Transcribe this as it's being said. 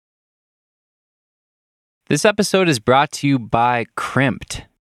This episode is brought to you by Crimped.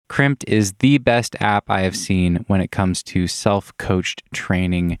 Crimped is the best app I have seen when it comes to self-coached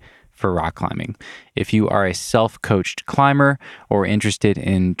training for rock climbing. If you are a self-coached climber or interested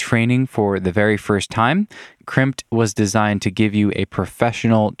in training for the very first time, Crimped was designed to give you a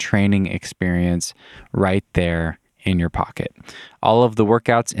professional training experience right there in your pocket. All of the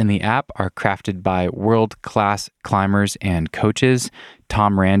workouts in the app are crafted by world-class climbers and coaches.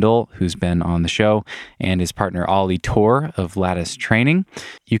 Tom Randall, who's been on the show, and his partner Ollie Torr of Lattice Training.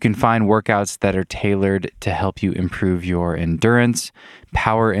 You can find workouts that are tailored to help you improve your endurance,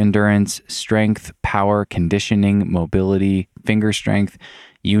 power endurance, strength, power, conditioning, mobility, finger strength,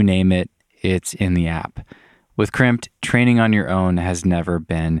 you name it, it's in the app. With Crimped, training on your own has never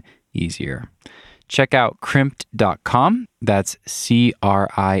been easier. Check out crimped.com, that's crimpd.com,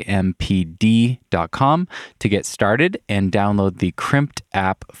 to get started and download the Crimped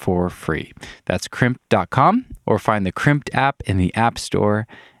app for free. That's crimped.com, or find the Crimped app in the App Store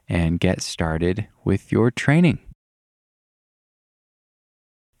and get started with your training.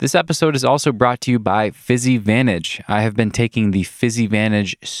 This episode is also brought to you by PhysiVantage. I have been taking the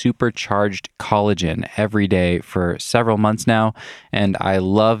PhysiVantage Supercharged Collagen every day for several months now, and I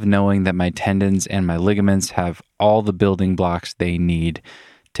love knowing that my tendons and my ligaments have all the building blocks they need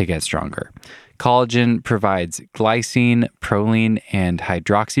to get stronger. Collagen provides glycine, proline, and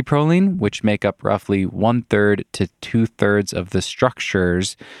hydroxyproline, which make up roughly 1/3 to 2/3 of the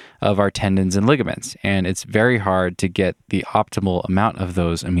structures of our tendons and ligaments. And it's very hard to get the optimal amount of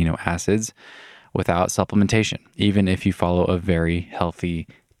those amino acids without supplementation, even if you follow a very healthy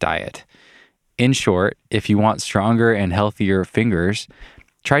diet. In short, if you want stronger and healthier fingers,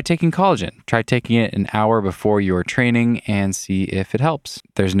 try taking collagen. Try taking it an hour before your training and see if it helps.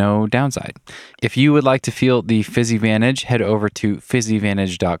 There's no downside. If you would like to feel the PhysiVantage, head over to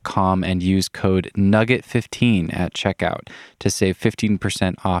physivantage.com and use code NUGGET15 at checkout to save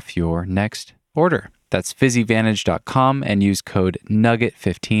 15% off your next order. That's physivantage.com and use code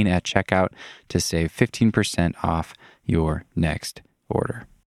NUGGET15 at checkout to save 15% off your next order.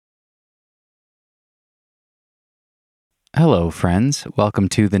 Hello, friends. Welcome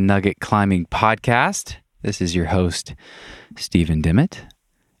to the Nugget Climbing Podcast. This is your host, Stephen Dimmitt.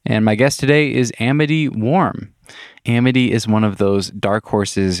 And my guest today is Amity Warme. Amity is one of those dark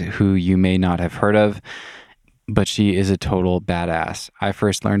horses who you may not have heard of, but she is a total badass. I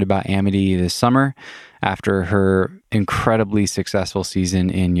first learned about Amity this summer after her incredibly successful season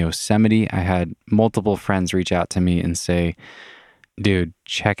in Yosemite. I had multiple friends reach out to me and say, dude,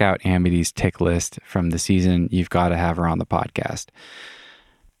 check out Amity's tick list from the season. You've got to have her on the podcast.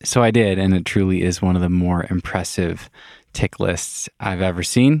 So I did, and it truly is one of the more impressive tick lists I've ever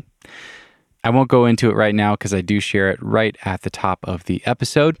seen. I won't go into it right now because I do share it right at the top of the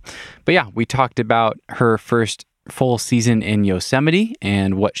episode. But yeah, we talked about her first full season in Yosemite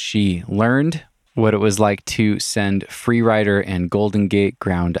and what she learned, what it was like to send Freerider and Golden Gate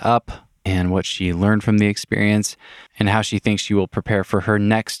ground up, and what she learned from the experience, and how she thinks she will prepare for her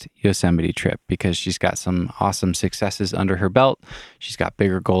next Yosemite trip, because she's got some awesome successes under her belt. She's got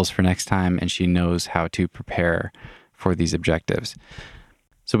bigger goals for next time, and she knows how to prepare for these objectives.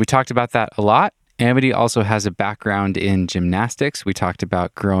 So we talked about that a lot. Amity also has a background in gymnastics. We talked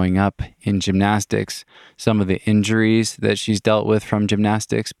about growing up in gymnastics, some of the injuries that she's dealt with from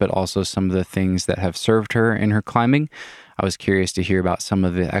gymnastics, but also some of the things that have served her in her climbing. I was curious to hear about some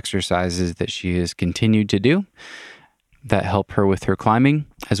of the exercises that she has continued to do that help her with her climbing,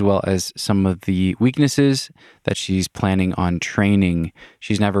 as well as some of the weaknesses that she's planning on training.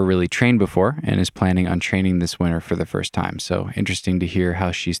 She's never really trained before and is planning on training this winter for the first time. So interesting to hear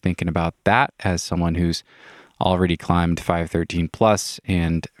how she's thinking about that as someone who's already climbed 513 plus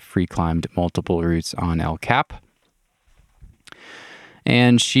and free climbed multiple routes on El Cap.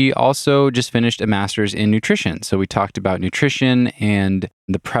 And she also just finished a master's in nutrition. So we talked about nutrition and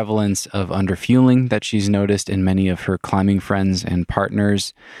the prevalence of underfueling that she's noticed in many of her climbing friends and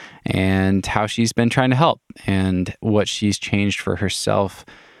partners, and how she's been trying to help and what she's changed for herself.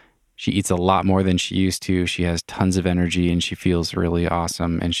 She eats a lot more than she used to. She has tons of energy and she feels really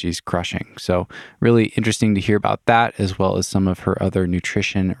awesome and she's crushing. So really interesting to hear about that, as well as some of her other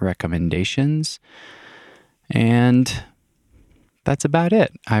nutrition recommendations. And that's about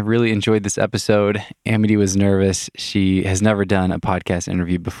it. I really enjoyed this episode. Amity was nervous. She has never done a podcast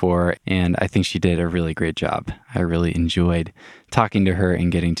interview before, and I think she did a really great job. I really enjoyed talking to her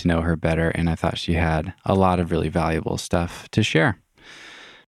and getting to know her better, and I thought she had a lot of really valuable stuff to share.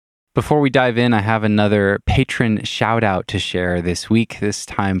 Before we dive in, I have another patron shout out to share this week, this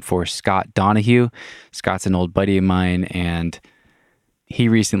time for Scott Donahue. Scott's an old buddy of mine, and he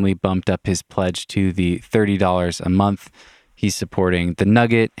recently bumped up his pledge to the $30 a month. He's supporting The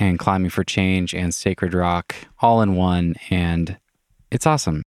Nugget and Climbing for Change and Sacred Rock all in one, and it's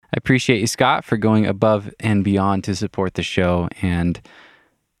awesome. I appreciate you, Scott, for going above and beyond to support the show and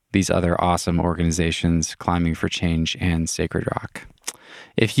these other awesome organizations, Climbing for Change and Sacred Rock.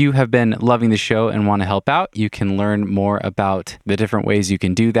 If you have been loving the show and want to help out, you can learn more about the different ways you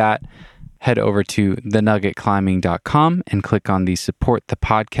can do that. Head over to thenuggetclimbing.com and click on the Support the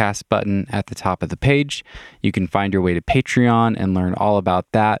Podcast button at the top of the page. You can find your way to Patreon and learn all about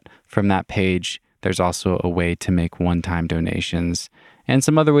that from that page. There's also a way to make one-time donations and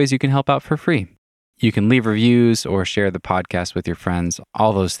some other ways you can help out for free. You can leave reviews or share the podcast with your friends.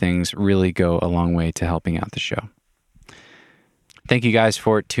 All those things really go a long way to helping out the show. Thank you guys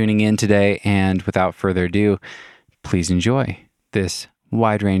for tuning in today. And without further ado, please enjoy this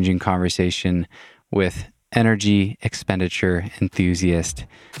wide-ranging conversation with energy expenditure enthusiast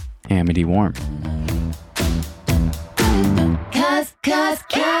Amity Warme. Cause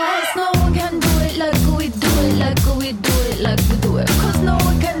no one can do it like we do it, like we do it, like we do it. Cause no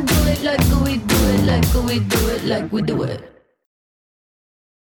one can do it like we do it, like we do it, like we do it.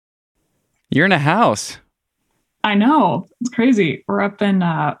 You're in a house. I know. It's crazy. We're up in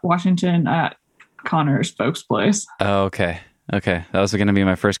Washington at Connor's folks' place. Oh, okay. Okay. That was going to be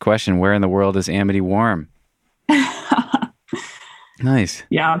my first question. Where in the world is Amity Warme? Nice.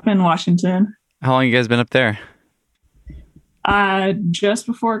 Yeah, up in Washington. How long you guys been up there? Just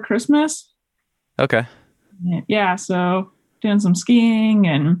before Christmas. Okay. Yeah, so doing some skiing,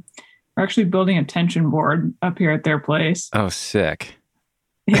 and we're actually building a tension board up here at their place. Oh, sick.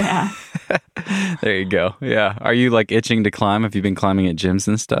 Yeah. There you go. Yeah. Are you like itching to climb? Have you been climbing at gyms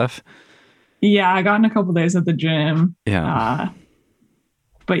and stuff? Yeah, I got in a couple days at the gym. Yeah.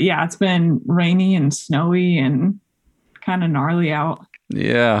 But yeah, it's been rainy and snowy and kind of gnarly out.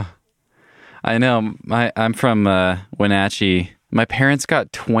 Yeah. I know. I'm from Wenatchee. My parents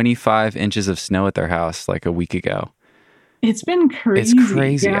got 25 inches of snow at their house like a week ago. It's been crazy. It's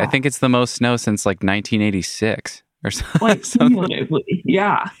crazy. Yeah. I think it's the most snow since like 1986 or something. Like cumulatively.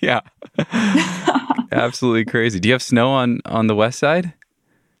 Yeah. Yeah. Absolutely crazy. Do you have snow on the west side?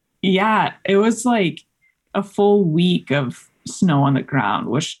 Yeah. It was like a full week of snow on the ground,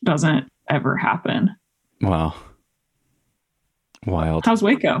 which doesn't ever happen. Wow. Wild. How's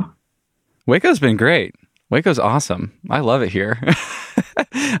Waco? Waco's been great. Waco's awesome. I love it here.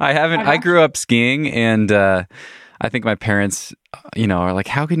 I grew up skiing, and I think my parents, are like,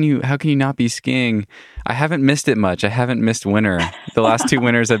 how can you not be skiing? I haven't missed it much. I haven't missed winter. The last 2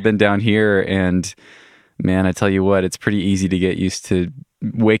 winters I've been down here, and man, I tell you what, it's pretty easy to get used to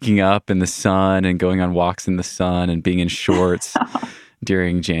waking up in the sun and going on walks in the sun and being in shorts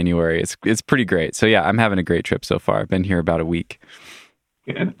during January. It's pretty great. So yeah, I'm having a great trip so far. I've been here about a week.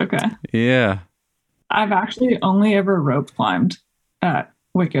 Good. Okay. Yeah. I've actually only ever rope climbed at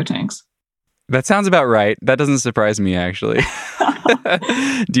Waco Tanks. That sounds about right. That doesn't surprise me, actually.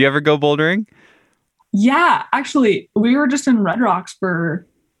 Do you ever go bouldering? Yeah, actually, we were just in Red Rocks for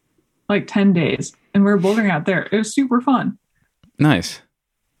like 10 days, and we were bouldering out there. It was super fun. Nice.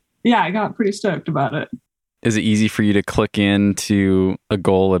 Yeah, I got pretty stoked about it. Is it easy for you to click into a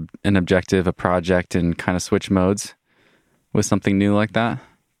goal, an objective, a project, and kind of switch modes with something new like that?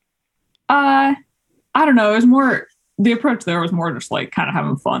 I don't know. It was more, the approach there was more just like kind of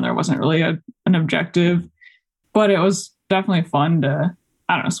having fun. There wasn't really an objective, but it was definitely fun to,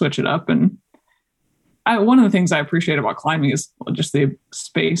 switch it up. And one of the things I appreciate about climbing is just the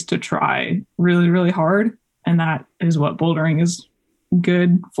space to try really, really hard. And that is what bouldering is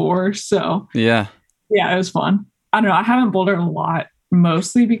good for. So yeah, it was fun. I don't know. I haven't bouldered a lot,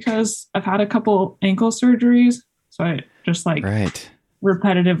 mostly because I've had a couple ankle surgeries. So I just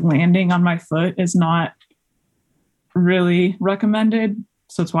repetitive landing on my foot is not really recommended.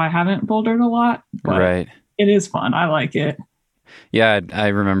 So that's why I haven't bouldered a lot. But it is fun. I like it. Yeah, I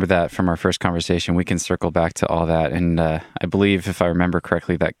remember that from our first conversation. We can circle back to all that. And I believe, if I remember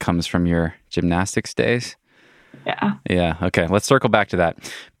correctly, that comes from your gymnastics days. Yeah. Yeah. Okay. Let's circle back to that.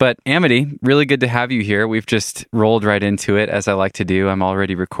 But Amity, really good to have you here. We've just rolled right into it, as I like to do. I'm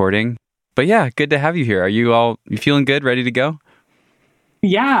already recording. But yeah, good to have you here. Are you feeling good? Ready to go?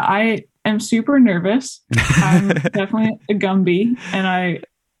 Yeah, I am super nervous. I'm definitely a Gumby, and I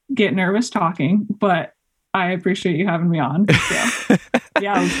get nervous talking, but I appreciate you having me on. So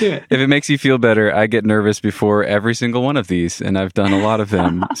yeah, let's do it. If it makes you feel better, I get nervous before every single one of these, and I've done a lot of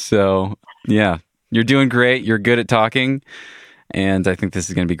them. So yeah, you're doing great. You're good at talking, and I think this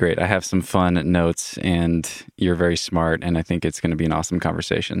is going to be great. I have some fun notes, and you're very smart, and I think it's going to be an awesome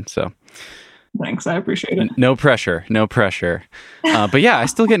conversation. So Thanks. I appreciate it. No pressure. No pressure. But yeah, I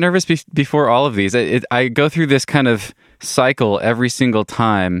still get nervous before all of these. I go through this kind of cycle every single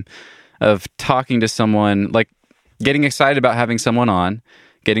time of talking to someone, like getting excited about having someone on,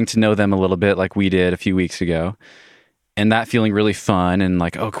 getting to know them a little bit like we did a few weeks ago, and that feeling really fun and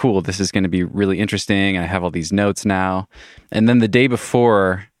like, oh, cool, this is going to be really interesting. And I have all these notes now. And then the day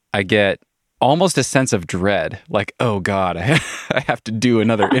before, I get almost a sense of dread, like, oh God, I have to do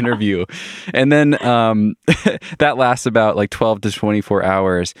another interview. And then that lasts about like 12 to 24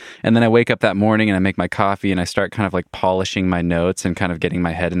 hours. And then I wake up that morning and I make my coffee and I start kind of like polishing my notes and kind of getting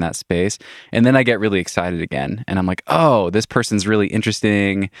my head in that space. And then I get really excited again. And I'm like, oh, this person's really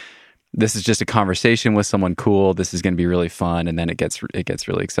interesting. This is just a conversation with someone cool. This is going to be really fun. And then it gets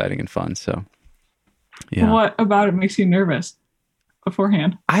really exciting and fun. So yeah. What about it makes you nervous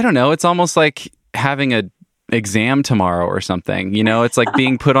beforehand? I don't know. It's almost like having a exam tomorrow or something. You know, it's like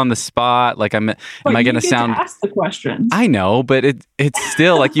being put on the spot. Like, am I going to sound? Ask the questions. I know, but it's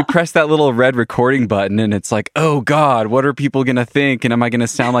still like you press that little red recording button, and it's like, oh God, what are people going to think? And am I going to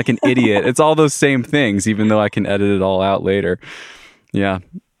sound like an idiot? It's all those same things, even though I can edit it all out later. Yeah.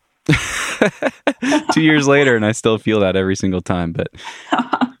 2 years later, and I still feel that every single time. But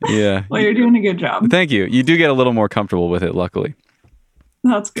yeah. Well, you're doing a good job. Thank you. You do get a little more comfortable with it, luckily.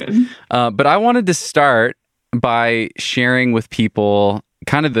 That's good. But I wanted to start by sharing with people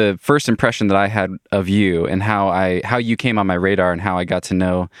kind of the first impression that I had of you and how you came on my radar and how I got to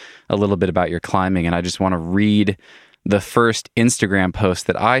know a little bit about your climbing. And I just want to read the first Instagram post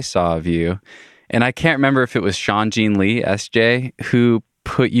that I saw of you. And I can't remember if it was Sean Jean Lee, SJ, who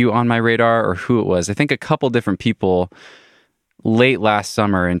put you on my radar or who it was. I think a couple different people late last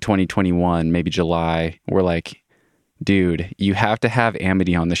summer in 2021, maybe July, were like, dude, you have to have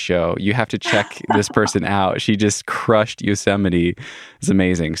Amity on the show. You have to check this person out. She just crushed Yosemite. It's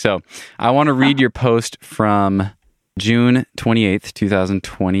amazing. So I want to read your post from June 28th,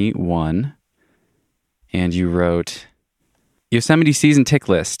 2021. And you wrote, Yosemite season tick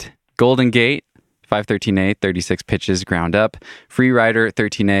list. Golden Gate, 513A, 36 pitches ground up. Freerider,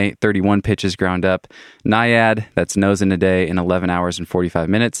 13A, 31 pitches ground up. Naiad, that's nose in a day in 11 hours and 45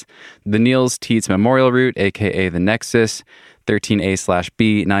 minutes. The Niels Tietz Memorial Route, a.k.a. the Nexus,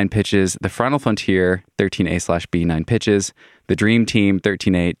 13A/B, 9 pitches. The Frontal Frontier, 13A/B, 9 pitches. The Dream Team,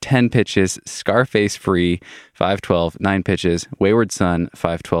 13A, 10 pitches. Scarface Free, 512, 9 pitches. Wayward Sun,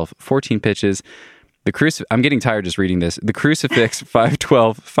 512, 14 pitches. I'm getting tired just reading this. The Crucifix,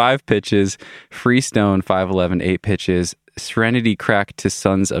 512, 5 pitches. Freestone, 511, 8 pitches. Serenity Crack to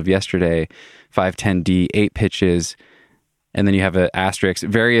Sons of Yesterday, 510D, 8 pitches. And then you have an asterisk.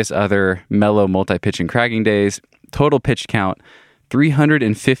 Various other mellow multi-pitch and cragging days. Total pitch count,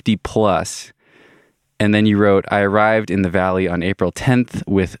 350 plus. And then you wrote, I arrived in the valley on April 10th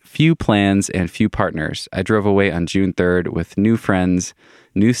with few plans and few partners. I drove away on June 3rd with new friends,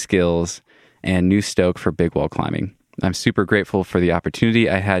 new skills, and new stoke for big wall climbing. I'm super grateful for the opportunity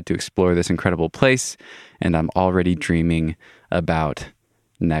I had to explore this incredible place, and I'm already dreaming about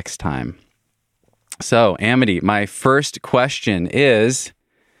next time. So, Amity, my first question is,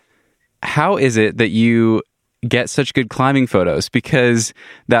 how is it that you get such good climbing photos? Because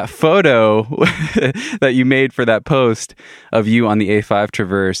that photo that you made for that post of you on the A5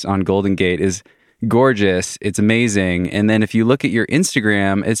 Traverse on Golden Gate is gorgeous. It's amazing. And then if you look at your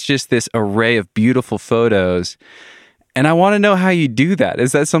Instagram, it's just this array of beautiful photos. And I want to know how you do that.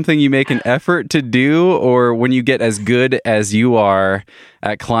 Is that something you make an effort to do? Or when you get as good as you are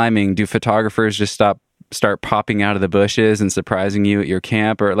at climbing, do photographers just start popping out of the bushes and surprising you at your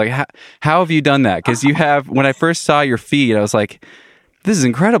camp? Or like, how have you done that? Because when I first saw your feed, I was like, this is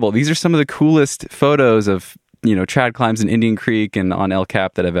incredible. These are some of the coolest photos of, trad climbs in Indian Creek and on El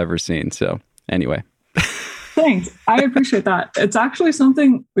Cap that I've ever seen. So anyway. Thanks. I appreciate that. It's actually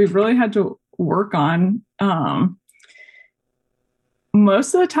something we've really had to work on.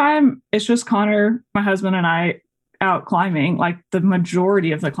 Most of the time, it's just Connor, my husband, and I out climbing. Like the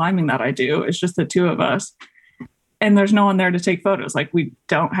majority of the climbing that I do is just the two of us. And there's no one there to take photos. Like we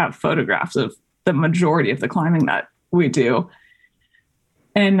don't have photographs of the majority of the climbing that we do.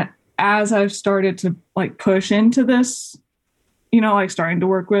 And as I've started to like push into this, like starting to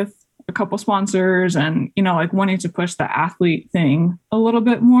work with a couple sponsors and, like wanting to push the athlete thing a little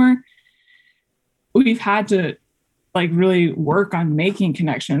bit more, we've had to like really work on making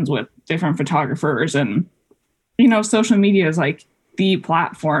connections with different photographers. And, social media is like the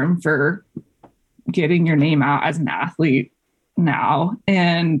platform for getting your name out as an athlete now.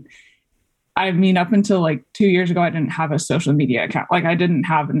 And I mean, up until like 2 years ago, I didn't have a social media account. Like I didn't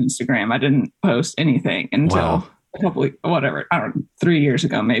have an Instagram. I didn't post anything until a couple, 3 years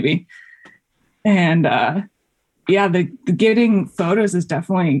ago, maybe. And yeah, the getting photos is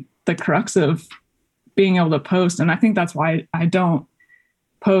definitely the crux of being able to post. And I think that's why I don't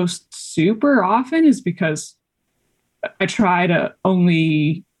post super often, is because I try to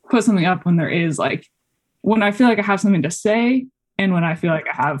only put something up when there is like, when I feel like I have something to say and when I feel like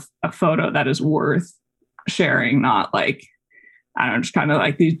I have a photo that is worth sharing, not like, I don't know, just kind of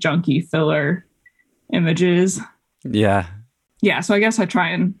like these junky filler images. Yeah. Yeah. So I guess I try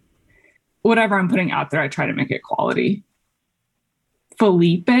and whatever I'm putting out there, I try to make it quality.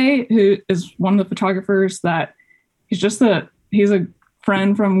 Felipe, who is one of the photographers that he's a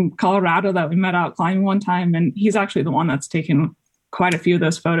friend from Colorado that we met out climbing one time. And he's actually the one that's taken quite a few of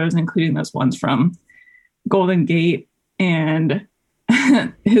those photos, including those ones from Golden Gate. And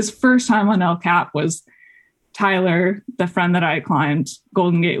his first time on El Cap was Tyler, the friend that I climbed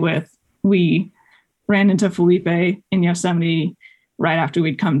Golden Gate with. We ran into Felipe in Yosemite right after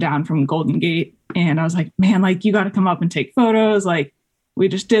we'd come down from Golden Gate. And I was like, man, like, you got to come up and take photos. Like, we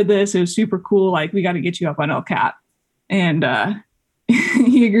just did this. It was super cool. Like, we got to get you up on El Cap. And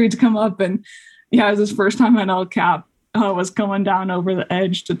he agreed to come up. And yeah, it was his first time on El Cap. Was coming down over the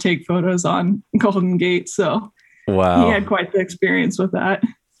edge to take photos on Golden Gate. So wow, he had quite the experience with that.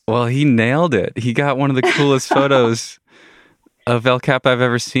 Well, he nailed it. He got one of the coolest photos of El Cap I've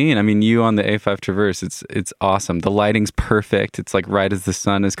ever seen. I mean, you on the A5 Traverse, it's awesome. The lighting's perfect. It's like right as the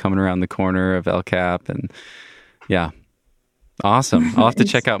sun is coming around the corner of El Cap, and yeah, awesome. I'll have to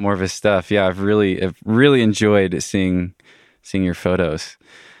check out more of his stuff. Yeah, I've really enjoyed seeing your photos.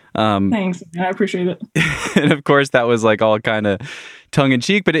 Thanks. I appreciate it. And of course, that was like all kind of tongue in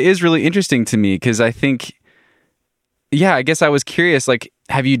cheek, but it is really interesting to me because I think, yeah, I guess I was curious, like,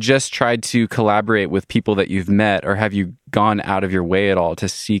 have you just tried to collaborate with people that you've met, or have you gone out of your way at all to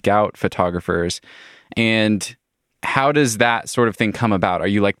seek out photographers? And how does that sort of thing come about? Are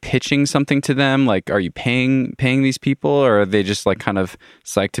you like pitching something to them? Like, are you paying these people, or are they just like kind of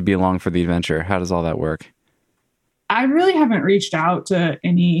psyched to be along for the adventure? How does all that work? I really haven't reached out to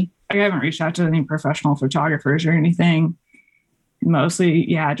any professional photographers or anything.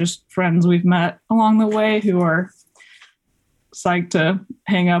 Mostly, yeah, just friends we've met along the way who are psyched to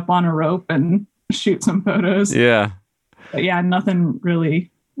hang up on a rope and shoot some photos. Yeah. But yeah, nothing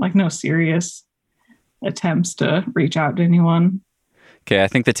really, like, no serious attempts to reach out to anyone. Okay, I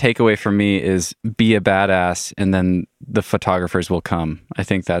think the takeaway for me is be a badass and then the photographers will come. I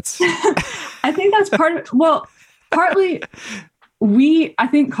think that's part of it. Well, partly I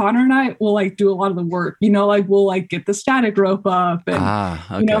think Connor and I will like do a lot of the work, you know, like we'll like get the static rope up and,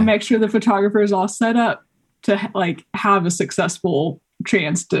 okay, you know, make sure the photographer is all set up to like have a successful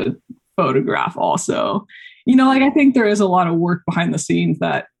chance to photograph also. You know, like I think there is a lot of work behind the scenes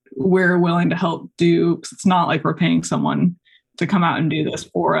that we're willing to help do. It's not like we're paying someone to come out and do this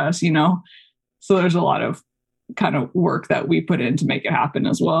for us, you know? So there's a lot of kind of work that we put in to make it happen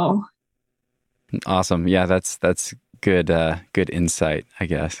as well. Awesome. Yeah, that's good insight, I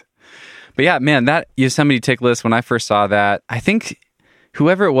guess. But yeah, man, that Yosemite tick list, when I first saw that, I think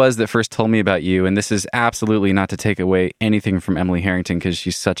whoever it was that first told me about you, and this is absolutely not to take away anything from Emily Harrington because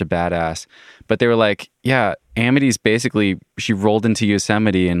she's such a badass, but they were like, yeah, Amity's basically, she rolled into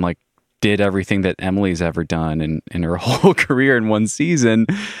Yosemite and like did everything that Emily's ever done in her whole career in one season.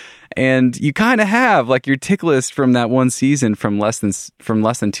 And you kind of have like your tick list from that one season from less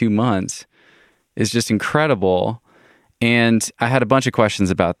than 2 months is just incredible. And I had a bunch of questions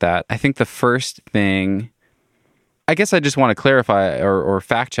about that. I think the first thing, I guess I just want to clarify or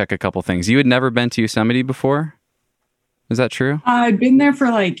fact check a couple things. You had never been to Yosemite before? Is that true? I'd been there for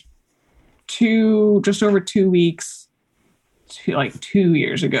like just over 2 weeks, like 2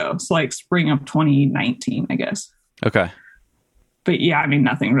 years ago. So like spring of 2019, I guess. Okay. But yeah, I mean,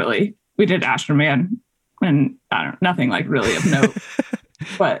 nothing really. We did Astroman and nothing like really of note.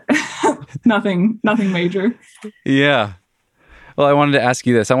 But nothing major. Yeah. Well, I wanted to ask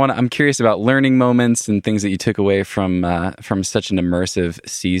you this. I'm curious about learning moments and things that you took away from such an immersive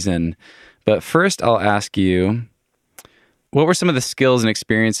season. But first, I'll ask you, what were some of the skills and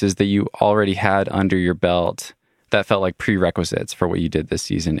experiences that you already had under your belt that felt like prerequisites for what you did this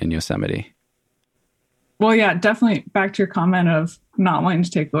season in Yosemite? Well, yeah, definitely back to your comment of not wanting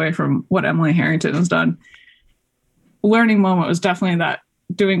to take away from what Emily Harrington has done. Learning moment was definitely that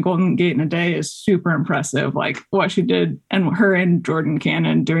doing Golden Gate in a day is super impressive. Like what she did, and her and Jordan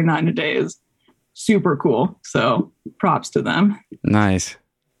Cannon doing that in a day is super cool. So props to them. Nice.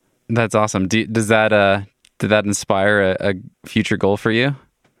 That's awesome. Did that inspire a future goal for you?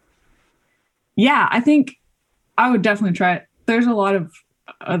 Yeah, I think I would definitely try it. There's a lot of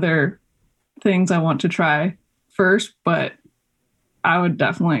other things I want to try first, but I would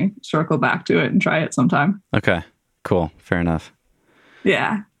definitely circle back to it and try it sometime. Okay, cool. Fair enough.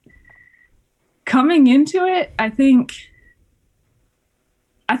 Yeah. Coming into it, I think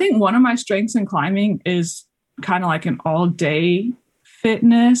one of my strengths in climbing is kind of like an all-day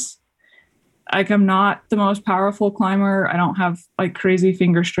fitness. Like, I'm not the most powerful climber. I don't have like crazy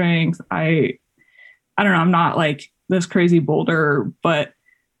finger strength. I don't know. I'm not like this crazy boulder, but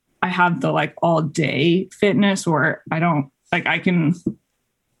I have the like all day fitness where I can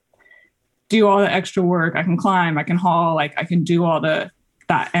do all the extra work. I can climb, I can haul, like I can do all that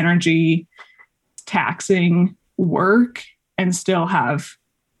energy taxing work and still have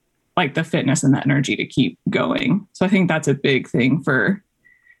like the fitness and the energy to keep going. So I think that's a big thing for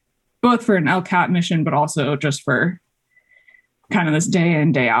both for an LCAT mission, but also just for kind of this day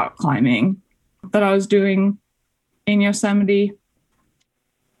in, day out climbing that I was doing in Yosemite.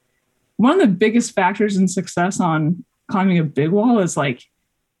 One of the biggest factors in success on climbing a big wall is like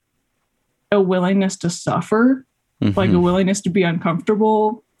a willingness to suffer, like a willingness to be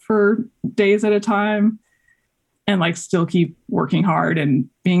uncomfortable for days at a time and like still keep working hard and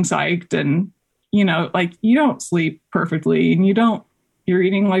being psyched. And, you know, like you don't sleep perfectly and you're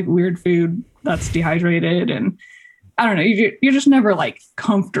eating like weird food that's dehydrated. And I don't know, you're just never like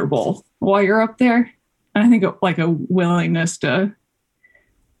comfortable while you're up there. And I think like a willingness to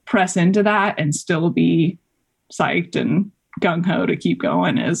press into that and still be psyched and gung-ho to keep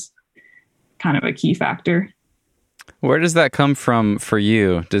going is kind of a key factor. Where does that come from for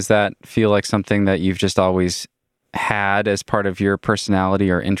you? Does that feel like something that you've just always had as part of your personality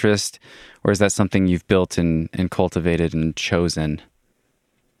or interest? Or is that something you've built and cultivated and chosen?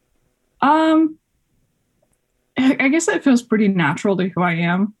 I guess it feels pretty natural to who I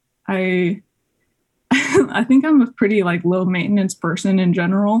am. I think I'm a pretty like low maintenance person in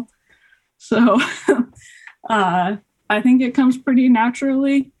general. So I think it comes pretty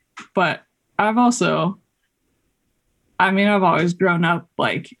naturally, but I've always grown up,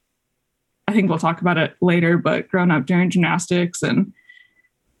 like, I think we'll talk about it later, but grown up doing gymnastics and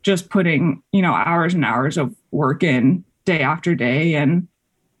just putting, you know, hours and hours of work in day after day and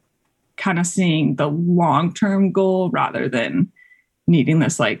kind of seeing the long-term goal rather than needing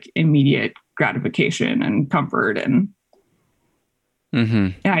this like immediate gratification and comfort. And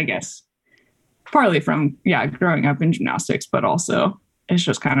I guess partly from, growing up in gymnastics, but also it's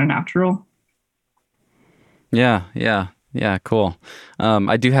just kind of natural. Yeah, cool.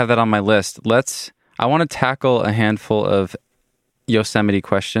 I do have that on my list. I want to tackle a handful of Yosemite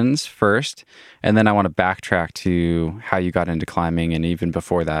questions first, and then I want to backtrack to how you got into climbing and even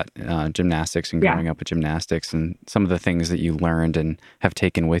before that, gymnastics and growing up with gymnastics and some of the things that you learned and have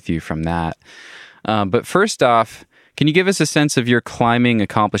taken with you from that. But first off, can you give us a sense of your climbing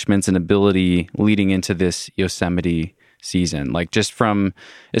accomplishments and ability leading into this Yosemite season? Like just from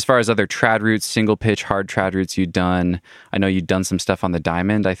as far as other trad routes, single pitch, hard trad routes you've done. I know you've done some stuff on the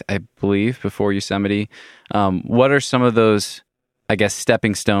Diamond, I believe, before Yosemite. What are some of those, I guess,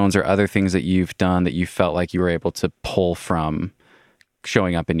 stepping stones or other things that you've done that you felt like you were able to pull from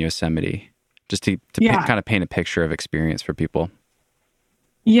showing up in Yosemite? Just to kind of paint a picture of experience for people.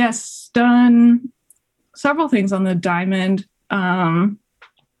 Yes, done several things on the Diamond. I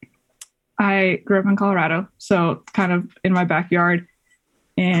grew up in Colorado, so kind of in my backyard.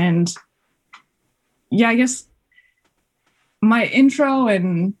 And I guess my intro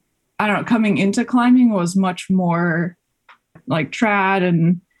and coming into climbing was much more like trad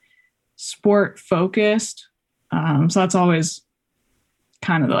and sport focused. So that's always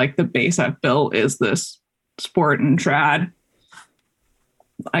kind of like the base I've built is this sport and trad,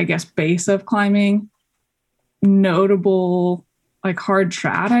 I guess, base of climbing. Notable like hard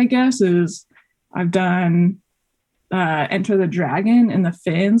trad, I guess, is I've done Enter the Dragon in the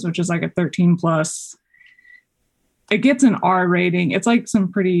Fins, which is like a 13 plus. It gets an R rating. It's like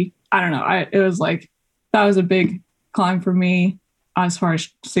some pretty, it was like, that was a big climb for me as far as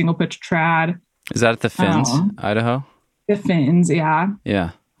single pitch trad. Is that at the Fins, Idaho? The Fins, yeah.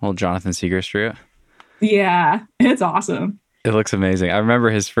 Yeah. Old Jonathan Seeger's route. Yeah, it's awesome. It looks amazing. I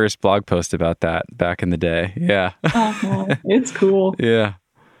remember his first blog post about that back in the day. Yeah. It's cool. Yeah.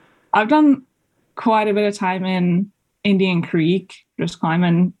 I've done quite a bit of time in Indian Creek, just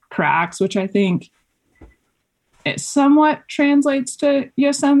climbing cracks, which I think it somewhat translates to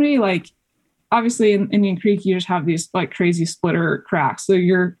Yosemite. Like, obviously in Indian Creek, you just have these like crazy splitter cracks. So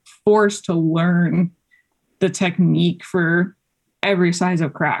you're forced to learn the technique for every size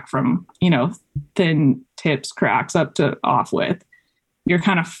of crack from, thin tips cracks up to off width. You're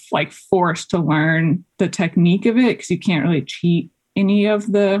kind of like forced to learn the technique of it because you can't really cheat any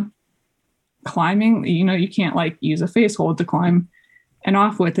of the climbing. You can't like use a face hold to climb and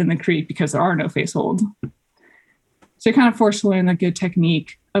off width in the creek because there are no face holds. So you're kind of forced to learn the good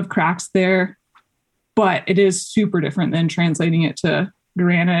technique of cracks there, but it is super different than translating it to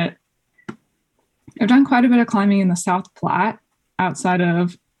granite. I've done quite a bit of climbing in the South Platte outside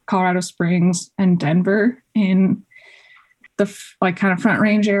of Colorado Springs and Denver in the like kind of Front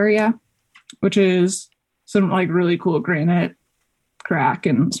Range area, which is some like really cool granite crack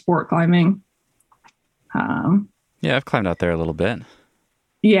and sport climbing. Yeah, I've climbed out there a little bit.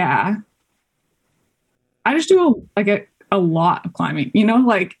 Yeah. I just do a lot of climbing, you know,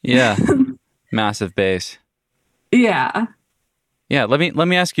 like yeah, massive base. Yeah. Yeah, let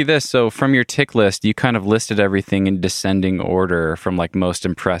me ask you this. So from your tick list, you kind of listed everything in descending order from like most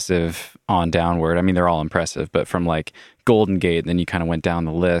impressive on downward. I mean, they're all impressive, but from like Golden Gate, then you kind of went down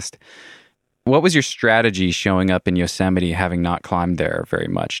the list. What was your strategy showing up in Yosemite, having not climbed there very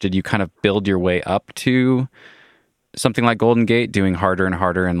much? Did you kind of build your way up to something like Golden Gate, doing harder and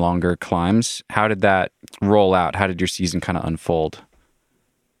harder and longer climbs? How did that roll out? How did your season kind of unfold?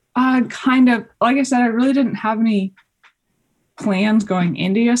 Kind of, like I said, I really didn't have any plans going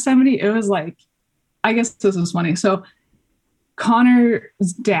into Yosemite. It was like, I guess this was funny. So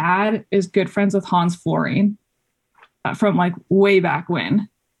Connor's dad is good friends with Hans Florine from like way back when.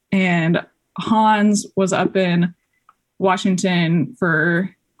 And Hans was up in Washington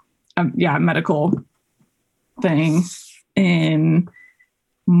for a medical thing in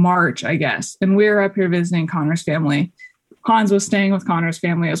March, I guess. And we were up here visiting Connor's family. Hans was staying with Connor's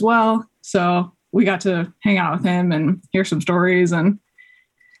family as well. So we got to hang out with him and hear some stories. And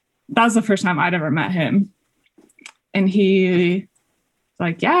that was the first time I'd ever met him. And he was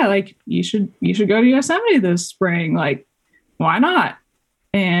like, yeah, like you should go to Yosemite this spring. Like, why not?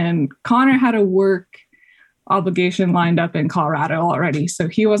 And Connor had a work obligation lined up in Colorado already. So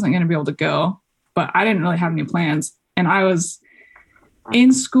he wasn't going to be able to go, but I didn't really have any plans. And I was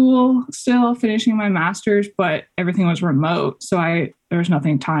in school still finishing my master's, but everything was remote. So there was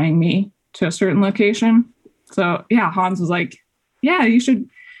nothing tying me to a certain location. So yeah, Hans was like, yeah, you should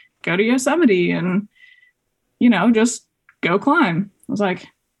go to Yosemite and, you know, just go climb. I was like,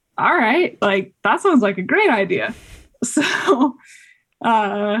 all right, like that sounds like a great idea. So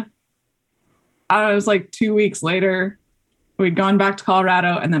I was like 2 weeks later, we'd gone back to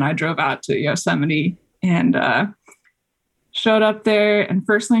Colorado, and then I drove out to Yosemite and showed up there and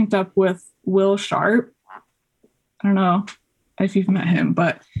first linked up with Will Sharp. I don't know if you've met him,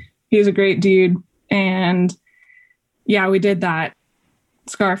 but he's a great dude. And yeah, we did that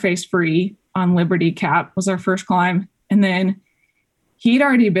Scarface free on Liberty Cap was our first climb. And then he'd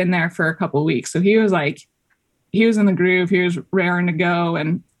already been there for a couple of weeks. So he was in the groove, he was raring to go.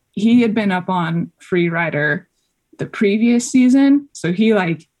 And he had been up on Freerider the previous season. So he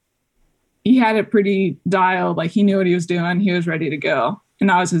had it pretty dialed. Like he knew what he was doing. He was ready to go. And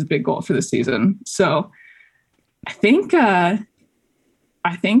that was his big goal for the season. So I think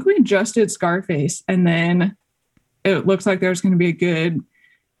we just did Scarface, and then it looks like there's going to be a good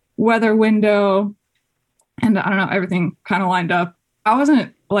weather window. And I don't know, everything kind of lined up. I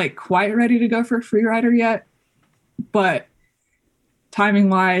wasn't like quite ready to go for Freerider yet, but timing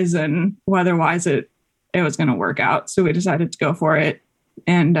wise and weather wise, it was going to work out. So we decided to go for it.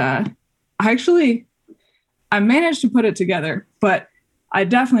 And I managed to put it together, but I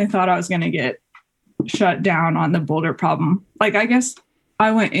definitely thought I was going to get shut down on the boulder problem. Like, I guess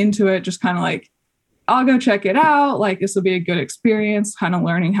I went into it just kind of like, I'll go check it out. Like, this will be a good experience, kind of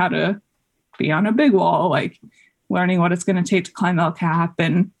learning how to be on a big wall, like learning what it's going to take to climb El Cap,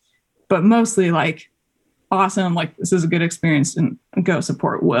 but mostly like, awesome. Like, this is a good experience, and go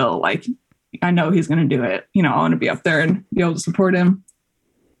support Will. Like, I know he's going to do it. You know, I want to be up there and be able to support him.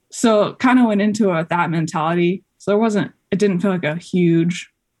 So kind of went into it with that mentality. So it didn't feel like a huge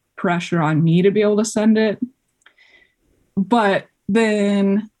pressure on me to be able to send it. But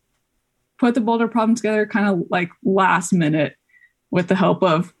then put the boulder problem together kind of like last minute with the help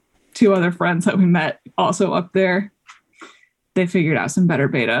of two other friends that we met also up there. They figured out some better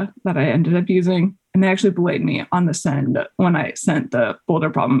beta that I ended up using. And they actually belayed me on the send when I sent the boulder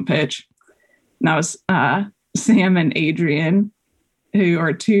problem pitch. And that was Sam and Adrian, who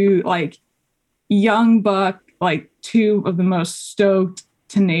are two like young buck, like two of the most stoked,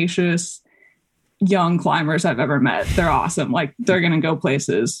 tenacious young climbers I've ever met. They're awesome. Like, they're going to go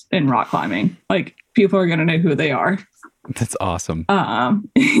places in rock climbing. Like, people are going to know who they are. That's awesome.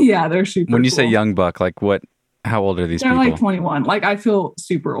 Yeah, they're super When you cool. say young buck, like what? How old are these They're people? like 21. Like, I feel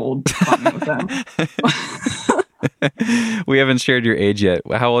super old climbing with them. We haven't shared your age yet.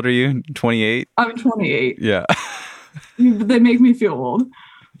 How old are you? 28? I'm 28. Yeah. They make me feel old.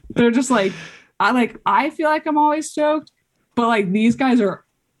 They're just like, I feel like I'm always stoked, But like these guys are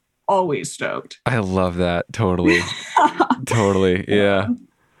always stoked. I love that. Totally. Totally. Yeah.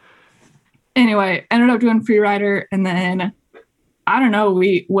 Anyway, ended up doing freerider, and then I don't know,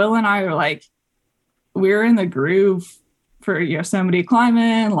 Will and I are like, we were in the groove for Yosemite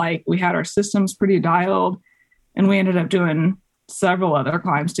climbing. Like we had our systems pretty dialed, and we ended up doing several other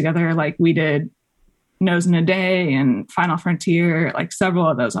climbs together. Like we did Nose in a Day and Final Frontier, like several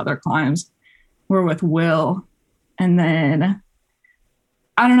of those other climbs were with Will. And then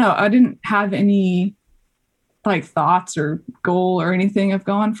I don't know, I didn't have any like thoughts or goal or anything of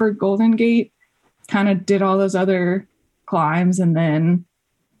going for Golden Gate. Kind of did all those other climbs, and then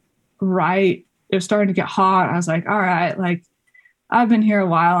it was starting to get hot. I was like, all right, like I've been here a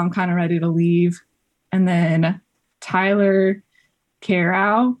while, I'm kind of ready to leave. And then Tyler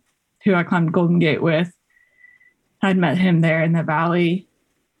Carow, who I climbed Golden Gate with, I'd met him there in the valley,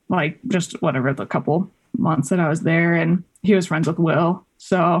 like just whatever, the couple months that I was there, and he was friends with Will.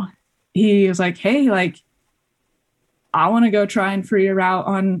 So he was like, hey, like I want to go try and free a route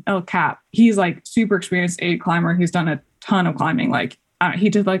on El Cap. He's like super experienced aid climber. He's done a ton of climbing. Like he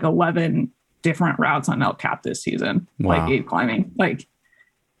did like 11 different routes on El Cap this season, Wow. like aid climbing. Like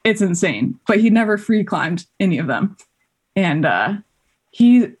it's insane, but he never free climbed any of them. And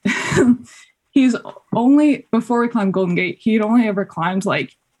he's only, before we climbed Golden Gate, he'd only ever climbed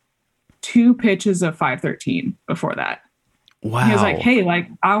like 2 pitches of 513 before that. Wow. He was like, hey, like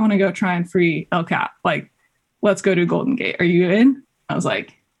I want to go try and free El Cap. Like, let's go to Golden Gate. Are you in? I was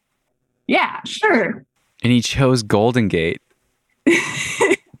like, yeah, sure. And he chose Golden Gate.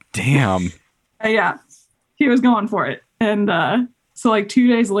 Damn. Yeah, he was going for it. And so like 2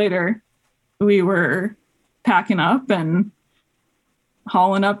 days later, we were packing up and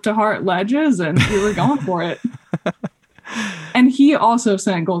hauling up to Heart Ledges, and we were going for it. And he also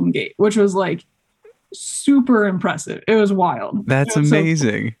sent Golden Gate, which was like super impressive. It was wild. That's Was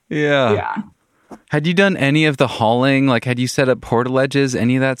amazing. Yeah. Yeah. Had you done any of the hauling? Like, had you set up portaledges,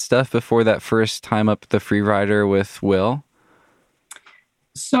 any of that stuff before that first time up the freerider with Will?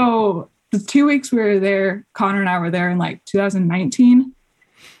 So the 2 weeks we were there, Connor and I were there in like 2019.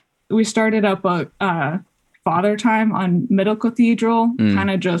 We started up a father time on Middle Cathedral,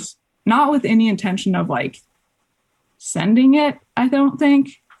 kind of just not with any intention of like sending it. I don't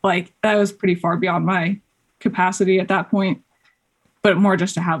think like that was pretty far beyond my capacity at that point, but more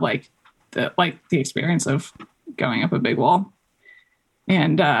just to have like the experience of going up a big wall.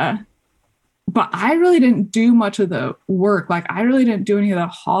 And but I really didn't do much of the work. Like I really didn't do any of the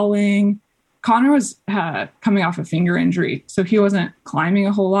hauling. Connor was coming off a finger injury, so he wasn't climbing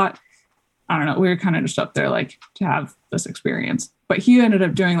a whole lot. I don't know. We were kind of just up there like to have this experience, but he ended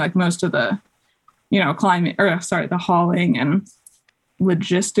up doing like most of the, climbing, or sorry, the hauling and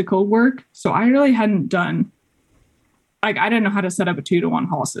logistical work. So I really hadn't done, like, I didn't know how to set up a 2-to-1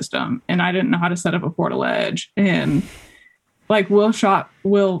 haul system, and I didn't know how to set up a portaledge. And like Will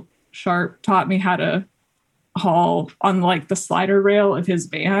Sharp taught me how to haul on like the slider rail of his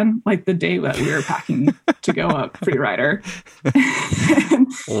van, like the day that we were packing to go up freerider.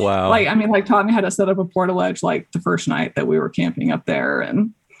 Wow. Like, I mean, like taught me how to set up a portaledge like the first night that we were camping up there.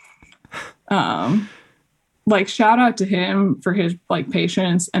 And like shout out to him for his like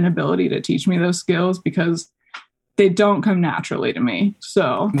patience and ability to teach me those skills, because they don't come naturally to me.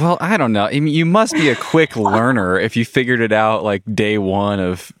 So, well, I don't know. I mean, you must be a quick learner if you figured it out like day one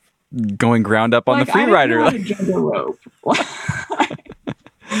of going ground up on like, the freerider. I didn't know how to jump a rope.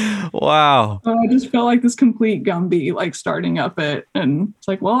 Wow. So I just felt like this complete Gumby, like starting up it. And it's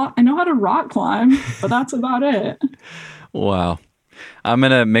like, well, I know how to rock climb, but that's about it. Wow. I'm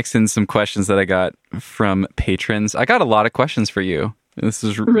going to mix in some questions that I got from patrons. I got a lot of questions for you. This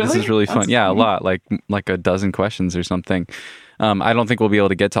is really fun. Yeah, a lot, like a dozen questions or something. I don't think we'll be able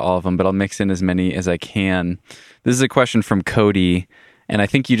to get to all of them, but I'll mix in as many as I can. This is a question from Cody, and I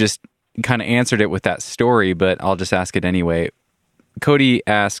think you just kind of answered it with that story, but I'll just ask it anyway. Cody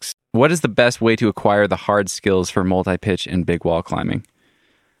asks, what is the best way to acquire the hard skills for multi-pitch and big wall climbing?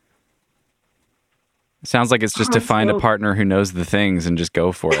 Sounds like it's just to find a partner who knows the things and just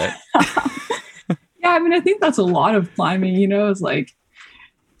go for it. Yeah, I mean, I think that's a lot of climbing, is like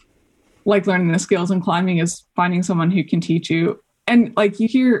learning the skills in climbing is finding someone who can teach you. And like you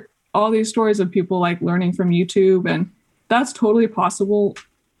hear all these stories of people like learning from YouTube, and that's totally possible,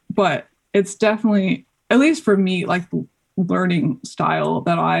 but it's definitely, at least for me, like learning style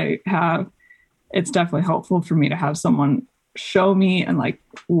that I have, it's definitely helpful for me to have someone show me and like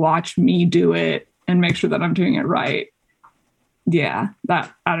watch me do it and make sure that I'm doing it right. Yeah,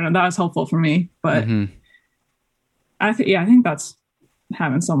 that, I don't know, that was helpful for me, but I think that's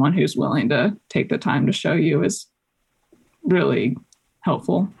having someone who's willing to take the time to show you is really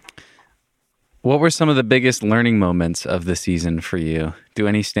helpful. What were some of the biggest learning moments of the season for you? Do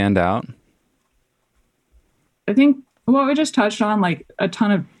any stand out? I think what we just touched on, like a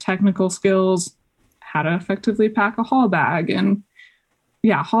ton of technical skills, how to effectively pack a haul bag and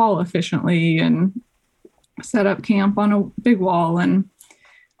haul efficiently and set up camp on a big wall, and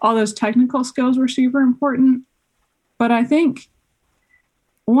all those technical skills were super important. But I think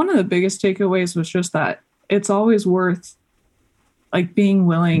one of the biggest takeaways was just that it's always worth like being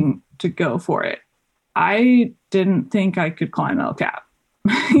willing to go for it. I didn't think I could climb El Cap.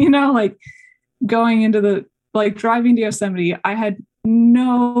 Like going into driving to Yosemite, I had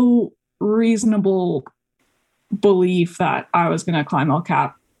no reasonable belief that I was going to climb El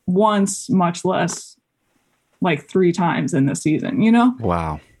Cap once, much less like 3 times in the season,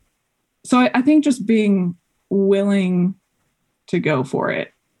 Wow. So I think just being willing to go for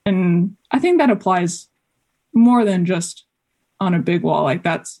it. And I think that applies more than just on a big wall. Like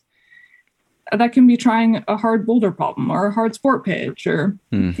that can be trying a hard boulder problem or a hard sport pitch or,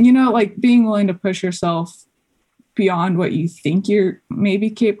 like being willing to push yourself beyond what you think you're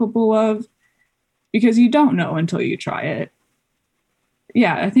maybe capable of, because you don't know until you try it.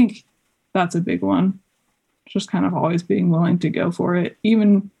 Yeah, I think that's a big one. Just kind of always being willing to go for it,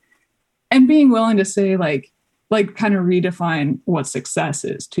 and being willing to say like kind of redefine what success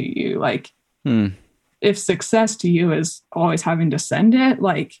is to you. Like if success to you is always having to send it,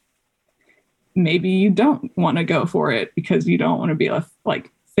 like maybe you don't want to go for it because you don't want to be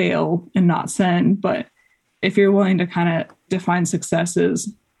like fail and not send. But if you're willing to kind of define success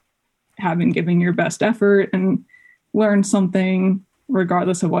as having given your best effort and learn something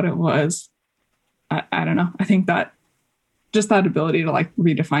regardless of what it was, I don't know. I think that just that ability to like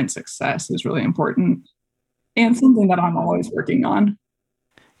redefine success is really important and something that I'm always working on.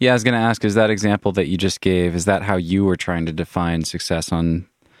 Yeah, I was going to ask, is that example that you just gave, is that how you were trying to define success on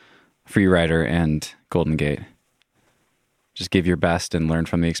Freerider and Golden Gate? Just give your best and learn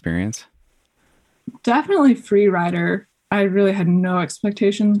from the experience? Definitely Freerider. I really had no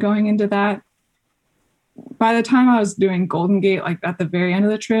expectations going into that. By the time I was doing Golden Gate, like at the very end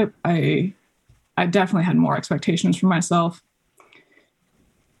of the trip, I definitely had more expectations for myself.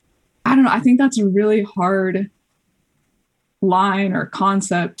 I don't know. I think that's a really hard line or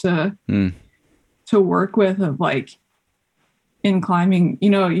concept to work with, of like in climbing,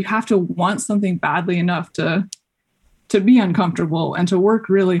 you have to want something badly enough to be uncomfortable and to work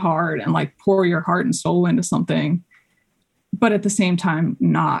really hard and like pour your heart and soul into something, but at the same time,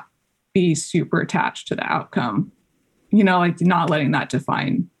 not be super attached to the outcome, like not letting that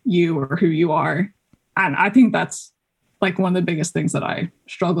define you or who you are. And I think that's like one of the biggest things that I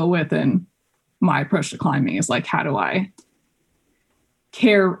struggle with in my approach to climbing is like, how do I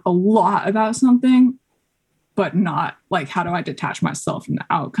care a lot about something, but not like, how do I detach myself from the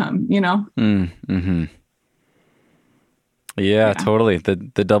outcome, Mm-hmm. Yeah, totally. The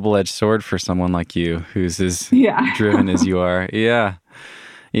double-edged sword for someone like you who's as driven as you are. Yeah.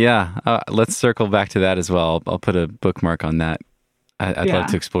 Let's circle back to that as well. I'll put a bookmark on that. I'd love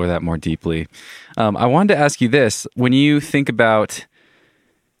to explore that more deeply. I wanted to ask you this. When you think about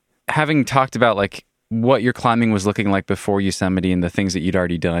having talked about like what your climbing was looking like before Yosemite and the things that you'd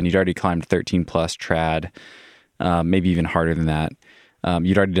already done, you'd already climbed 13 plus trad, maybe even harder than that.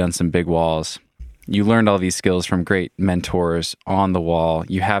 You'd already done some big walls. You learned all these skills from great mentors on the wall.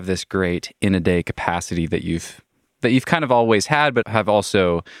 You have this great in-a-day capacity that you've kind of always had, but have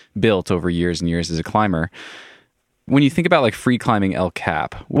also built over years and years as a climber. When you think about like free climbing El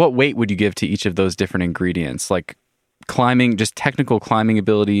Cap, what weight would you give to each of those different ingredients? Like climbing, just technical climbing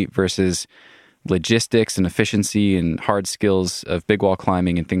ability versus logistics and efficiency and hard skills of big wall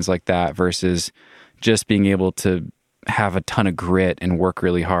climbing and things like that versus just being able to have a ton of grit and work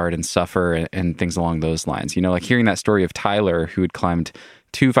really hard and suffer and things along those lines. Like hearing that story of Tyler, who had climbed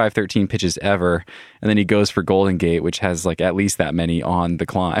 2 513 pitches ever, and then he goes for Golden Gate, which has like at least that many on the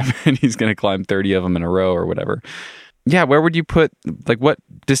climb, and he's going to climb 30 of them in a row or whatever. Yeah, where would you put, like what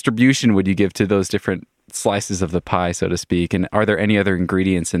distribution would you give to those different slices of the pie, so to speak? And are there any other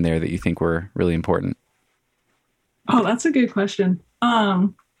ingredients in there that you think were really important? Oh, that's a good question.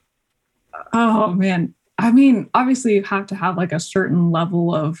 Oh man. I mean, obviously you have to have like a certain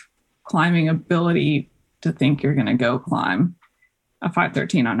level of climbing ability to think you're going to go climb a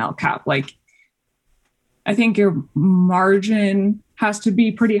 513 on El Cap. Like, I think your margin has to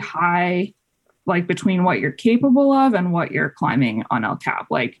be pretty high, like between what you're capable of and what you're climbing on El Cap.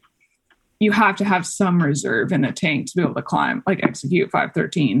 Like, you have to have some reserve in the tank to be able to climb, like execute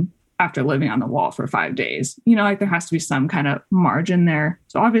 513 after living on the wall for 5 days. Like there has to be some kind of margin there.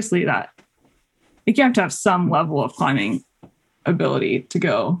 So obviously that, like you have to have some level of climbing ability to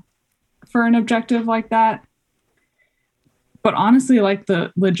go for an objective like that. But honestly, like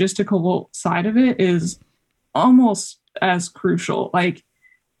the logistical side of it is almost as crucial. Like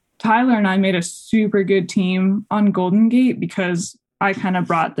Tyler and I made a super good team on Golden Gate because I kind of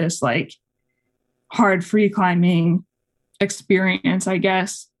brought this like hard free climbing experience, I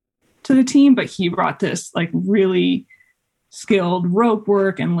guess, to the team, but he brought this like really skilled rope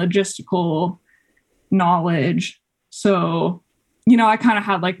work and logistical knowledge. So, you know, I kind of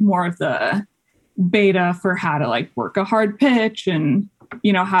had like more of the beta for how to like work a hard pitch and,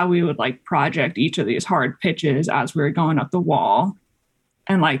 you know, how we would like project each of these hard pitches as we were going up the wall,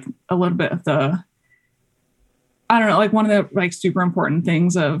 and like a little bit of the, I don't know, like one of the like super important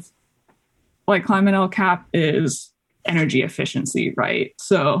things of like climbing El Cap is energy efficiency, right?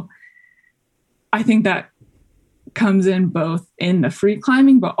 So I think that comes in both in the free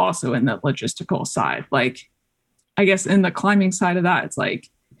climbing, but also in the logistical side. Like, I guess in the climbing side of that, it's like,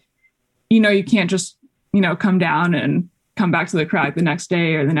 you know, you can't just, you know, come down and come back to the crag the next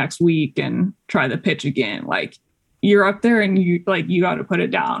day or the next week and try the pitch again. Like, you're up there and you got to put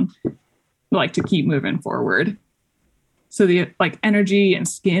it down, like, to keep moving forward. So the like energy and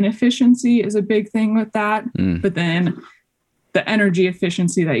skin efficiency is a big thing with that. But then the energy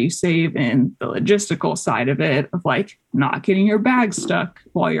efficiency that you save in the logistical side of it, of like not getting your bags stuck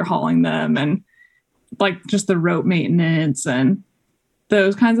while you're hauling them, and like just the rope maintenance and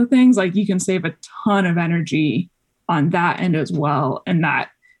those kinds of things, like you can save a ton of energy on that end as well. And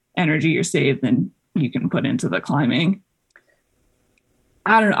that energy you save, then you can put into the climbing.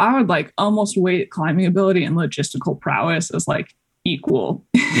 I don't know. I would like almost weight climbing ability and logistical prowess as like equal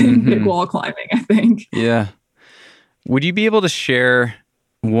in big wall climbing, I think. Yeah. Would you be able to share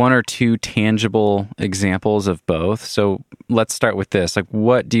one or two tangible examples of both? So let's start with this. Like,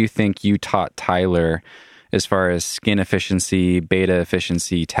 what do you think you taught Tyler as far as skin efficiency, beta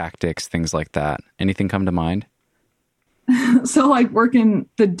efficiency, tactics, things like that? Anything come to mind? So like working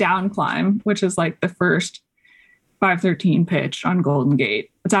the down climb, which is like the first 513 pitch on Golden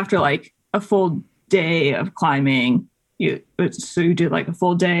Gate. It's after like a full day of climbing. So you did like a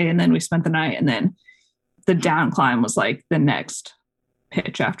full day, and then we spent the night, and then the down climb was like the next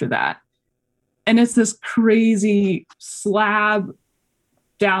pitch after that. And it's this crazy slab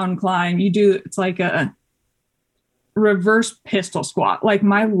down climb. It's like a reverse pistol squat. Like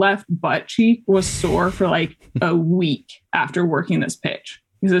my left butt cheek was sore for like a week after working this pitch,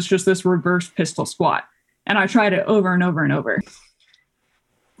 because it's just this reverse pistol squat. And I tried it over and over and over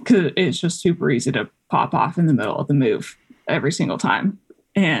because it's just super easy to pop off in the middle of the move every single time.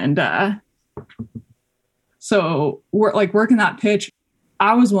 And so we're like working that pitch.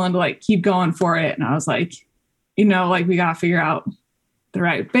 I was willing to like keep going for it. And I was like, you know, like we got to figure out the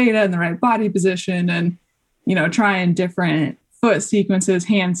right beta and the right body position, and, you know, trying different foot sequences,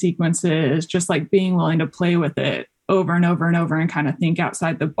 hand sequences, just like being willing to play with it over and over and over and kind of think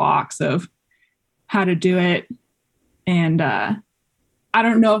outside the box of how to do it. And I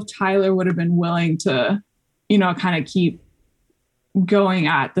don't know if Tyler would have been willing to, you know, kind of keep going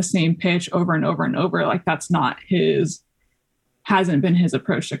at the same pitch over and over and over. Like that's not hasn't been his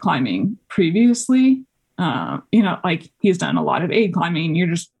approach to climbing previously. You know, like he's done a lot of aid climbing. You're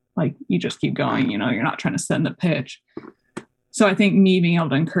just like, you just keep going, you know, you're not trying to send the pitch. So I think me being able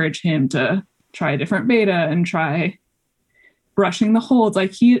to encourage him to try a different beta and try brushing the holds.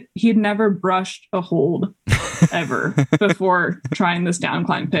 Like he'd never brushed a hold ever before trying this down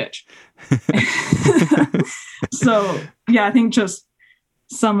climb pitch. So yeah, I think just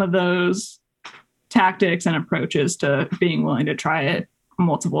some of those tactics and approaches to being willing to try it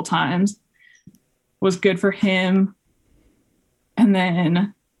multiple times was good for him. And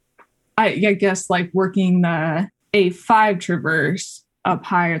then I guess like working the A5 traverse up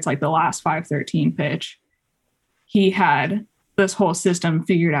higher, it's like the last 513 pitch. He had this whole system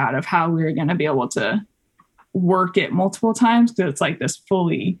figured out of how we were going to be able to work it multiple times, because it's like this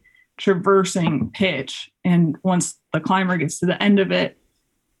fully traversing pitch. And once the climber gets to the end of it,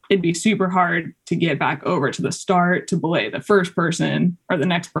 it'd be super hard to get back over to the start to belay the first person or the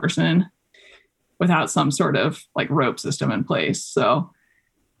next person without some sort of like rope system in place. So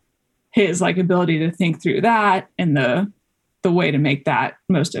his like ability to think through that and the way to make that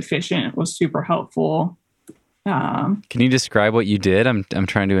most efficient was super helpful. Can you describe what you did? I'm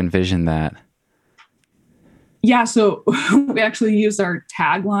trying to envision that. Yeah, so we actually used our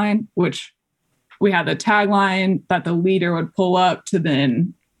tagline, which we had the tagline that the leader would pull up to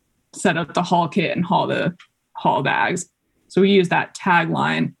then set up the haul kit and haul the haul bags. So we used that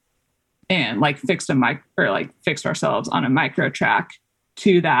tagline and like fixed ourselves on a micro track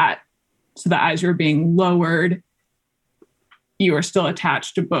to that, so that as you're being lowered, you were still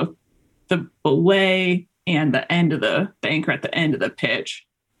attached to both the belay and the end of the anchor at the end of the pitch.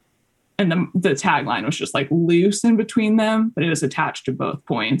 And the tagline was just like loose in between them, but it was attached to both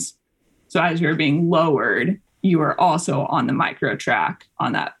points. So as you're being lowered, you were also on the micro track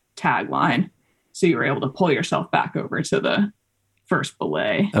on that tagline. So you were able to pull yourself back over to the first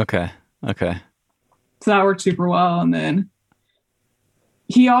belay. Okay. So that worked super well. And then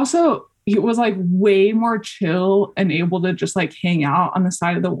he was like way more chill and able to just like hang out on the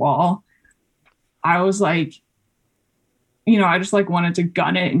side of the wall. I was like, I just like wanted to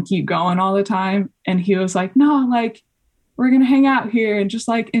gun it and keep going all the time. And he was like, no, like we're going to hang out here and just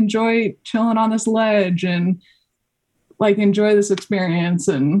like enjoy chilling on this ledge and like enjoy this experience.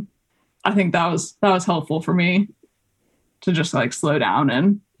 And I think that was helpful for me to just like slow down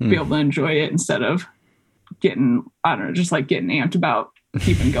and be able to enjoy it instead of getting amped about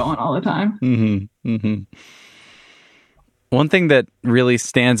keeping going all the time. One thing that really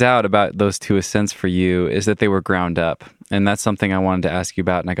stands out about those two ascents for you is that they were ground up. And that's something I wanted to ask you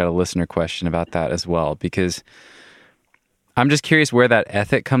about. And I got a listener question about that as well, because I'm just curious where that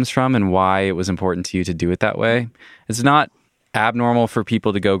ethic comes from and why it was important to you to do it that way. It's not abnormal for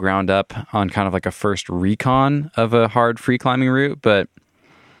people to go ground up on kind of like a first recon of a hard free climbing route, but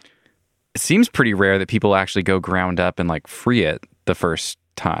it seems pretty rare that people actually go ground up and like free it the first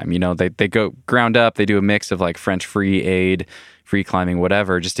time. They go ground up, they do a mix of like French free, aid, free climbing,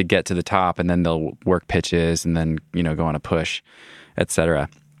 whatever, just to get to the top, and then they'll work pitches and then, go on a push, etc.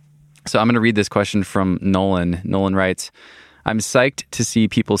 So I'm going to read this question from Nolan. Nolan writes, I'm psyched to see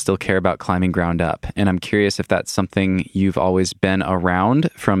people still care about climbing ground up, and I'm curious if that's something you've always been around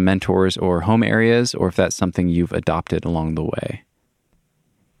from mentors or home areas, or if that's something you've adopted along the way.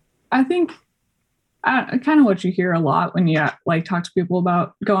 I think kind of what you hear a lot when you like talk to people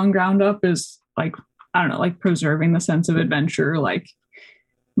about going ground up is like, I don't know, like preserving the sense of adventure, like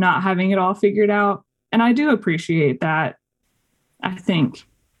not having it all figured out. And I do appreciate that. I think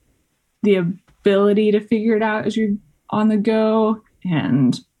the ability to figure it out as you're on the go,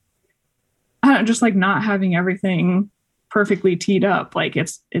 and I don't know, just like not having everything perfectly teed up. Like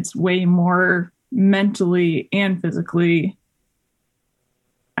it's way more mentally and physically,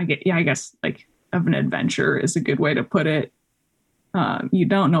 I guess like of an adventure is a good way to put it. You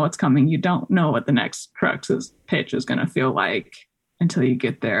don't know what's coming. You don't know what the next Crux's pitch is going to feel like until you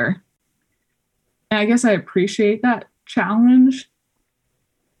get there. And I guess I appreciate that challenge.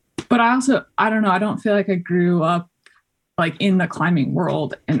 But I don't know, I don't feel like I grew up like in the climbing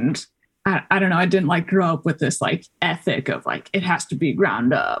world. And I don't know, I didn't like grow up with this like ethic of like, it has to be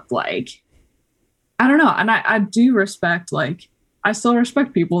ground up. Like, I don't know. And I do respect, like, I still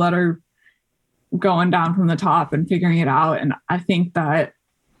respect people that are going down from the top and figuring it out. And I think that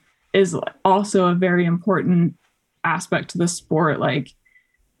is also a very important aspect to the sport. Like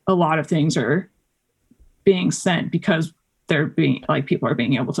a lot of things are being sent because they're being like, people are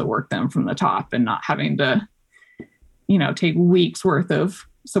being able to work them from the top and not having to, take weeks worth of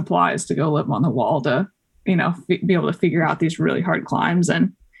supplies to go live on the wall to, be able to figure out these really hard climbs.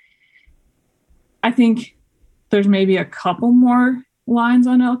 And I think there's maybe a couple more lines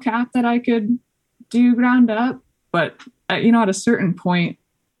on El Cap that I could do ground up, but at a certain point,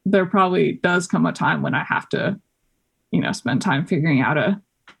 there probably does come a time when I have to, spend time figuring out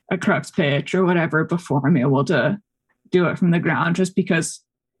a crux pitch or whatever before I'm able to do it from the ground, just because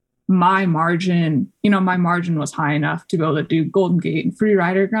my margin was high enough to be able to do Golden Gate and free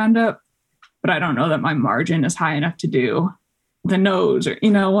rider ground up, but I don't know that my margin is high enough to do the nose or,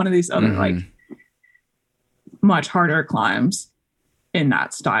 one of these other like much harder climbs in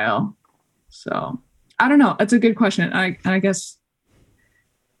that style. So I don't know. It's a good question. I guess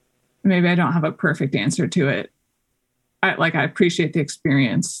maybe I don't have a perfect answer to it. I appreciate the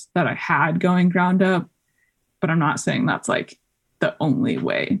experience that I had going ground up, but I'm not saying that's like the only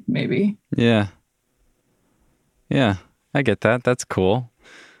way, maybe. Yeah. I get that. That's cool.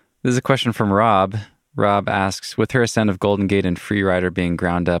 There's a question from Rob. Rob asks, with her ascent of Golden Gate and Freerider being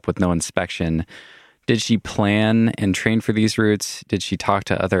ground up with no inspection, did she plan and train for these routes? Did she talk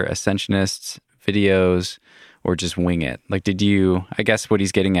to other ascensionists, videos, or just wing it? Like, I guess what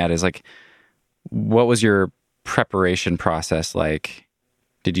he's getting at is like, what was your preparation process like?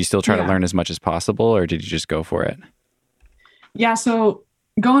 Did you still try to learn as much as possible, or did you just go for it? Yeah, so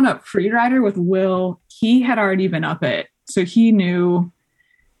going up Freerider with Will, he had already been up it. So he knew,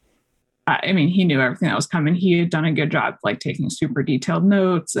 he knew everything that was coming. He had done a good job, like taking super detailed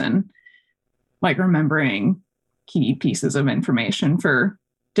notes and like remembering key pieces of information for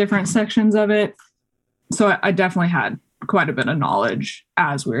different sections of it. So I definitely had quite a bit of knowledge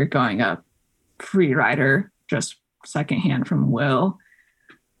as we were going up Freerider, just secondhand from Will,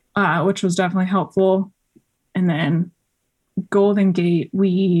 which was definitely helpful. And then Golden Gate,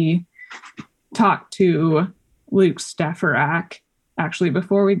 we talked to Luke Stefferak actually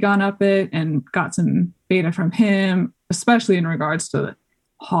before we'd gone up it and got some beta from him, especially in regards to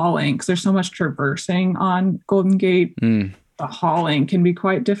hauling, because there's so much traversing on Golden Gate. The hauling can be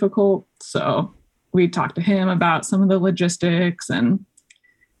quite difficult. So we talked to him about some of the logistics, and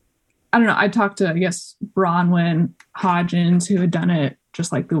I don't know. I talked to, I guess, Bronwyn Hodgins, who had done it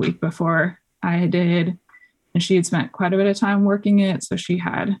just like the week before I did. And she had spent quite a bit of time working it. So she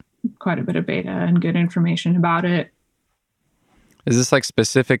had quite a bit of beta and good information about it. Is this like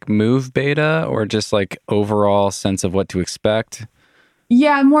specific move beta or just like overall sense of what to expect?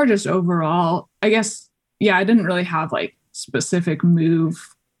 Yeah, more just overall. I guess, yeah, I didn't really have like specific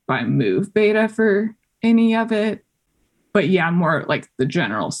move by move beta for any of it. But yeah, more like the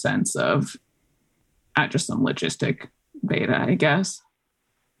general sense of just some logistic beta, I guess.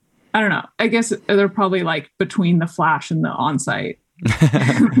 I don't know. I guess they're probably like between the Flash and the on-site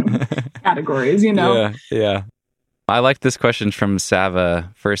categories, you know? Yeah. I liked this question from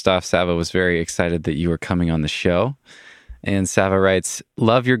Sava. First off, Sava was very excited that you were coming on the show. And Sava writes,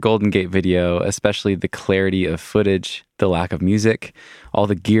 love your Golden Gate video, especially the clarity of footage, the lack of music, all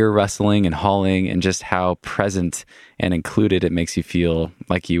the gear rustling and hauling, and just how present and included it makes you feel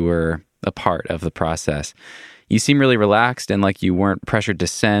like you were a part of the process. You seem really relaxed and like you weren't pressured to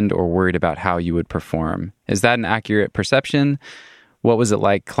send or worried about how you would perform. Is that an accurate perception? What was it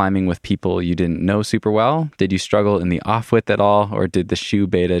like climbing with people you didn't know super well? Did you struggle in the off-width at all, or did the shoe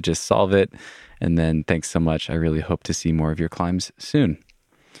beta just solve it? And then thanks so much. I really hope to see more of your climbs soon.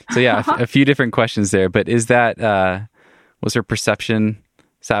 So yeah, a few different questions there. But is that, was her perception,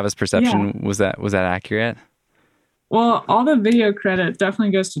 Sava's perception, was that accurate? Well, all the video credit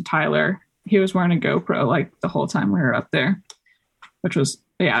definitely goes to Tyler. He was wearing a GoPro like the whole time we were up there, which was,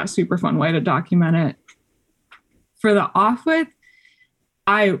 a super fun way to document it. For the off-width,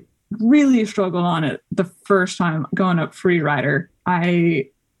 I really struggled on it the first time going up Freerider. I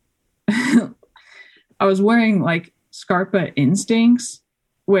was wearing like Scarpa Instincts,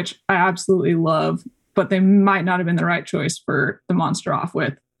 which I absolutely love, but they might not have been the right choice for the monster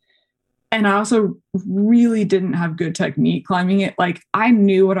off-width. And I also really didn't have good technique climbing it. Like I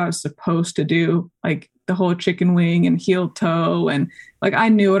knew what I was supposed to do, like the whole chicken wing and heel toe. And like, I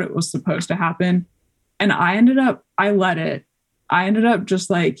knew what it was supposed to happen. And I ended up just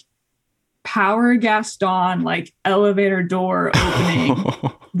like power Gaston, like elevator door opening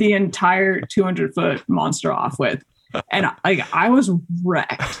the entire 200-foot monster off-width. And like, I was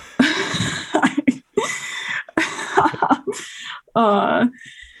wrecked.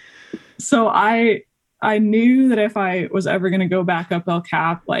 So I knew that if I was ever going to go back up El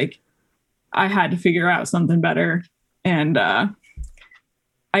Cap, like I had to figure out something better. And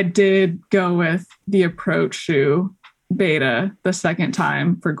I did go with the approach shoe beta the second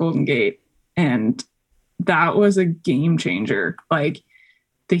time for Golden Gate. And that was a game changer. Like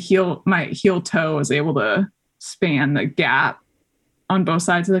my heel toe was able to span the gap on both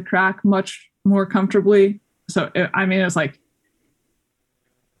sides of the crack much more comfortably. So it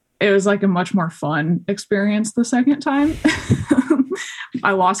was like a much more fun experience the second time.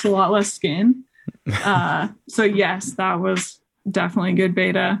 I lost a lot less skin. So yes, that was definitely good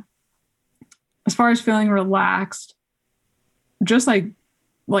beta. As far as feeling relaxed, just like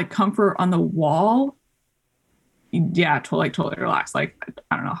comfort on the wall. Yeah, totally relaxed. Like,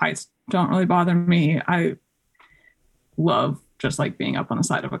 I don't know, heights don't really bother me. I love just like being up on the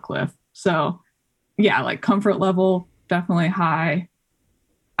side of a cliff. So yeah, like comfort level, definitely high.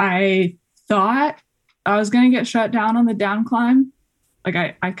 I thought I was going to get shut down on the down climb.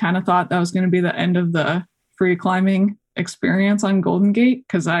 Like I kind of thought that was going to be the end of the free climbing experience on Golden Gate.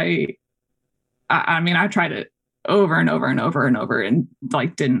 Cause I tried it over and over and over and over and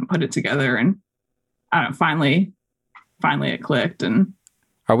like didn't put it together. And I don't know, finally it clicked. And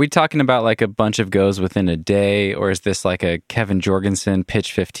are we talking about like a bunch of goes within a day, or is this like a Kevin Jorgensen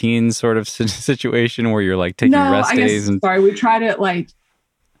pitch 15 sort of situation where you're like taking rest days? We tried it like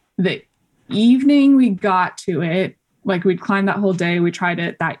the evening we got to it. Like we'd climbed that whole day. We tried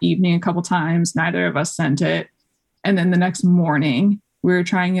it that evening a couple times. Neither of us sent it. And then the next morning we were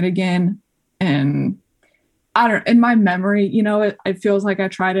trying it again. And in my memory, it feels like I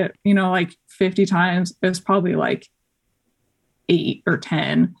tried it, like 50 times. It was probably like 8 or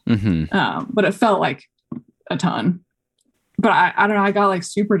 10. Mm-hmm. But it felt like a ton. But I don't know. I got like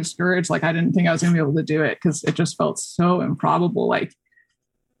super discouraged. Like I didn't think I was going to be able to do it because it just felt so improbable. Like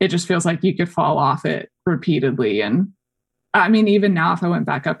it just feels like you could fall off it repeatedly. And I mean, even now, if I went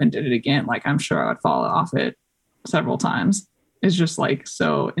back up and did it again, like I'm sure I would fall off it several times. It's just like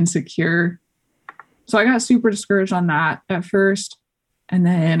so insecure. So I got super discouraged on that at first. And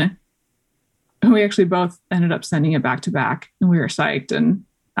then we actually both ended up sending it back to back, and we were psyched, and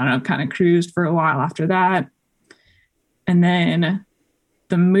I don't know, kind of cruised for a while after that. And then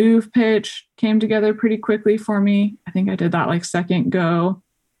the move pitch came together pretty quickly for me. I think I did that like second go,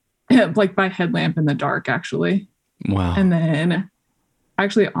 like by headlamp in the dark, actually. Wow. And then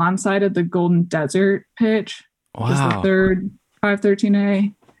actually onside the Golden Desert pitch. Wow. Was the third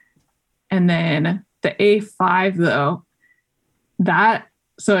 513A. And then the A5 though,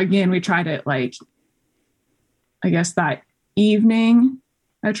 so again, we tried it like, I guess that evening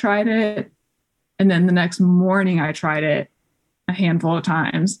I tried it. And then the next morning I tried it a handful of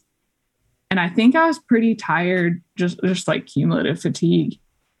times. And I think I was pretty tired, just like cumulative fatigue.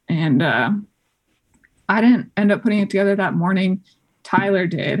 And I didn't end up putting it together that morning. Tyler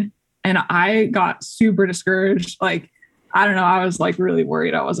did. And I got super discouraged. Like, I don't know, I was like really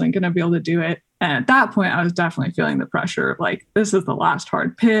worried I wasn't going to be able to do it. And at that point, I was definitely feeling the pressure of like, this is the last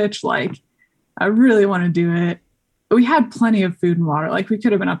hard pitch. Like, I really want to do it. We had plenty of food and water. Like, we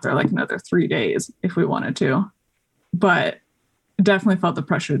could have been up there like another 3 days if we wanted to. But definitely felt the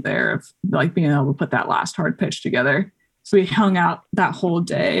pressure there of like being able to put that last hard pitch together. So we hung out that whole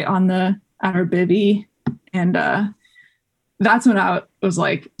day at our bivvy. And that's when I was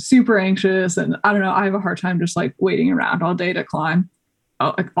like super anxious. And I don't know, I have a hard time just like waiting around all day to climb,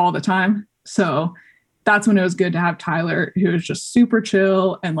 like all the time. So that's when it was good to have Tyler, who was just super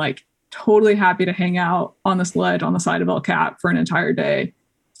chill and like totally happy to hang out on this ledge on the side of El Cap for an entire day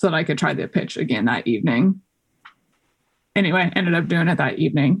so that I could try the pitch again that evening. Anyway, ended up doing it that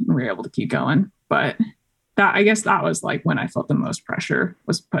evening and we were able to keep going. But I guess that was like when I felt the most pressure,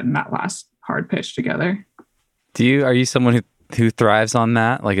 was putting that last hard pitch together. Are you someone who thrives on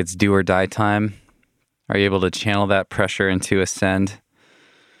that? Like it's do or die time? Are you able to channel that pressure into ascend?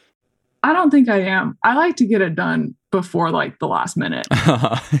 I don't think I am. I like to get it done before like the last minute.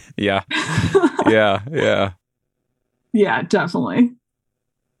 Yeah. Yeah. Yeah, definitely.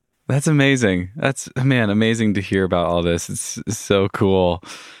 That's amazing. Amazing to hear about all this. It's so cool.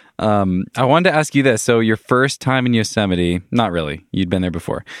 I wanted to ask you this. So your first time in Yosemite, not really, you'd been there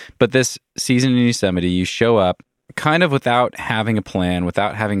before, but this season in Yosemite, you show up kind of without having a plan,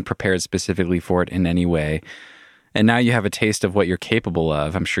 without having prepared specifically for it in any way. And now you have a taste of what you're capable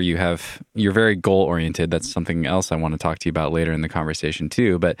of. I'm sure you're very goal oriented. That's something else I want to talk to you about later in the conversation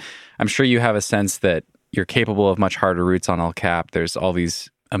too. But I'm sure you have a sense that you're capable of much harder routes on El Cap. There's all these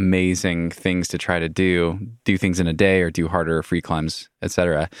amazing things to try to do things in a day or do harder free climbs,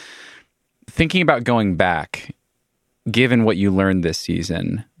 etc. Thinking about going back, given what you learned this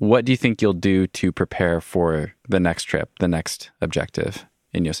season, what do you think you'll do to prepare for the next trip, the next objective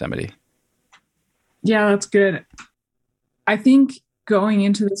in Yosemite? Yeah, that's good. I think going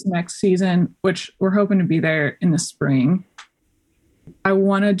into this next season, which we're hoping to be there in the spring, I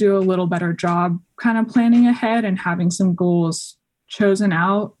want to do a little better job kind of planning ahead and having some goals chosen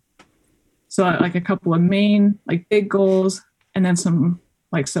out. So like a couple of main, like big goals, and then some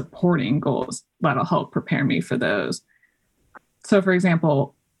like supporting goals that'll help prepare me for those. So for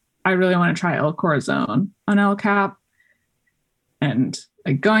example, I really want to try El Corazon on El Cap. And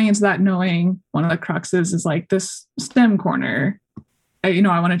like going into that knowing one of the cruxes is like this stem corner. I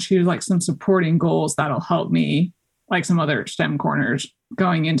want to choose like some supporting goals that'll help me, like some other stem corners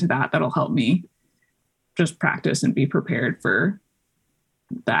going into that'll help me just practice and be prepared for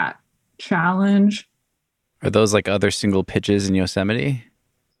that challenge. Are those like other single pitches in Yosemite?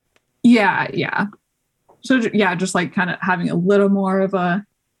 Yeah. So yeah, just like kind of having a little more of a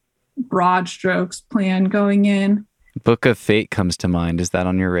broad strokes plan going in. Book of Fate comes to mind. Is that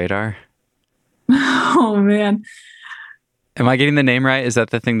on your radar? Oh man. Am I getting the name right? Is that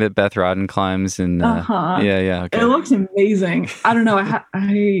the thing that Beth Rodden climbs? And Yeah. Okay. It looks amazing. I don't know.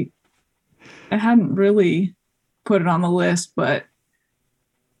 I hadn't really put it on the list, but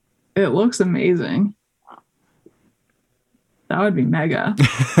it looks amazing. That would be mega.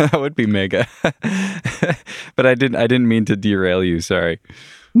 That would be mega. But I didn't mean to derail you. Sorry.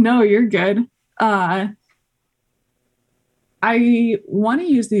 No, you're good. I want to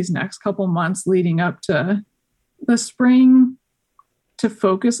use these next couple months leading up to the spring to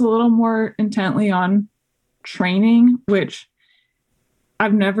focus a little more intently on training, which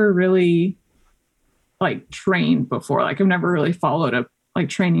I've never really like trained before. Like I've never really followed a like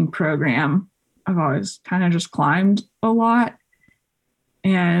training program. I've always kind of just climbed a lot.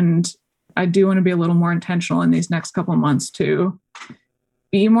 And I do want to be a little more intentional in these next couple months to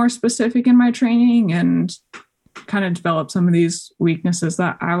be more specific in my training and kind of develop some of these weaknesses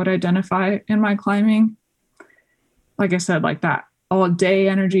that I would identify in my climbing. like I said, like that all day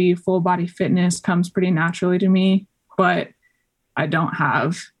energy, full body fitness comes pretty naturally to me, but I don't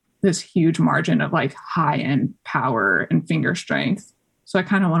have this huge margin of like high end power and finger strength. So I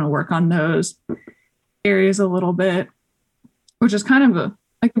kind of want to work on those areas a little bit, which is kind of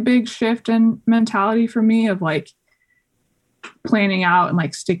a big shift in mentality for me of like planning out and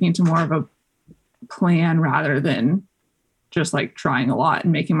like sticking to more of a plan rather than just like trying a lot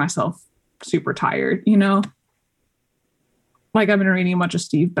and making myself super tired, you know? Like I've been reading a bunch of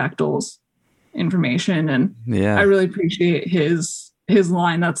Steve Bechtel's information, and I really appreciate his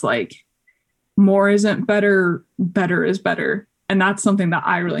line that's like, more isn't better, better is better. And that's something that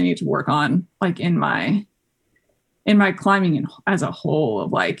I really need to work on, like in my climbing as a whole.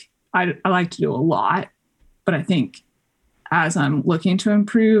 Of like, I like to do a lot, but I think as I'm looking to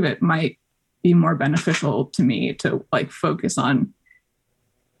improve, it might be more beneficial to me to like focus on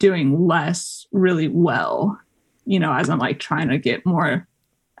doing less really well, you know, as I'm like trying to get more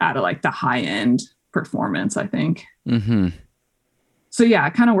out of like the high end performance, I think. Mm-hmm. So yeah,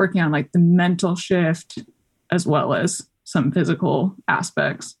 kind of working on like the mental shift as well as some physical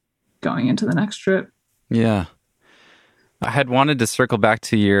aspects going into the next trip. Yeah. I had wanted to circle back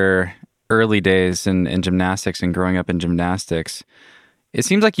to your early days in gymnastics and growing up in gymnastics. It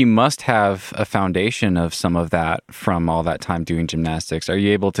seems like you must have a foundation of some of that from all that time doing gymnastics. Are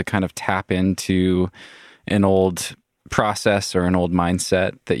you able to kind of tap into an old process or an old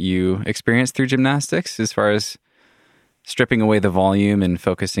mindset that you experienced through gymnastics as far as stripping away the volume and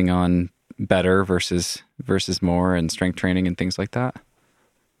focusing on better versus more and strength training and things like that?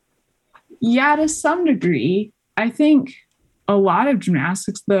 Yeah, to some degree. I think a lot of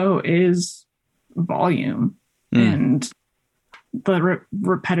gymnastics, though, is volume and the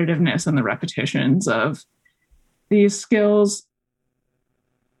repetitiveness and the repetitions of these skills.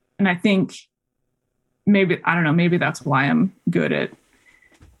 And I think maybe that's why I'm good at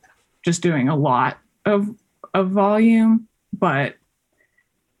just doing a lot of volume. But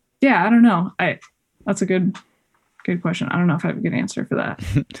yeah, I don't know. That's a good question. I don't know if I have a good answer for that.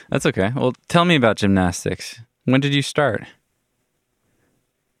 That's okay. Well, tell me about gymnastics. When did you start?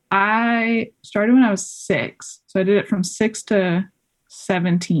 I started when I was 6. So I did it from 6 to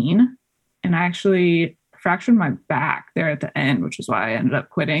 17. And I actually fractured my back there at the end, which is why I ended up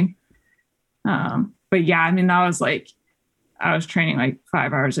quitting. But yeah, I mean, that was like, I was training like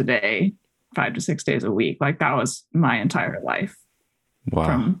 5 hours a day, 5 to 6 days a week. Like that was my entire life. Wow.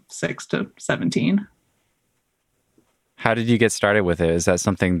 From 6 to 17. How did you get started with it? Is that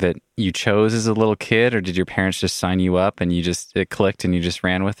something that you chose as a little kid, or did your parents just sign you up and it clicked and you just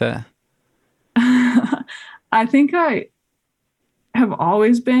ran with it? I think I have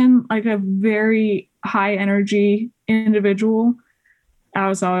always been like a very high energy individual. I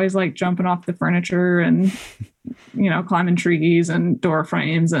was always like jumping off the furniture and, you know, climbing trees and door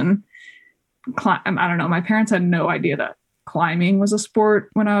frames and I don't know. My parents had no idea that climbing was a sport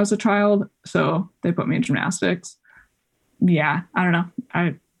when I was a child. So they put me in gymnastics. Yeah, I don't know.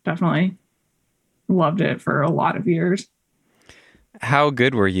 I definitely loved it for a lot of years. How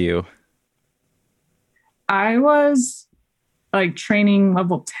good were you? I was like training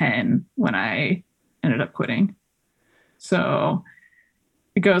level 10 when I ended up quitting. So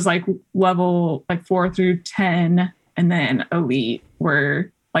it goes like level like 4 through 10 and then elite,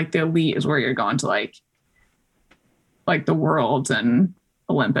 where like the elite is where you're going to like the worlds and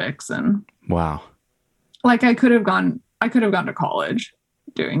Olympics. And wow. Like I could have gone to college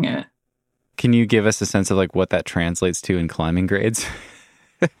doing it. Can you give us a sense of like what that translates to in climbing grades?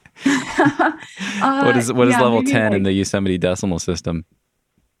 What is level 10 like, in the Yosemite decimal system?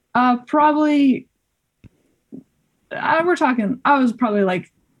 Probably I was probably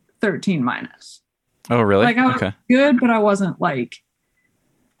like 13 minus. Oh, really? Like I was good, but I wasn't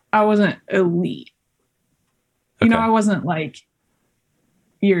elite. You know, I wasn't like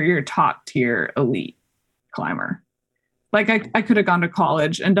your top tier elite climber. Like I could have gone to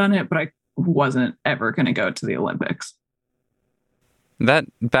college and done it, but I wasn't ever going to go to the Olympics. That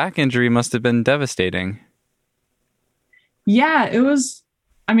back injury must have been devastating. Yeah, it was.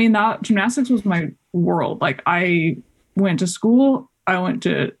 I mean, that gymnastics was my world. Like I went to school, I went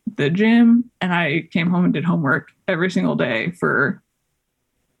to the gym, and I came home and did homework every single day for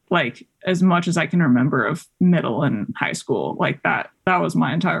like as much as I can remember of middle and high school. Like that was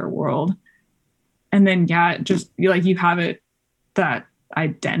my entire world. And then, yeah, just like you have that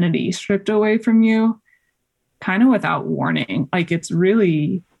identity stripped away from you kind of without warning. Like it's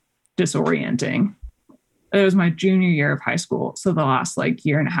really disorienting. It was my junior year of high school. So the last like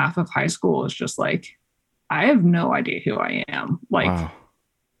year and a half of high school is just like, I have no idea who I am. Like, wow.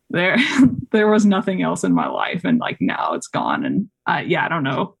 there there was nothing else in my life, and like now it's gone, and I don't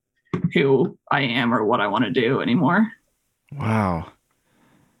know who I am or what I want to do anymore. Wow.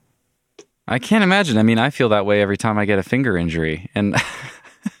 I can't imagine. I mean, I feel that way every time I get a finger injury, and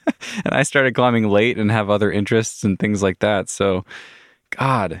and I started climbing late and have other interests and things like that. So,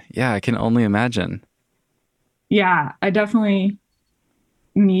 God, yeah, I can only imagine. Yeah, I definitely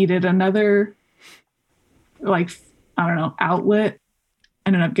needed another, like, I don't know, outlet.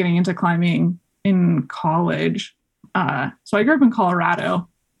 Ended up getting into climbing in college. So I grew up in Colorado,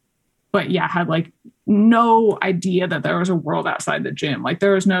 but yeah, had like no idea that there was a world outside the gym. Like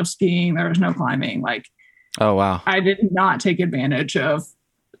there was no skiing, there was no climbing. Like, oh, wow. I did not take advantage of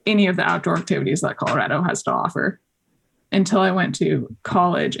any of the outdoor activities that Colorado has to offer until I went to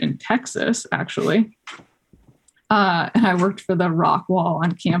college in Texas, actually. And I worked for the rock wall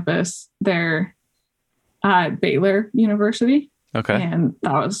on campus there at Baylor University. Okay. And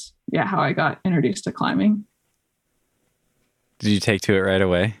that was, how I got introduced to climbing. Did you take to it right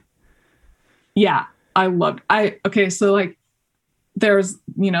away? Yeah, I loved so like there's,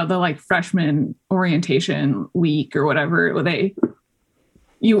 the like freshman orientation week or whatever, where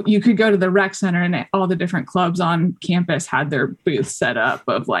you could go to the rec center and all the different clubs on campus had their booths set up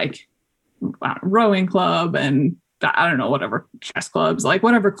of like rowing club and I don't know, whatever chess clubs, like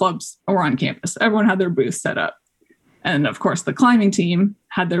whatever clubs were on campus. Everyone had their booth set up. And of course, the climbing team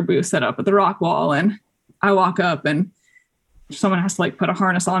had their booth set up at the rock wall. And I walk up and someone has to like put a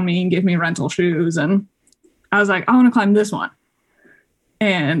harness on me and give me rental shoes. And I was like, I want to climb this one.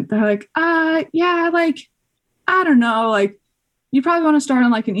 And they're like, like, I don't know. Like, you probably want to start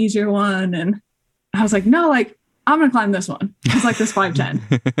on like an easier one. And I was like, no, like, I'm going to climb this one. It's like this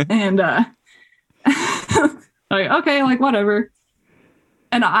 510. And like, okay, like whatever.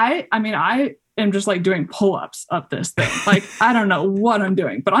 And I am just like doing pull-ups up this thing. Like, I don't know what I'm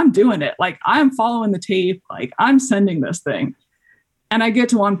doing, but I'm doing it. Like I'm following the tape. Like I'm sending this thing. And I get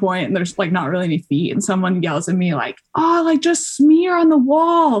to one point and there's like not really any feet. And someone yells at me like, oh, like just smear on the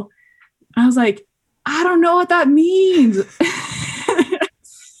wall. And I was like, I don't know what that means.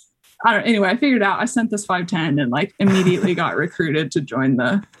 Anyway, I figured out I sent this 510 and like immediately got recruited to join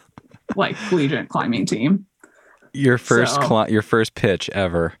the like collegiate climbing team. Your first pitch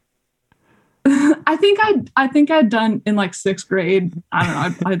ever. I think I'd done in like 6th grade. I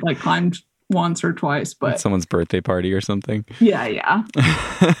don't know. I'd like climbed once or twice, but at someone's birthday party or something. Yeah.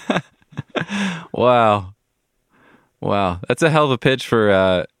 Wow. That's a hell of a pitch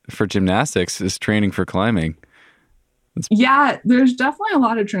for gymnastics is training for climbing. Yeah, there's definitely a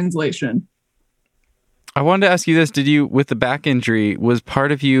lot of translation. I wanted to ask you this. Did you, with the back injury, was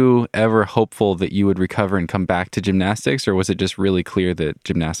part of you ever hopeful that you would recover and come back to gymnastics, or was it just really clear that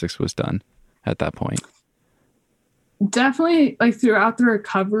gymnastics was done at that point? Definitely, like throughout the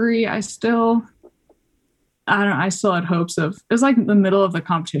recovery, I still had hopes of, it was like the middle of the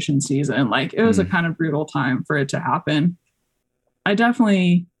competition season. Like it was a kind of brutal time for it to happen. I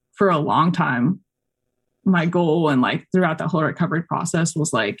definitely, for a long time, my goal and like throughout the whole recovery process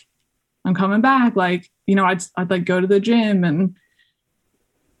was like, I'm coming back. Like, I'd like go to the gym and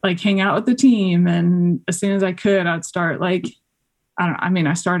like hang out with the team. And as soon as I could, I'd start like,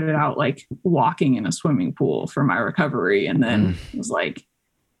 I started out like walking in a swimming pool for my recovery. And then it was like,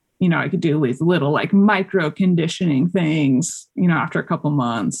 I could do these little like micro conditioning things, after a couple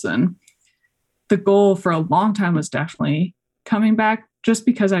months. And the goal for a long time was definitely coming back, just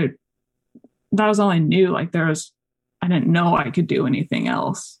because that was all I knew. Like I didn't know I could do anything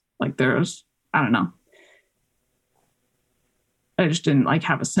else. Like I don't know. I just didn't like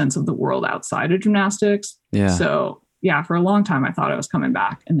have a sense of the world outside of gymnastics. Yeah. So yeah, for a long time, I thought I was coming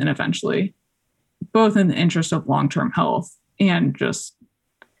back. And then eventually, both in the interest of long-term health and just,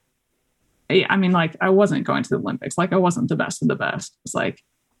 like I wasn't going to the Olympics. Like I wasn't the best of the best. It's like,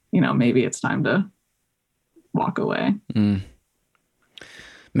 maybe it's time to walk away.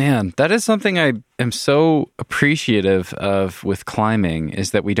 Man, that is something I am so appreciative of with climbing,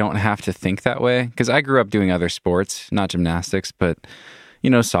 is that we don't have to think that way. Because I grew up doing other sports, not gymnastics, but,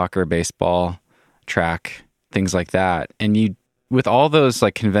 soccer, baseball, track, things like that. And with all those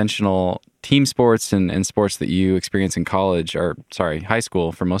like conventional team sports and sports that you experience in high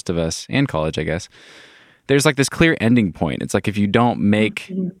school for most of us, and college, I guess, there's like this clear ending point. It's like if you don't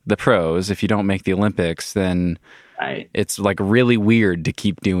make the pros, if you don't make the Olympics, then it's like really weird to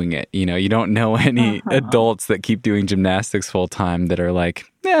keep doing it. You don't know any adults that keep doing gymnastics full time that are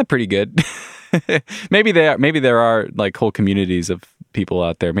like, yeah, pretty good. Maybe there are like whole communities of people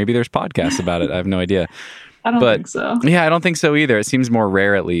out there. Maybe there's podcasts about it. I have no idea. I don't think so. Yeah, I don't think so either. It seems more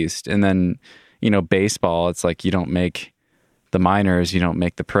rare, at least. And then, baseball, it's like you don't make the minors, you don't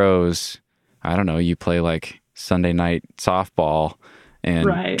make the pros. I don't know, you play like Sunday night softball and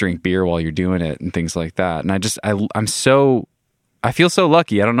Right. drink beer while you're doing it and things like that. And I feel so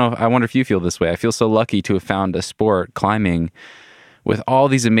lucky. I don't know. I wonder if you feel this way. I feel so lucky to have found a sport, climbing, with all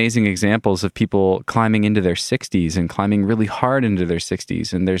these amazing examples of people climbing into their 60s and climbing really hard into their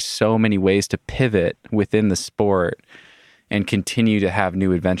 60s. And there's so many ways to pivot within the sport and continue to have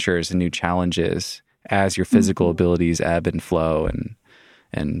new adventures and new challenges as your physical abilities ebb and flow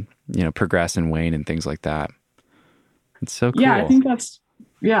and progress and wane and things like that. It's so cool. Yeah, I think that's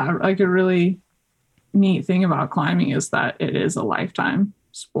like a really neat thing about climbing is that it is a lifetime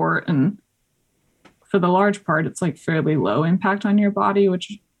sport, and for the large part it's like fairly low impact on your body,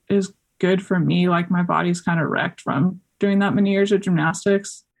 which is good for me. Like my body's kind of wrecked from doing that many years of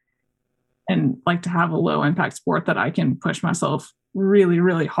gymnastics, and like to have a low impact sport that I can push myself really,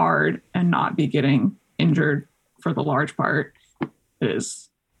 really hard and not be getting injured for the large part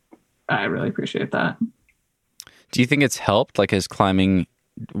I really appreciate that. Do you think it's helped? Like, has climbing,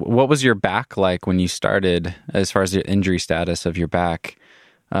 what was your back like when you started as far as the injury status of your back?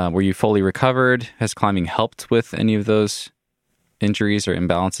 Were you fully recovered? Has climbing helped with any of those injuries or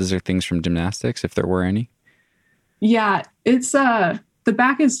imbalances or things from gymnastics, if there were any? Yeah, it's the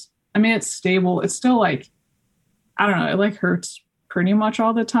back is, I mean, it's stable. It's still like, I don't know, it like hurts pretty much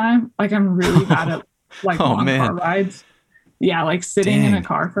all the time. Like I'm really bad at like long car rides. Yeah, like sitting in a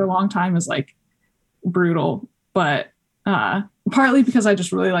car for a long time is like brutal. But partly because I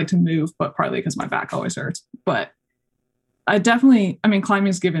just really like to move, but partly because my back always hurts. But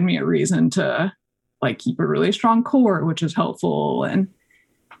climbing's given me a reason to like keep a really strong core, which is helpful, and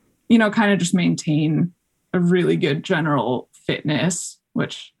kind of just maintain a really good general fitness,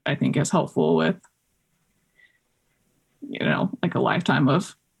 which I think is helpful with like a lifetime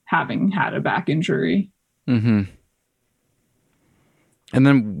of having had a back injury. Mm-hmm. And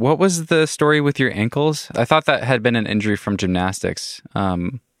then what was the story with your ankles? I thought that had been an injury from gymnastics.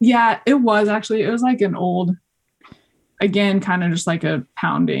 Yeah, it was actually. It was like an old, again, kind of just like a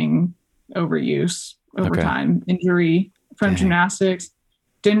pounding overuse over time injury from gymnastics.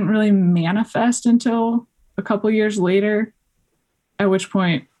 Didn't really manifest until a couple years later, at which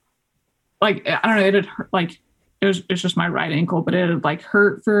point, like, I don't know, it had hurt, like, it's just my right ankle, but it had like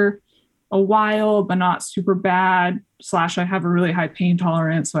hurt for a while, but not super bad. / I have a really high pain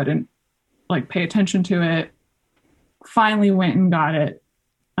tolerance, so I didn't like pay attention to it. Finally went and got it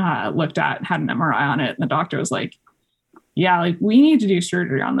looked at, had an MRI on it, and the doctor was like, yeah, like we need to do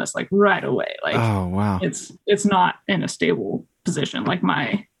surgery on this like right away. Like, oh wow, it's not in a stable position. Like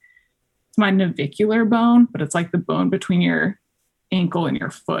it's my navicular bone, but it's like the bone between your ankle and your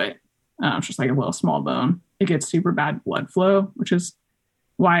foot. It's just like a little small bone. It gets super bad blood flow, which is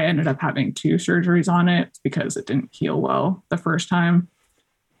why I ended up having 2 surgeries on it, because it didn't heal well the first time.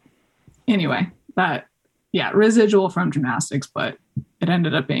 Anyway, residual from gymnastics, but it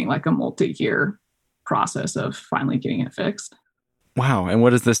ended up being like a multi-year process of finally getting it fixed. Wow. And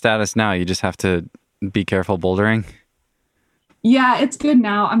what is the status now? You just have to be careful bouldering? Yeah, it's good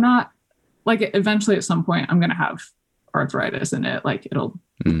now. I'm not like, eventually at some point I'm going to have arthritis in it. Like it'll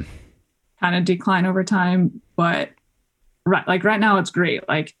kind of decline over time, but right now it's great.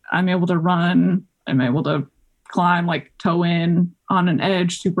 Like I'm able to run, I'm able to climb, like toe in on an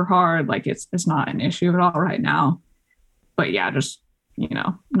edge super hard. Like it's not an issue at all right now. But yeah, just,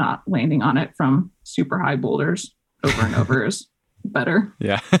 not landing on it from super high boulders over and over is better.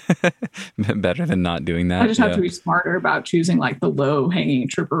 Yeah. Better than not doing that. I just have to be smarter about choosing like the low hanging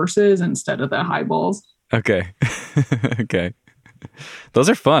traverses instead of the high balls. Okay. Okay. Those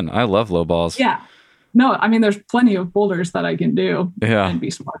are fun. I love low balls. Yeah. No, I mean, there's plenty of boulders that I can do and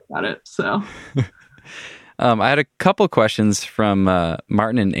be smart about it. So I had a couple questions from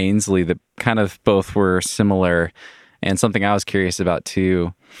Martin and Ainsley that kind of both were similar, and something I was curious about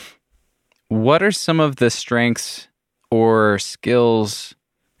too. What are some of the strengths or skills,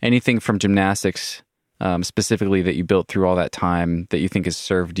 anything from gymnastics specifically that you built through all that time that you think has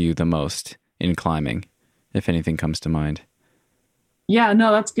served you the most in climbing, if anything comes to mind? Yeah,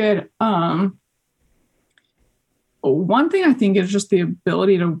 no, that's good. One thing I think is just the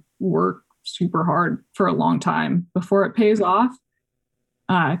ability to work super hard for a long time before it pays off.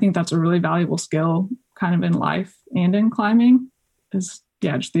 I think that's a really valuable skill kind of in life and in climbing is,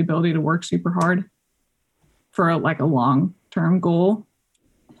 just the ability to work super hard for a long-term goal.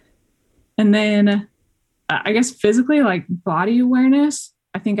 And then I guess physically, like body awareness,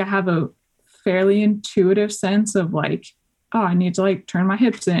 I think I have a fairly intuitive sense of like, oh, I need to like turn my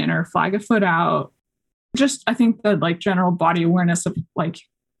hips in or flag a foot out. Just, I think the like general body awareness of like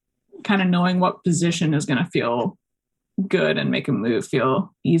kind of knowing what position is going to feel good and make a move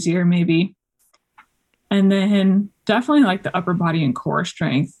feel easier maybe. And then definitely like the upper body and core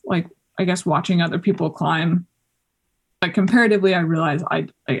strength. Like, I guess watching other people climb, like comparatively, I realize I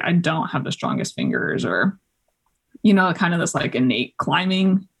don't have the strongest fingers or, kind of this like innate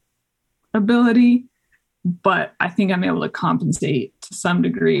climbing ability. But I think I'm able to compensate to some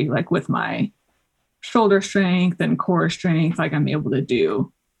degree, like with my shoulder strength and core strength. Like I'm able to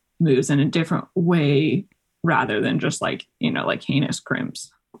do moves in a different way rather than just like, like heinous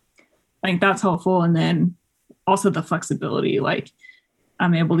crimps. I think that's helpful. And then also the flexibility, like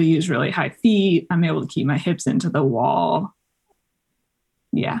I'm able to use really high feet. I'm able to keep my hips into the wall.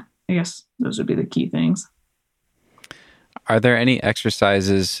 Yeah, I guess those would be the key things. Are there any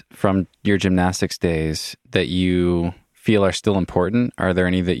exercises from your gymnastics days that you feel are still important? Are there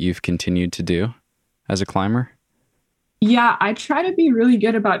any that you've continued to do as a climber? Yeah, I try to be really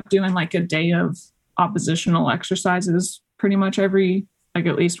good about doing like a day of oppositional exercises pretty much like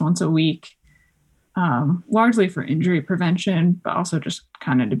at least once a week, largely for injury prevention, but also just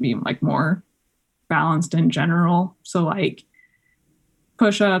kind of to be like more balanced in general. So like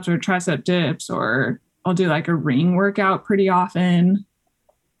push-ups or tricep dips, or I'll do like a ring workout pretty often.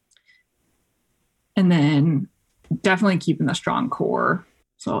 And then definitely keeping the strong core.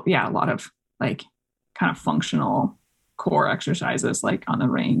 So yeah, a lot of like kind of functional core exercises like on the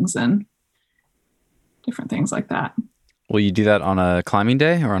rings and different things like that. Will you do that on a climbing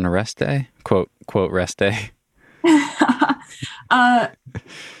day or on a rest day? Quote rest day. A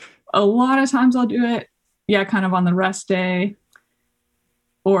lot of times I'll do it, kind of on the rest day,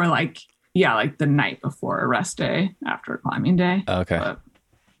 or like the night before a rest day after a climbing day. Okay.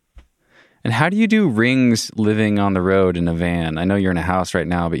 And how do you do rings living on the road in a van? I know you're in a house right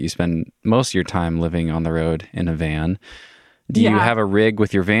now, but you spend most of your time living on the road in a van. Do you have a rig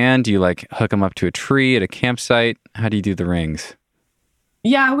with your van? Do you like hook them up to a tree at a campsite? How do you do the rings?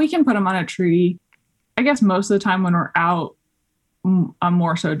 Yeah, we can put them on a tree. I guess most of the time when we're out, I'm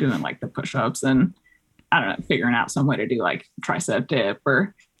more so doing like the push-ups and I don't know, figuring out some way to do like tricep dip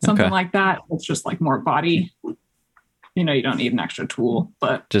or something like that. It's just like more body. You don't need an extra tool,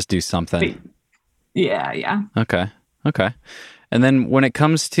 but just do something. Yeah. Okay. And then when it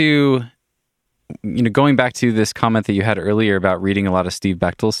comes to, going back to this comment that you had earlier about reading a lot of Steve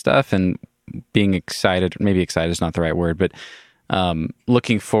Bechtel's stuff and being excited, maybe excited is not the right word, but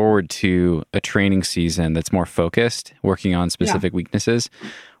looking forward to a training season that's more focused, working on specific weaknesses.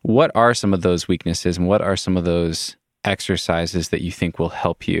 What are some of those weaknesses and what are some of those exercises that you think will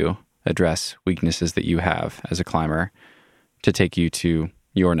help you address weaknesses that you have as a climber to take you to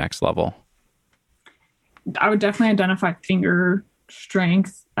your next level? I would definitely identify finger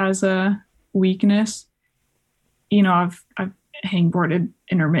strength as a weakness. I've hangboarded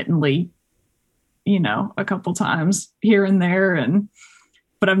intermittently, a couple times here and there,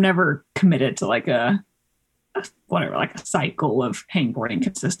 but I've never committed to like a cycle of hangboarding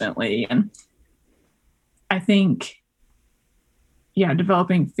consistently. And I think,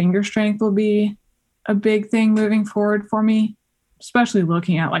 developing finger strength will be a big thing moving forward for me, especially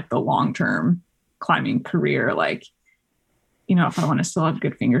looking at like the long-term climbing career. Like, if I want to still have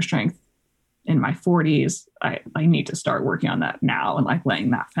good finger strength in my 40s, I need to start working on that now and like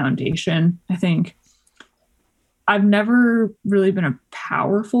laying that foundation. I think I've never really been a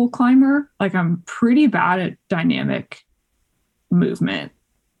powerful climber. Like I'm pretty bad at dynamic movement.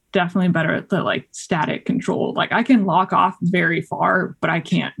 Definitely better at the like static control. Like I can lock off very far, but I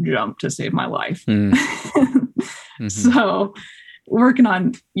can't jump to save my life. Mm-hmm. So working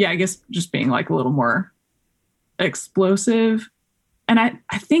on, I guess just being like a little more explosive. And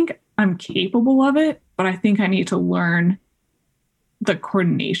I think I'm capable of it, but I think I need to learn the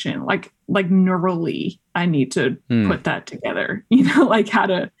coordination, like neurally, I need to put that together, like how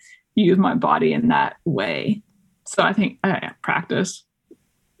to use my body in that way. So I think practice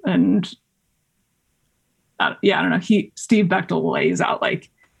and I don't know. Steve Bechtel lays out like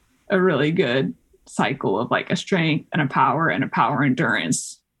a really good cycle of like a strength and a power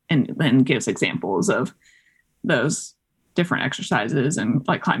endurance, and then gives examples of those different exercises and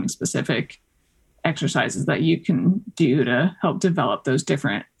like climbing specific exercises that you can do to help develop those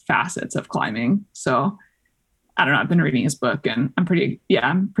different facets of climbing. So I don't know, I've been reading his book and I'm pretty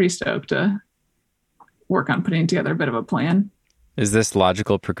stoked to work on putting together a bit of a plan. Is this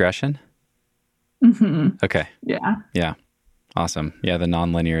logical progression? Mm-hmm. Okay. Yeah. Awesome. Yeah. The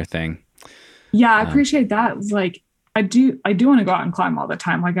nonlinear thing. Yeah. I appreciate that. It's like, I do want to go out and climb all the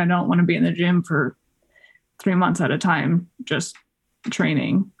time. Like I don't want to be in the gym for 3 months at a time, just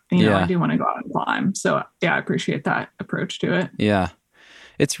training. I do want to go out and climb. So I appreciate that approach to it. Yeah.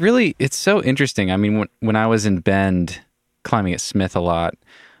 It's so interesting. I mean, when I was in Bend climbing at Smith a lot,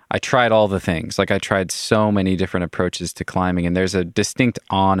 I tried all the things. Like I tried so many different approaches to climbing, and there's a distinct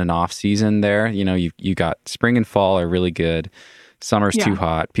on and off season there. You know, you got spring and fall are really good. Summer's too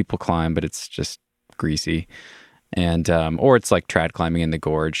hot. People climb, but it's just greasy. And or it's like trad climbing in the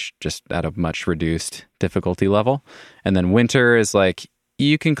gorge, just at a much reduced difficulty level. And then winter is like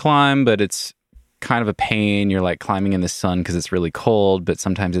you can climb, but it's kind of a pain. You're like climbing in the sun because it's really cold, but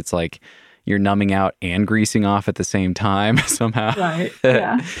sometimes it's like you're numbing out and greasing off at the same time somehow. Right.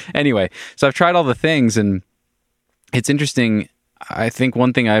 Yeah. Anyway, so I've tried all the things, and it's interesting. I think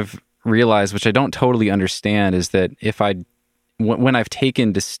one thing I've realized, which I don't totally understand, is that when I've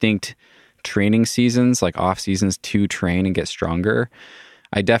taken distinct training seasons, like off seasons, to train and get stronger,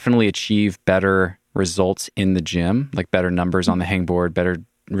 I definitely achieve better results in the gym, like better numbers on the hangboard, better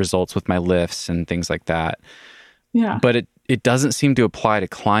results with my lifts and things like that. Yeah. But it doesn't seem to apply to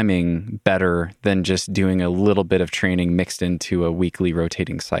climbing better than just doing a little bit of training mixed into a weekly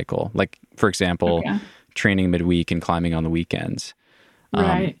rotating cycle. Like, for example, training midweek and climbing on the weekends.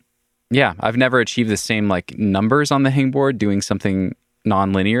 Right. Yeah, I've never achieved the same like numbers on the hangboard doing something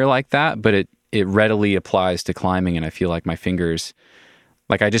non-linear like that, but it readily applies to climbing, and I feel like my fingers,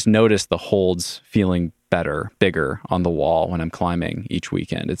 like I just notice the holds feeling better, bigger on the wall when I'm climbing each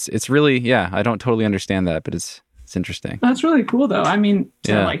weekend. It's really, I don't totally understand that, but it's interesting. That's really cool though. I mean,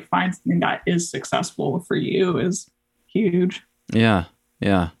 to like find something that is successful for you is huge. Yeah.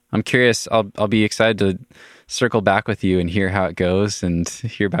 I'm curious. I'll be excited to circle back with you and hear how it goes and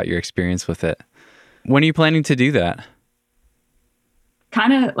hear about your experience with it. When are you planning to do that?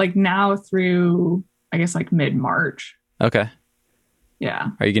 Kind of like now through, I guess, like mid-March. Okay. Yeah.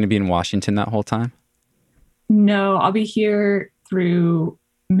 Are you going to be in Washington that whole time? No, I'll be here through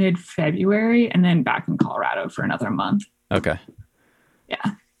mid-February and then back in Colorado for another month. Okay.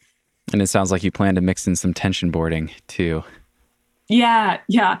 Yeah. And it sounds like you plan to mix in some tension boarding too. Yeah.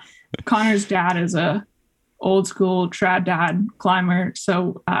 Connor's dad is a old school trad dad climber.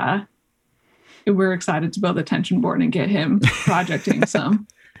 So we're excited to build a tension board and get him projecting some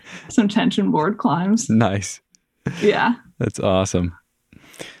tension board climbs. Nice. Yeah. That's awesome.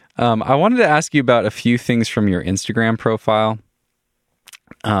 I wanted to ask you about a few things from your Instagram profile.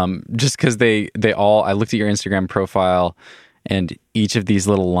 Just because I looked at your Instagram profile, and each of these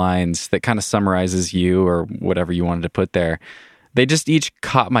little lines that kind of summarizes you or whatever you wanted to put there, they just each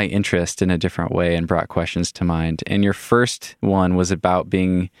caught my interest in a different way and brought questions to mind. And your first one was about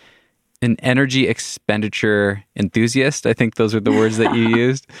being an energy expenditure enthusiast. I think those are the words that you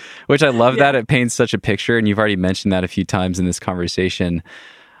used, which I love that it paints such a picture. And you've already mentioned that a few times in this conversation.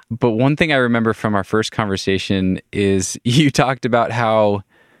 But one thing I remember from our first conversation is you talked about how,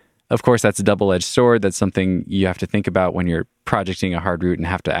 of course, that's a double-edged sword. That's something you have to think about when you're projecting a hard route and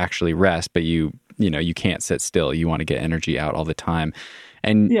have to actually rest, but you can't sit still. You want to get energy out all the time.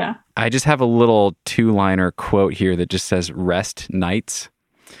 And I just have a little 2-liner quote here that just says rest nights.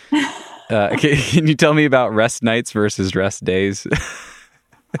 Can you tell me about rest nights versus rest days?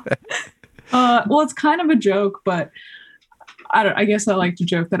 Well, it's kind of a joke, but I guess I like to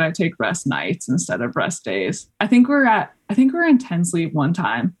joke that I take rest nights instead of rest days. I think we're in 10 sleep one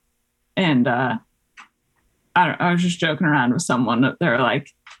time, and I was just joking around with someone. They're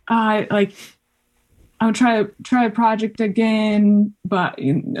like, I'll try a project again, but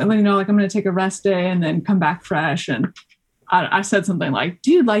I'm going to take a rest day and then come back fresh. And I said something like,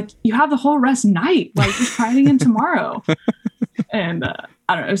 dude, like you have the whole rest night, like just try it again tomorrow. And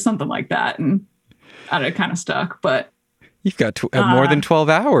I don't know, something like that. And it kind of stuck, but you've got more than 12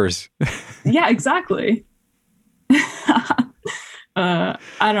 hours. Yeah, exactly.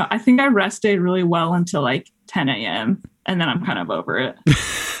 I think I rested really well until like 10 a.m. and then I'm kind of over it.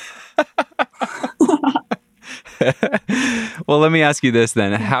 Well, let me ask you this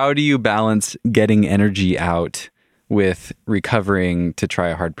then. How do you balance getting energy out with recovering to try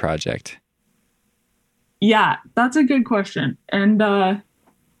a hard project? Yeah, that's a good question. And I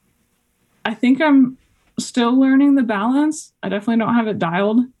think I'm still learning the balance. I definitely don't have it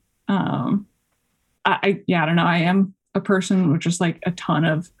dialed. I don't know. I am a person with just like a ton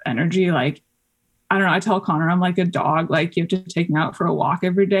of energy. Like, I don't know. I tell Connor, I'm like a dog. Like you have to take me out for a walk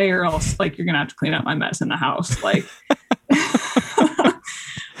every day or else like you're going to have to clean up my mess in the house. Like,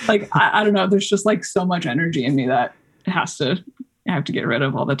 like, I don't know. There's just like so much energy in me that I have to get rid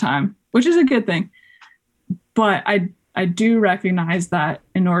of all the time, which is a good thing. But I do recognize that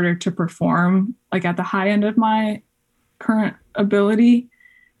in order to perform like at the high end of my current ability,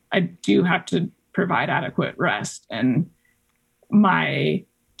 I do have to provide adequate rest, and my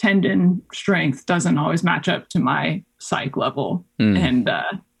tendon strength doesn't always match up to my psych level. And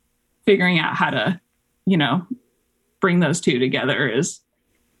figuring out how to, bring those two together is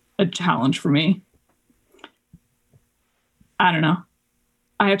a challenge for me. I don't know.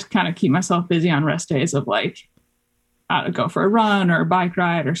 I have to kind of keep myself busy on rest days of like, I would go for a run or a bike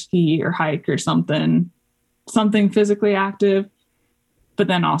ride or ski or hike or something physically active. But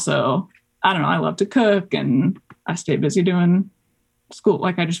then also, I don't know, I love to cook and I stay busy doing school.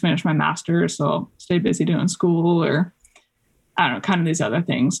 Like I just finished my master's, so I'll stay busy doing school or I don't know, kind of these other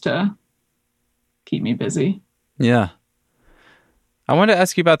things to keep me busy. Yeah. I wanted to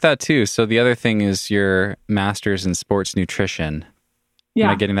ask you about that too. So the other thing is your master's in sports nutrition. Yeah.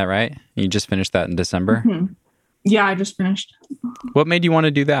 Am I getting that right? You just finished that in December? Mm-hmm. Yeah, I just finished. What made you want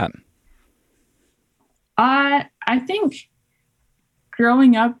to do that? I think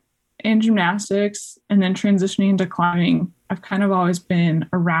growing up in gymnastics and then transitioning to climbing, I've kind of always been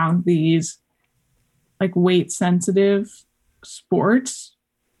around these like weight sensitive sports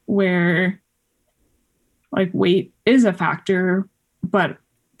where like weight is a factor, but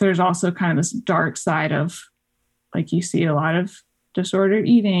there's also kind of this dark side of like you see a lot of disordered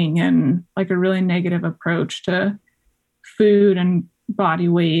eating and like a really negative approach to food and body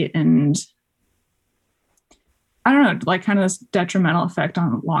weight and I don't know, like kind of this detrimental effect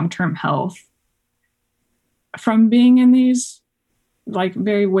on long-term health from being in these like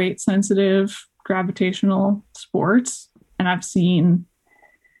very weight sensitive gravitational sports. And I've seen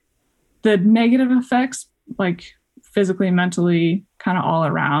the negative effects like physically, mentally, kind of all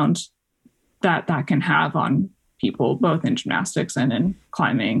around that can have on people, both in gymnastics and in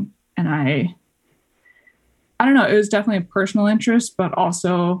climbing. And I don't know, it was definitely a personal interest, but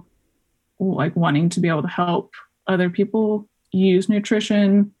also like wanting to be able to help other people use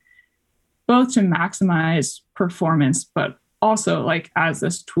nutrition, both to maximize performance, but also like as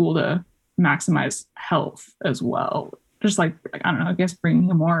this tool to maximize health as well. Just like, I don't know, I guess bringing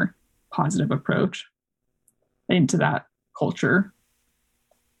a more positive approach into that culture.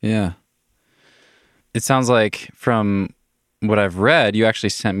 Yeah. It sounds like from what I've read, you actually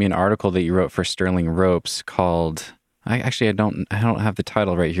sent me an article that you wrote for Sterling Ropes called, I don't have the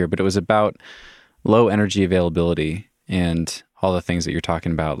title right here, but it was about low energy availability and all the things that you're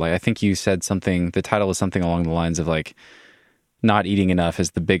talking about. Like, I think you said something, the title was something along the lines of like, not eating enough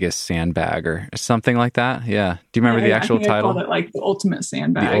is the biggest sandbag or something like that. Yeah. Do you remember the actual title? I called it like the ultimate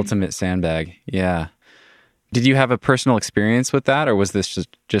sandbag. The ultimate sandbag. Yeah. Did you have a personal experience with that, or was this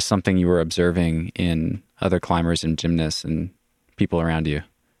just something you were observing in other climbers and gymnasts and people around you?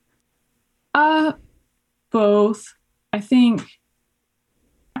 Both. I think,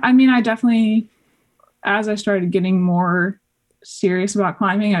 I mean, I definitely, as I started getting more serious about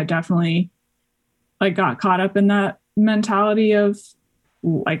climbing, I definitely like got caught up in that mentality of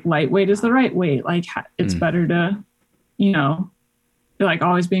like lightweight is the right weight. Like it's better to, you know, like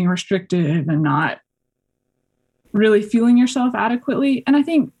always being restrictive and not really fueling yourself adequately. And I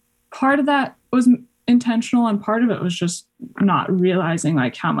think part of that was intentional and part of it was just not realizing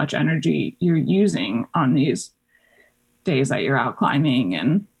like how much energy you're using on these days that you're out climbing.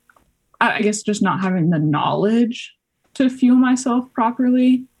 And I guess just not having the knowledge to fuel myself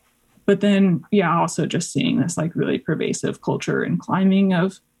properly. But then, yeah, also just seeing this like really pervasive culture in climbing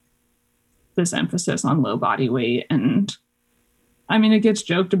of this emphasis on low body weight. And I mean, it gets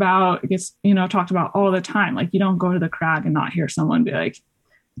joked about, it gets, you know, talked about all the time. Like you don't go to the crag and not hear someone be like,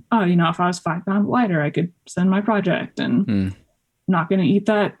 oh, you know, if I was 5 pounds lighter, I could send my project and I'm not going to eat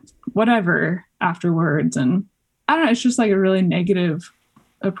that whatever afterwards. And I don't know, it's just like a really negative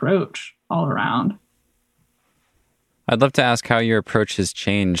approach all around. I'd love to ask how your approach has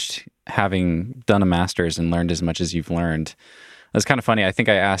changed having done a master's and learned as much as you've learned. It's kind of funny. I think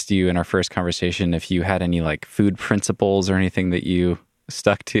I asked you in our first conversation if you had any like food principles or anything that you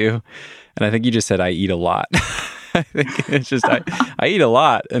stuck to. And I think you just said, I eat a lot. I think it's just, I eat a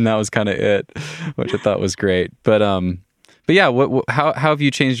lot. And that was kind of it, which I thought was great. But yeah, how have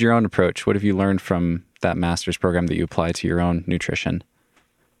you changed your own approach? What have you learned from that master's program that you apply to your own nutrition?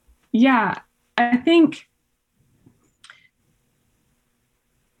 Yeah, I think,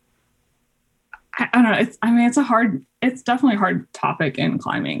 I don't know. It's definitely a hard topic in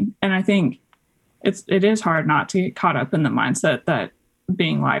climbing. And I think it is hard not to get caught up in the mindset that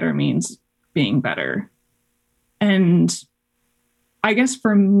being lighter means being better. And I guess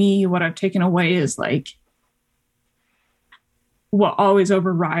for me, what I've taken away is like, what always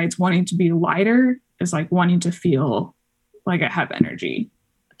overrides wanting to be lighter is like wanting to feel like I have energy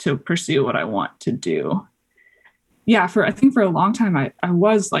to pursue what I want to do. Yeah, I think for a long time, I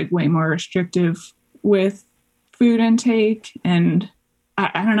was like way more restrictive with food intake. And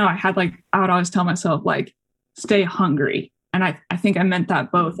I don't know, I would always tell myself like, stay hungry. And I think I meant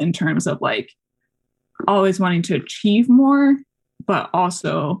that both in terms of like always wanting to achieve more, but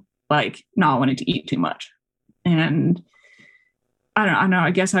also like not wanting to eat too much. And I don't know,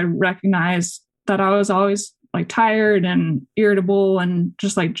 I guess I recognized that I was always like tired and irritable and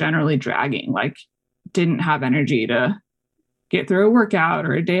just like generally dragging, like didn't have energy to get through a workout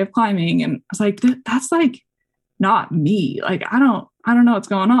or a day of climbing. And I was like, that's like not me. Like, I don't know what's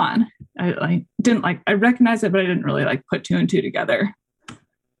going on. I recognized it, but I didn't really like put two and two together.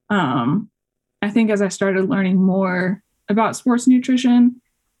 I think as I started learning more about sports nutrition,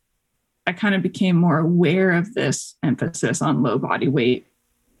 I kind of became more aware of this emphasis on low body weight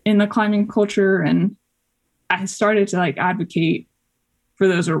in the climbing culture. And I started to like advocate for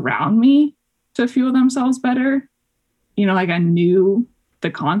those around me to fuel themselves better. You know, like I knew the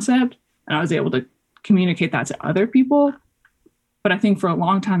concept and I was able to communicate that to other people. But I think for a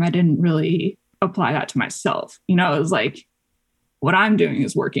long time, I didn't really apply that to myself. You know, it was like, what I'm doing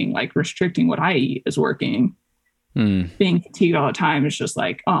is working, like restricting what I eat is working. Being fatigued all the time is just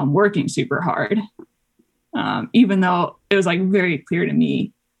like, oh, I'm working super hard. Even though it was like very clear to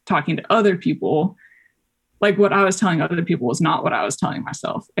me talking to other people, like what I was telling other people was not what I was telling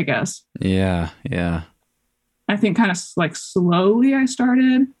myself, I guess. Yeah. Yeah. I think kind of like slowly I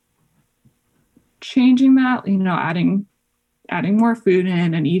started changing that, you know, adding more food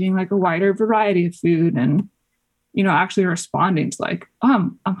in and eating like a wider variety of food and, you know, actually responding to like,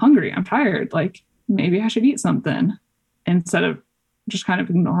 I'm hungry, I'm tired, like maybe I should eat something instead of just kind of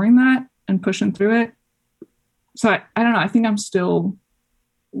ignoring that and pushing through it. So I don't know. I think I'm still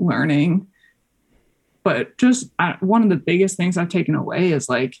learning, but just one of the biggest things I've taken away is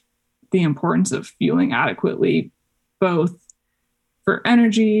like the importance of fueling adequately, both for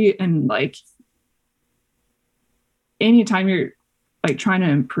energy and like anytime you're like trying to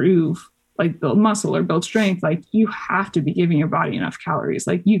improve, like build muscle or build strength, like you have to be giving your body enough calories.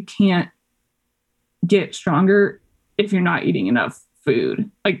 Like you can't get stronger if you're not eating enough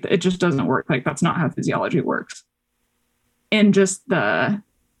food. Like it just doesn't work. Like that's not how physiology works. And just the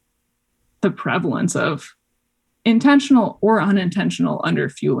prevalence of intentional or unintentional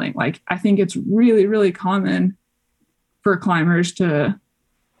underfueling. Like I think it's really, really common for climbers to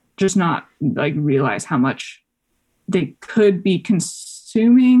just not like realize how much they could be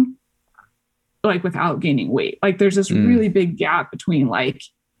consuming like without gaining weight. Like there's this really big gap between like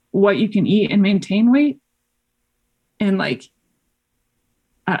what you can eat and maintain weight. And like,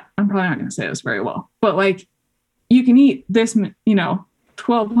 I'm probably not going to say this very well, but like you can eat this, you know,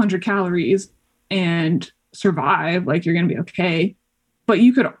 1,200 calories and survive, like you're going to be okay. But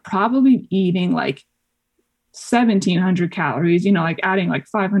you could probably be eating like 1,700 calories, you know, like adding like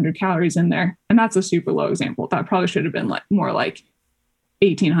 500 calories in there. And that's a super low example. That probably should have been like more like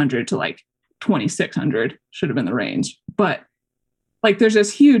 1,800 to like 2,600 should have been the range. But like there's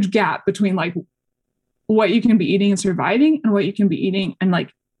this huge gap between like what you can be eating and surviving and what you can be eating and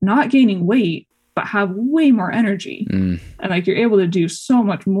like not gaining weight, but have way more energy. And like you're able to do so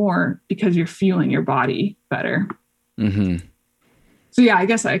much more because you're fueling your body better. Mm-hmm. So yeah, I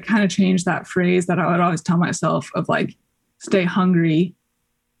guess I kind of changed that phrase that I would always tell myself of like, stay hungry.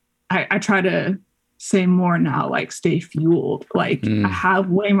 I try to say more now, like stay fueled. Like I have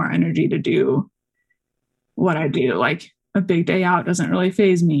way more energy to do what I do. Like a big day out doesn't really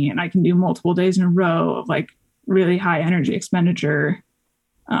faze me. And I can do multiple days in a row of like really high energy expenditure.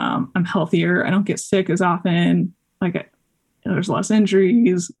 I'm healthier. I don't get sick as often. Like there's less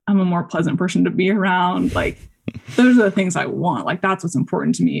injuries. I'm a more pleasant person to be around. Like those are the things I want. Like that's what's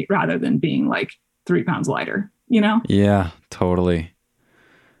important to me rather than being like 3 pounds lighter, you know? Yeah, totally.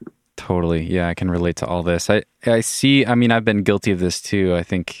 Totally. Yeah, I can relate to all this. I see, I mean, I've been guilty of this too. I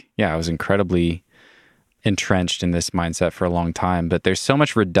think, yeah, I was incredibly entrenched in this mindset for a long time, but there's so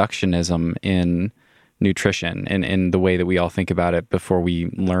much reductionism in nutrition and in the way that we all think about it before we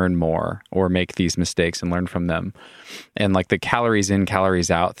learn more or make these mistakes and learn from them. And like the calories in,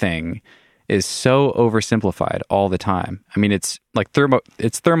 calories out thing is so oversimplified all the time. I mean, it's like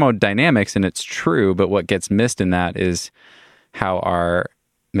it's thermodynamics and it's true, but what gets missed in that is how our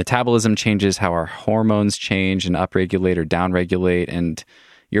metabolism changes, how our hormones change and upregulate or downregulate, and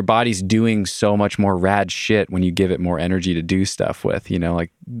your body's doing so much more rad shit when you give it more energy to do stuff with, you know,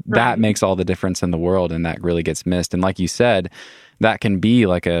 like that makes all the difference in the world, and that really gets missed. And like you said, that can be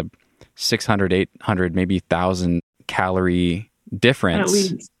like a 600, 800, maybe 1,000 calorie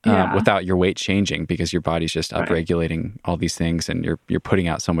difference without your weight changing, because your body's just upregulating all these things, and you're putting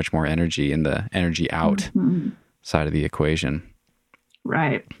out so much more energy in the energy out side of the equation.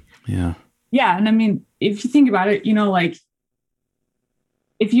 Right. Yeah. Yeah. And I mean, if you think about it, you know, like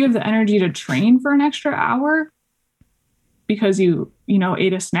if you have the energy to train for an extra hour because you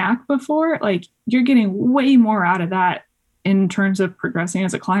ate a snack before, like you're getting way more out of that in terms of progressing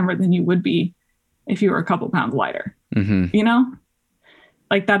as a climber than you would be if you were a couple pounds lighter.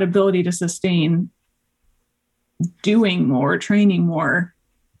 Like that ability to sustain doing more, training more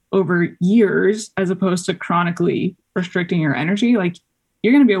over years, as opposed to chronically restricting your energy. Like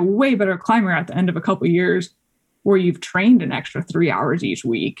you're going to be a way better climber at the end of a couple of years where you've trained an extra 3 hours each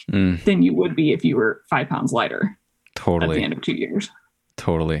week than you would be if you were 5 pounds lighter. Totally. At the end of 2 years.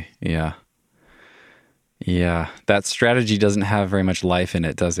 Totally. Yeah. Yeah. That strategy doesn't have very much life in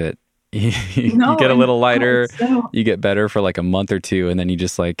it, does it? You get a little lighter, you get better for like a month or two, and then you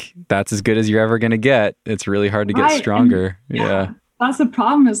just like, that's as good as you're ever going to get. It's really hard to get stronger. Yeah. That's the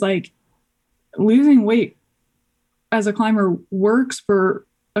problem, is like losing weight as a climber works for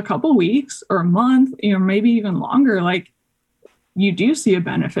a couple weeks or a month, maybe even longer. Like you do see a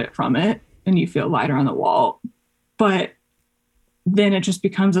benefit from it and you feel lighter on the wall, but then it just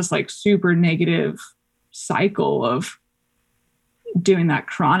becomes this like super negative cycle of doing that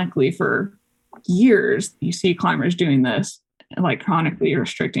chronically for years. You see climbers doing this, like chronically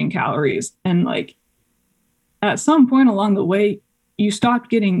restricting calories. And like at some point along the way, you stop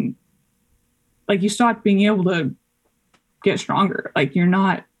being able to get stronger. Like you're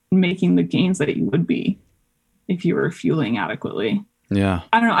not making the gains that you would be if you were fueling adequately. Yeah.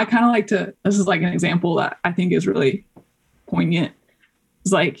 I don't know. I kind of like this is like an example that I think is really poignant.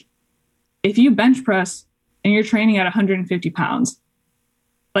 It's like, if you bench press and you're training at 150 pounds,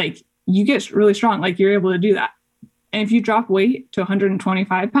 like you get really strong, like you're able to do that. And if you drop weight to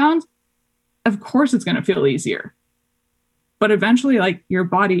 125 pounds, of course it's going to feel easier. But eventually, like your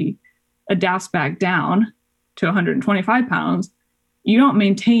body adapts back down to 125 pounds. You don't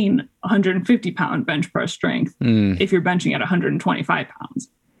maintain 150 pound bench press strength if you're benching at 125 pounds.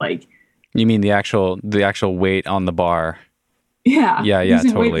 Like, you mean the actual weight on the bar? Yeah.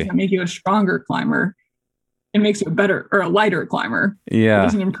 Using totally. Weight doesn't make you a stronger climber. It makes you a better or a lighter climber. Yeah. It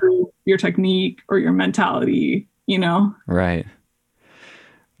doesn't improve your technique or your mentality, Right.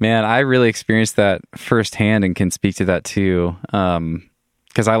 Man, I really experienced that firsthand and can speak to that too.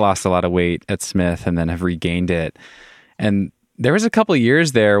 Because I lost a lot of weight at Smith and then have regained it. And there was a couple of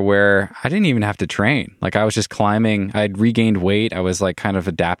years there where I didn't even have to train. Like I was just climbing. I'd regained weight. I was like kind of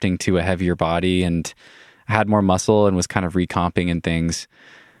adapting to a heavier body and I had more muscle and was kind of recomping and things.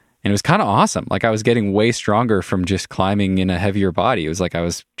 And it was kind of awesome. Like I was getting way stronger from just climbing in a heavier body. It was like I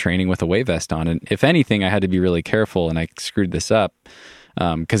was training with a weight vest on. And if anything, I had to be really careful, and I screwed this up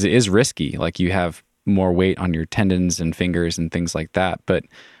because it is risky. Like you have more weight on your tendons and fingers and things like that. But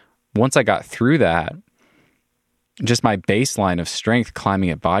once I got through that, just my baseline of strength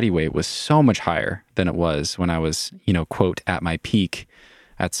climbing at body weight was so much higher than it was when I was, quote, at my peak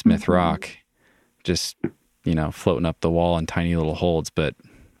at Smith Rock, just, floating up the wall in tiny little holds. But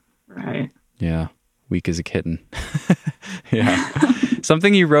right. Yeah. Weak as a kitten. Yeah.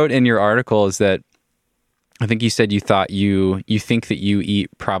 Something you wrote in your article is that I think you said you think that you eat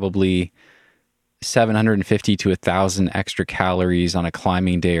probably 750 to 1,000 extra calories on a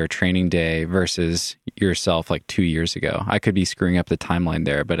climbing day or training day versus yourself like 2 years ago. I could be screwing up the timeline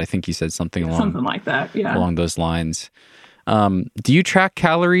there, but I think you said something like that. Yeah. Along those lines. Do you track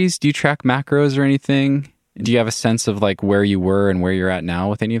calories? Do you track macros or anything? Do you have a sense of like where you were and where you're at now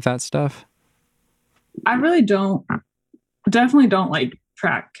with any of that stuff? I really don't. Definitely don't like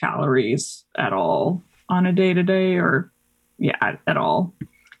track calories at all on a day-to-day or at all.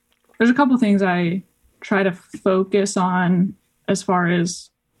 There's a couple things I try to focus on as far as,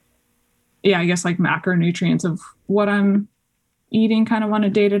 I guess like macronutrients of what I'm eating kind of on a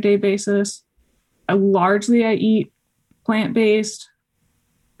day-to-day basis. I eat plant-based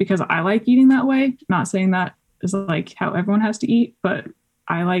because I like eating that way. Not saying that is like how everyone has to eat, but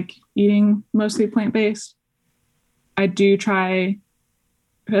I like eating mostly plant-based. I do try,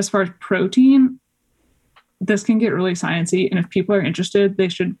 as far as protein, this can get really sciencey. And if people are interested, they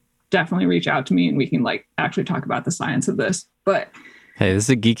should definitely reach out to me and we can like actually talk about the science of this. But hey, this is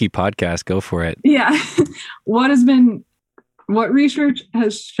a geeky podcast. Go for it. Yeah. What research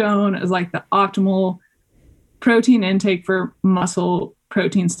has shown is like the optimal protein intake for muscle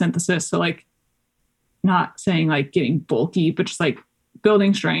protein synthesis. So like not saying like getting bulky, but just like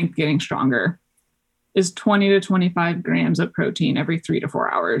building strength, getting stronger, is 20 to 25 grams of protein every 3 to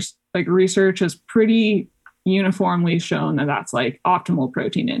 4 hours. Like research has pretty uniformly shown that that's like optimal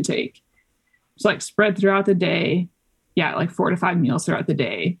protein intake. It's like spread throughout the day. Like 4 to 5 meals throughout the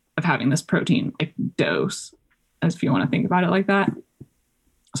day of having this protein like dose, as if you want to think about it like that.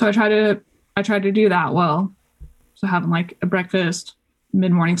 So I try to do that well. So having like a breakfast,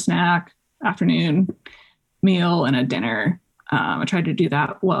 mid-morning snack, afternoon meal, and a dinner. I tried to do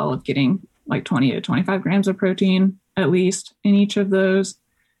that well of getting like 20 to 25 grams of protein at least in each of those.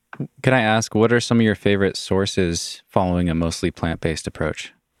 Can I ask, what are some of your favorite sources following a mostly plant-based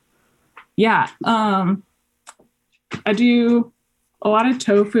approach? Yeah. I do a lot of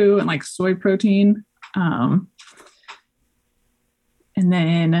tofu and like soy protein. And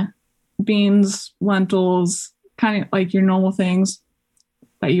then beans, lentils, kind of like your normal things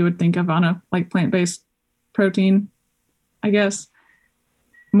that you would think of on a like plant-based protein, I guess.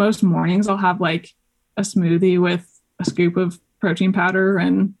 Most mornings I'll have like a smoothie with a scoop of protein powder,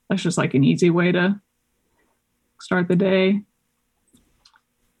 and that's just like an easy way to start the day.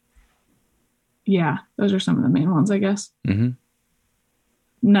 Yeah, those are some of the main ones, I guess. Mm-hmm.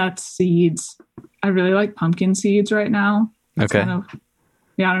 Nuts, seeds. I really like pumpkin seeds right now. That's okay.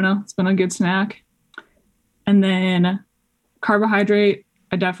 I don't know. It's been a good snack. And then carbohydrate,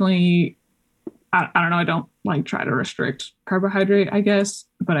 I definitely, I don't know. I don't like try to restrict carbohydrate, I guess,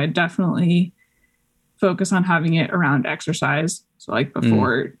 but I definitely focus on having it around exercise. So like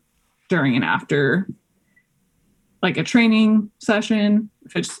before, during, and after like a training session,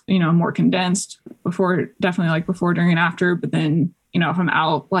 if it's, more condensed, definitely like before, during, and after. But then, if I'm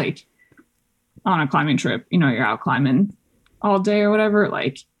out like on a climbing trip, you're out climbing all day or whatever,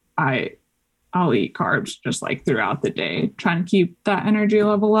 like I'll eat carbs just like throughout the day, trying to keep that energy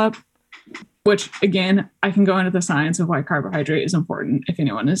level up, which again, I can go into the science of why carbohydrate is important if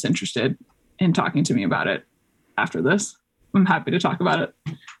anyone is interested in talking to me about it after this. I'm happy to talk about it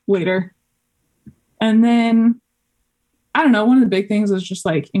later. And then, I don't know, one of the big things is just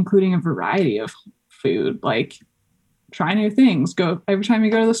like including a variety of food, like try new things, go every time you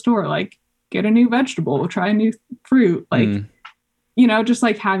go to the store, like get a new vegetable, try a new fruit, like, just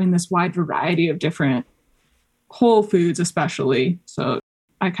like having this wide variety of different whole foods, especially. So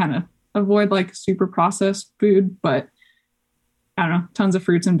I kind of avoid like super processed food, but I don't know, tons of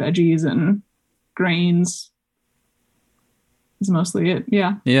fruits and veggies and grains is mostly it.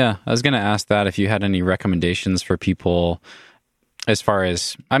 Yeah. Yeah. I was going to ask that if you had any recommendations for people as far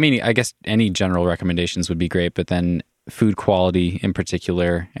as, I guess any general recommendations would be great, but then food quality in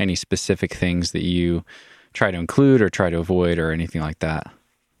particular, any specific things that you try to include or try to avoid or anything like that?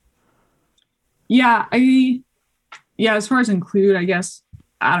 Yeah. As far as include, I guess,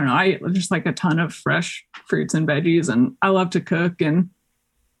 I don't know. I just like a ton of fresh fruits and veggies, and I love to cook and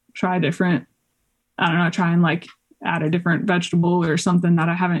try and like add a different vegetable or something that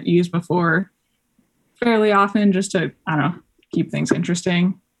I haven't used before fairly often, just to, keep things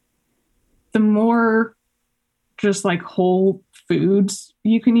interesting. The more just like whole foods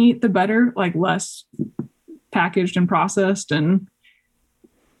you can eat, the better, like less packaged and processed, and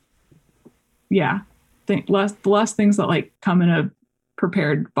less things that like come in a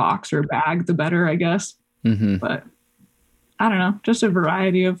prepared box or bag, the better, I guess. Mm-hmm. But I don't know, just a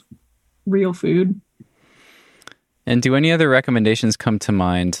variety of real food. And do any other recommendations come to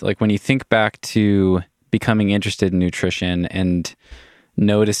mind? Like when you think back to becoming interested in nutrition and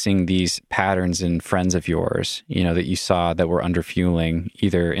noticing these patterns in friends of yours, that you saw that were underfueling,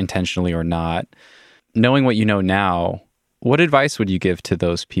 either intentionally or not, knowing what you know now, what advice would you give to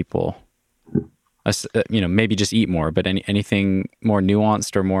those people? Maybe just eat more, but anything more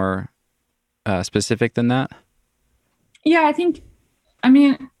nuanced or more specific than that? Yeah,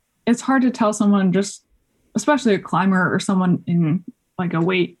 it's hard to tell someone, just especially a climber or someone in like a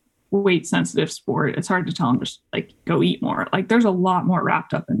weight sensitive sport. It's hard to tell them just like go eat more. Like there's a lot more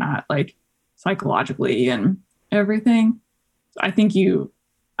wrapped up in that, like psychologically and everything. I think you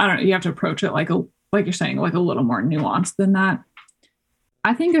have to approach it like you're saying, like a little more nuanced than that.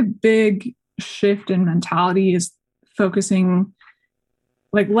 I think a big shift in mentality is focusing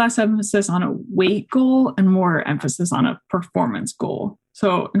like less emphasis on a weight goal and more emphasis on a performance goal.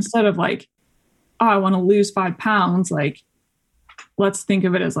 So instead of like, oh, I want to lose 5 pounds, like let's think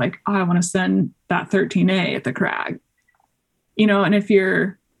of it as like, oh, I want to send that 13A at the crag, and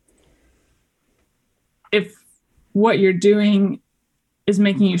if what you're doing is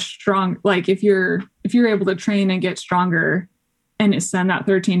making you strong, like if you're able to train and get stronger and send that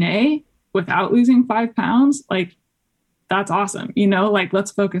 13A without losing 5 pounds, like that's awesome. Like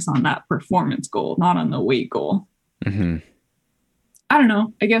let's focus on that performance goal, not on the weight goal. Mm-hmm. I don't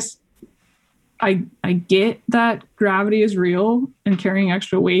know. I guess I get that gravity is real and carrying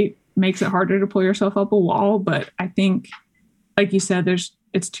extra weight makes it harder to pull yourself up a wall. But I think, like you said,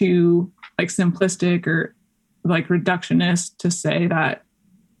 it's too like simplistic or like reductionist to say that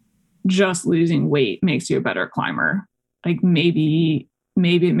just losing weight makes you a better climber. Like maybe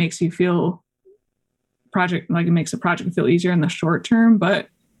it makes you feel it makes a project feel easier in the short term, but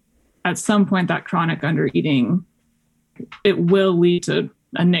at some point that chronic undereating it will lead to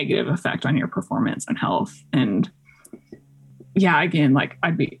a negative effect on your performance and health. And yeah, again, like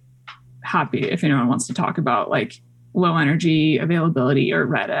I'd be happy if anyone wants to talk about like low energy availability or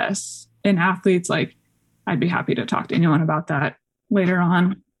RED-S in athletes. Like I'd be happy to talk to anyone about that later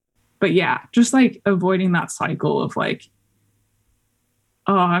on. But yeah, just like avoiding that cycle of like,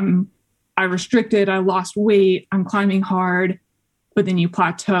 oh, I restricted, I lost weight, I'm climbing hard, but then you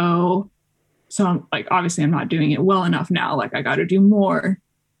plateau. So I'm like, obviously I'm not doing it well enough now. Like I got to do more.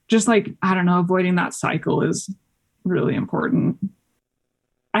 Just like, I don't know, avoiding that cycle is really important.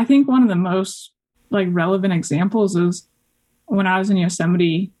 I think one of the most like relevant examples is when I was in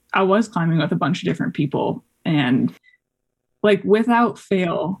Yosemite, I was climbing with a bunch of different people, and like without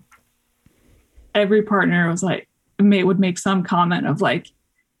fail, every partner was like, would make some comment of like,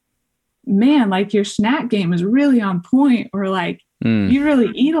 man, like your snack game is really on point, or like you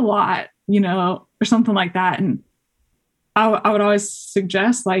really eat a lot, you know, or something like that. And I would always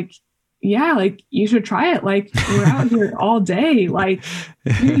suggest like, yeah, like you should try it. Like we're out here all day. Like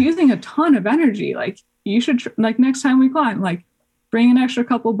you're using a ton of energy. Like you should like next time we climb, like bring an extra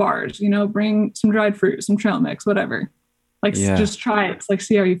couple bars, you know, bring some dried fruit, some trail mix, whatever. Like just try it. Like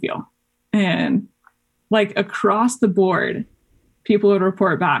see how you feel. And like across the board, people would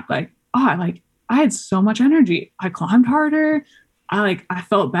report back like, oh, I had so much energy. I climbed harder. I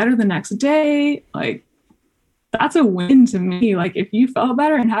felt better the next day. Like that's a win to me. Like if you felt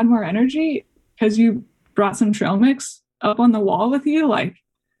better and had more energy because you brought some trail mix up on the wall with you, like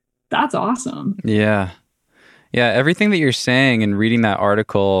that's awesome. Yeah. Yeah. Everything that you're saying and reading that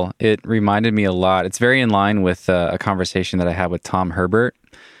article, it reminded me a lot. It's very in line with a conversation that I had with Tom Herbert.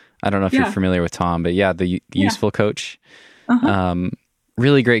 I don't know if you're familiar with Tom, but yeah, the useful coach.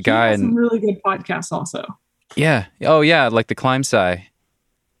 Really great guy. He has some really good podcasts also. Yeah. Oh yeah. Like the Climb Sci.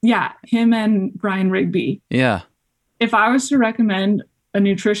 Yeah. Him and Brian Rigby. Yeah. If I was to recommend a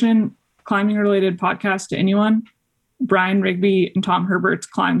nutrition climbing related podcast to anyone, Brian Rigby and Tom Herbert's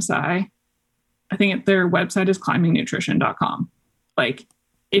Climb Sci. I think their website is climbingnutrition.com. Like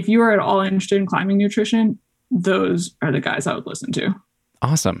if you are at all interested in climbing nutrition, those are the guys I would listen to.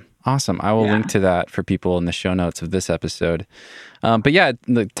 Awesome. I will link to that for people in the show notes of this episode. But yeah,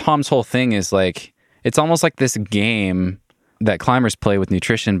 Tom's whole thing is like, it's almost like this game that climbers play with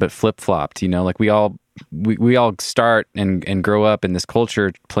nutrition, but flip-flopped, you know, like we all start and grow up in this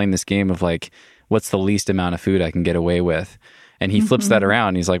culture playing this game of like, what's the least amount of food I can get away with? And he flips that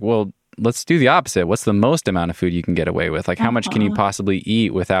around. He's like, well, let's do the opposite. What's the most amount of food you can get away with? Like how much can you possibly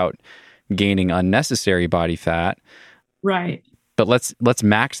eat without gaining unnecessary body fat? Right. But let's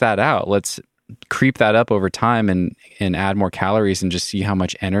max that out. Let's creep that up over time and add more calories and just see how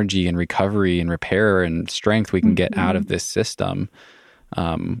much energy and recovery and repair and strength we can get out of this system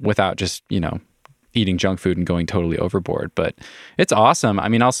without just, you know, eating junk food and going totally overboard. But it's awesome. I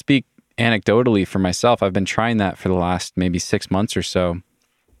mean, I'll speak anecdotally for myself. I've been trying that for the last maybe 6 months or so.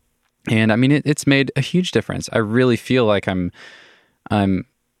 And I mean, it's made a huge difference. I really feel like I'm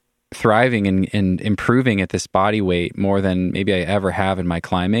thriving and improving at this body weight more than maybe I ever have in my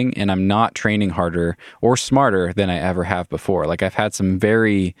climbing. And I'm not training harder or smarter than I ever have before. Like I've had some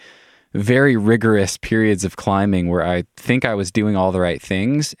very, very rigorous periods of climbing where I think I was doing all the right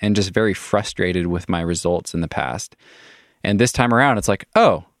things and just very frustrated with my results in the past. And this time around, it's like,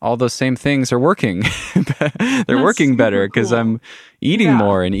 oh, all those same things are working. They're working better because I'm eating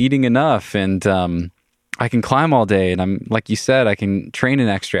more and eating enough. And I can climb all day. And I'm, like you said, I can train an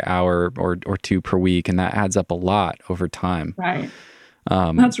extra hour or two per week. And that adds up a lot over time. Right.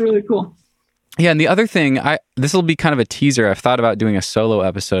 That's really cool. Yeah. And the other thing, this will be kind of a teaser. I've thought about doing a solo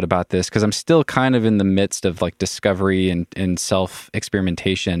episode about this because I'm still kind of in the midst of like discovery and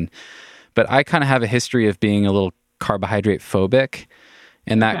self-experimentation. But I kind of have a history of being a little carbohydrate phobic.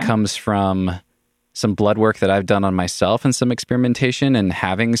 And that comes from some blood work that I've done on myself and some experimentation and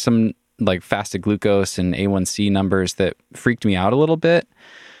having some like fasted glucose and A1C numbers that freaked me out a little bit.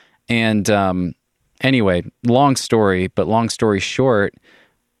 And anyway, long story short,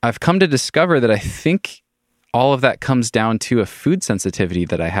 I've come to discover that I think all of that comes down to a food sensitivity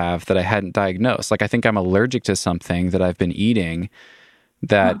that I have that I hadn't diagnosed. Like I think I'm allergic to something that I've been eating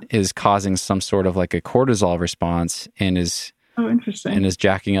that is causing some sort of like a cortisol response and is interesting. And is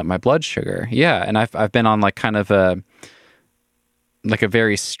jacking up my blood sugar. Yeah, and I've been on like kind of a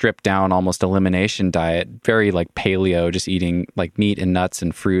very stripped down, almost elimination diet, very like paleo, just eating like meat and nuts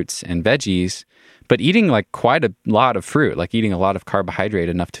and fruits and veggies, but eating like quite a lot of fruit, like eating a lot of carbohydrate,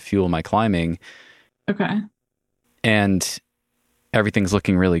 enough to fuel my climbing. Okay. And everything's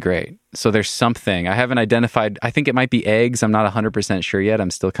looking really great. So there's something I haven't identified. I think it might be eggs. I'm not 100% sure yet.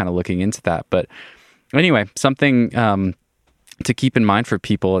 I'm still kind of looking into that, but Anyway, something to keep in mind for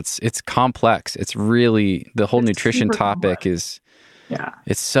people. It's complex. It's really the whole nutrition topic complex.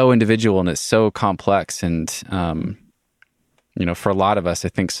 it's so individual and it's so complex. And for a lot of us, I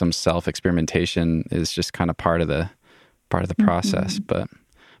think some self experimentation is just kind of part of the process. But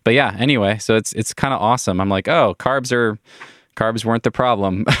yeah. Anyway, so it's kind of awesome. I'm like, oh, carbs weren't the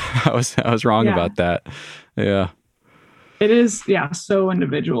problem. I was wrong about that. Yeah. It is. Yeah. So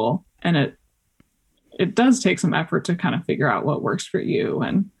individual, and it does take some effort to kind of figure out what works for you.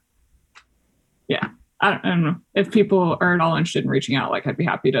 And yeah, I don't know if people are at all interested in reaching out, like I'd be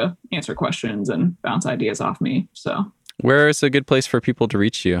happy to answer questions and bounce ideas off me. So where is a good place for people to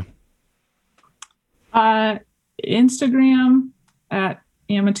reach you? Instagram at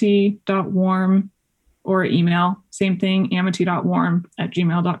amity.warm or email, same thing,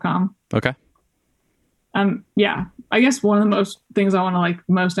 amity.warm@gmail.com. Okay. Yeah, I guess one of the most things I want to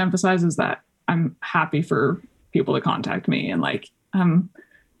most emphasize is that I'm happy for people to contact me, and I'm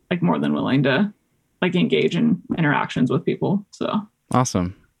more than willing to engage in interactions with people. So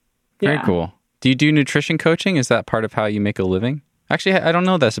awesome. Very cool. Do you do nutrition coaching? Is that part of how you make a living? Actually, I don't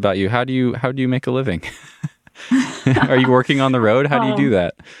know this about you. How do you make a living? Are you working on the road? How do you do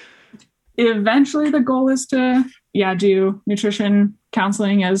that? Eventually the goal is to do nutrition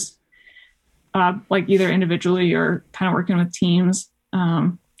counseling as either individually or kind of working with teams.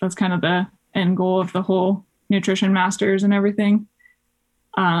 That's kind of the end goal of the whole nutrition masters and everything.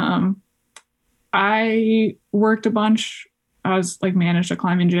 I worked a bunch. I was managed a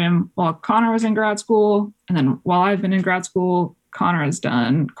climbing gym while Connor was in grad school. And then while I've been in grad school, Connor has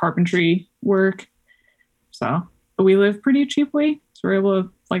done carpentry work. So we live pretty cheaply. So we're able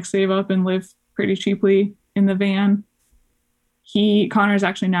to save up and live pretty cheaply in the van. Connor's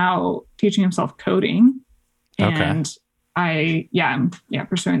actually now teaching himself coding. And I'm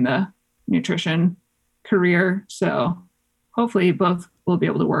pursuing the nutrition career. So hopefully both will be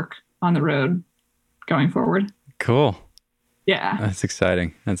able to work on the road going forward. Cool. Yeah. That's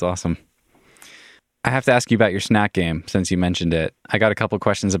exciting. That's awesome. I have to ask you about your snack game since you mentioned it. I got a couple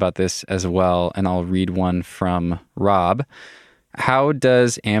questions about this as well, and I'll read one from Rob. How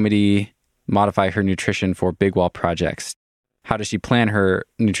does Amity modify her nutrition for big wall projects? How does she plan her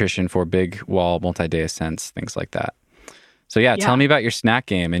nutrition for big wall, multi-day ascents, things like that? So tell me about your snack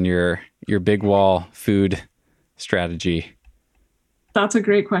game and your big wall food strategy. That's a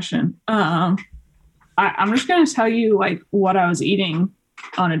great question. I'm just going to tell you what I was eating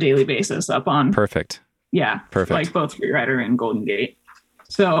on a daily basis up on. Perfect. Yeah. Perfect. Both Freerider and Golden Gate.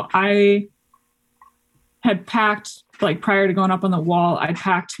 So I had packed, prior to going up on the wall, I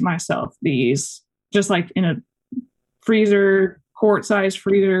packed myself these just in a freezer, quart-sized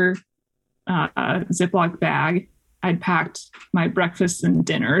freezer, Ziploc bag. I'd packed my breakfasts and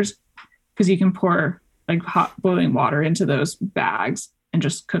dinners because you can pour hot boiling water into those bags and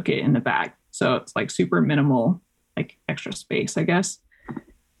just cook it in the bag. So it's super minimal, extra space, I guess.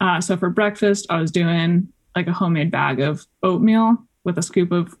 So for breakfast, I was doing a homemade bag of oatmeal with a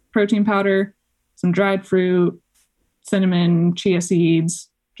scoop of protein powder, some dried fruit, cinnamon, chia seeds,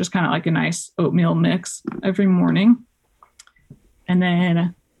 just kind of a nice oatmeal mix every morning. And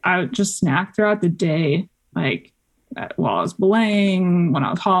then I would just snack throughout the day, while I was belaying, when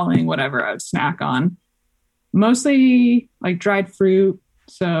I was hauling, whatever I would snack on. Mostly dried fruit.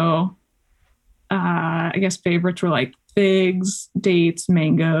 So I guess favorites were figs, dates,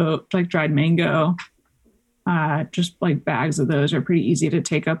 mango, dried mango. Just bags of those are pretty easy to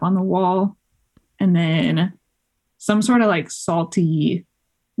take up on the wall. And then some sort of salty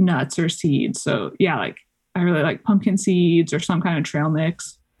nuts or seeds. So I really like pumpkin seeds or some kind of trail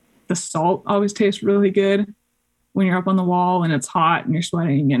mix. The salt always tastes really good when you're up on the wall and it's hot and you're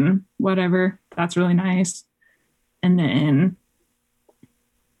sweating and whatever. That's really nice. And then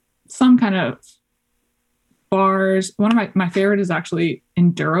some kind of bars. One of my favorite is actually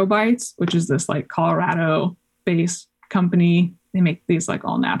Enduro Bites, which is this Colorado based company. They make these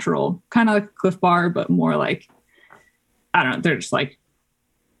all natural, kind of like Cliff Bar, but more I don't know. They're just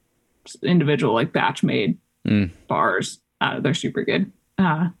individual batch made bars. They're super good.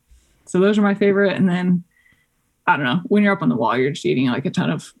 So those are my favorite. And then I don't know, when you're up on the wall, you're just eating a ton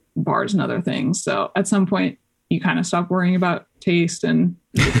of bars and other things. So at some point you kind of stop worrying about taste and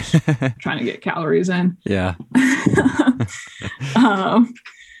you're just trying to get calories in. Yeah.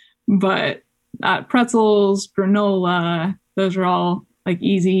 But pretzels, granola, those are all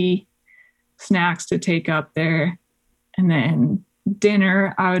easy snacks to take up there. And then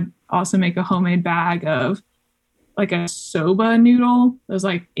dinner, I would also make a homemade bag of a soba noodle, those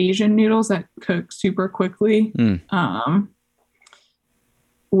Asian noodles that cook super quickly.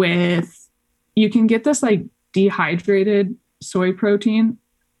 With you can get this like dehydrated soy protein,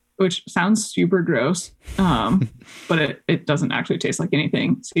 which sounds super gross, but it doesn't actually taste like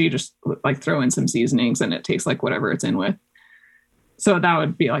anything. So you just like throw in some seasonings and it tastes like whatever it's in with. So that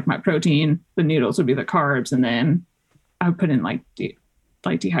would be like my protein. The noodles would be the carbs, and then I would put in like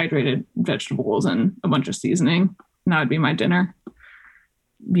dehydrated vegetables and a bunch of seasoning, and that would be my dinner.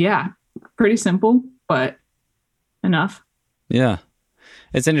 Yeah, pretty simple, but enough. Yeah.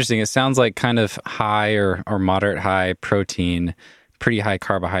 It's interesting. It sounds like kind of high or moderate high protein, pretty high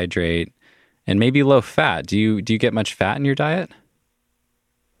carbohydrate, and maybe low fat. Do you get much fat in your diet?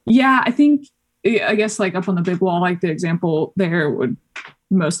 Yeah, I guess like up on the big wall, like the example there would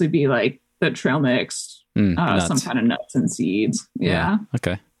mostly be like the trail mix, some kind of nuts and seeds. Yeah.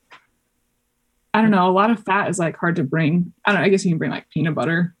 Okay. I don't know. A lot of fat is like hard to bring. I guess you can bring like peanut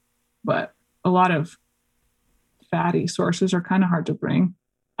butter, but a lot of fatty sources are kind of hard to bring.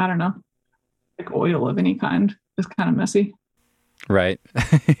 I don't know. Like oil of any kind is kind of messy. Right.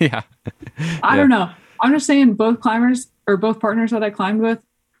 Yeah. I don't know. I'm just saying both partners that I climbed with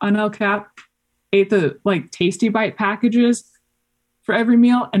on El Cap ate the like Tasty Bite packages for every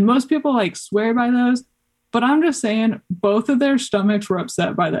meal. And most people like swear by those, but I'm just saying both of their stomachs were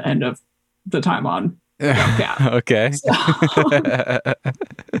upset by the end of the time on El Cap. Okay. So.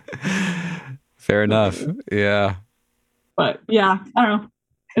 Fair enough. Yeah. But yeah, I don't know.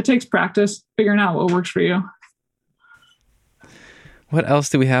 It takes practice figuring out what works for you. What else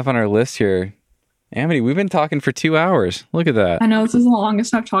do we have on our list here? Amity, we've been talking for 2 hours. Look at that. I know, this is the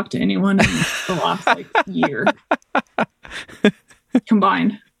longest I've talked to anyone in the last like year.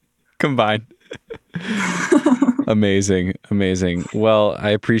 Combined. Amazing. Well,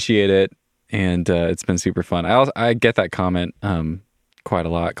 I appreciate it. And it's been super fun. I get that comment quite a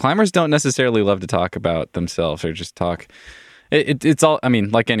lot. Climbers don't necessarily love to talk about themselves or just talk. It's all, I mean,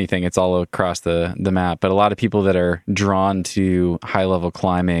 like anything, it's all across the map. But a lot of people that are drawn to high level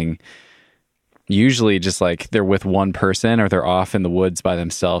climbing, usually just like they're with one person or they're off in the woods by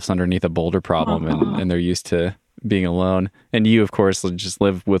themselves underneath a boulder problem, and they're used to being alone. And you, of course, just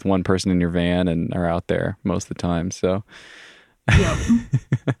live with one person in your van and are out there most of the time. So yep.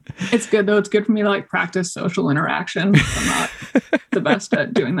 It's good though. It's good for me to like practice social interaction. I'm not the best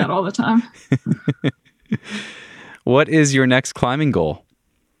at doing that all the time. What is your next climbing goal?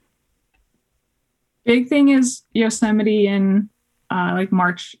 Big thing is Yosemite in like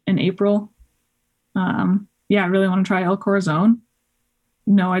March and April. I really want to try El Corazon.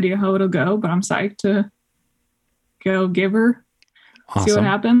 No idea how it'll go, but I'm psyched to go give her. Awesome. See what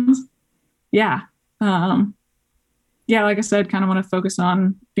happens. Yeah. Like I said, kind of want to focus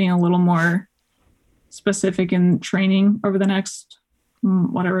on being a little more specific in training over the next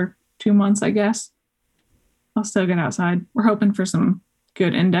 2 months, I guess. I'll still get outside. We're hoping for some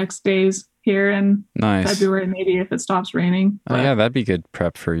good index days here in February, maybe if it stops raining. But... Oh yeah, that'd be good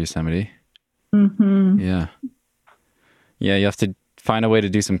prep for Yosemite. Mm-hmm. Yeah, you have to find a way to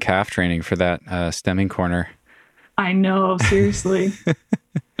do some calf training for that stemming corner. I know, seriously.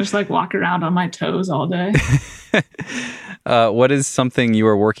 Just like walk around on my toes all day. What is something you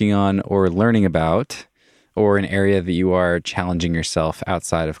are working on or learning about, or an area that you are challenging yourself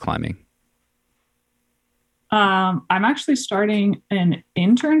outside of climbing? I'm actually starting an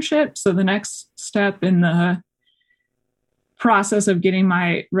internship. So the next step in the process of getting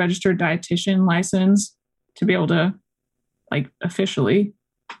my registered dietitian license to be able to like officially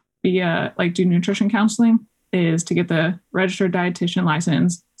be do nutrition counseling is to get the registered dietitian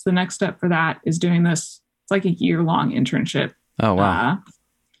license. So the next step for that is doing this. It's like a year-long internship. Oh, wow.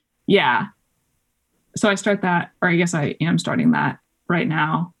 Yeah. So I start that, or I guess I am starting that right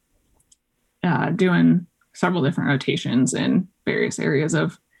now, doing several different rotations in various areas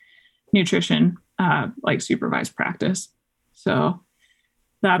of nutrition, like supervised practice. So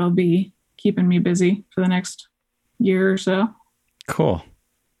that'll be keeping me busy for the next year or so. Cool.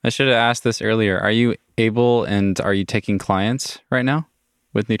 I should have asked this earlier. Are you able and are you taking clients right now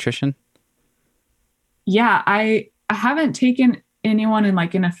with nutrition? Yeah, I haven't taken anyone in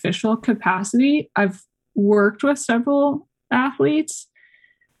like an official capacity. I've worked with several athletes,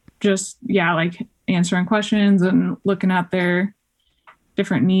 just, like answering questions and looking at their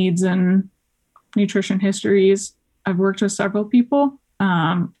different needs and nutrition histories. I've worked with several people.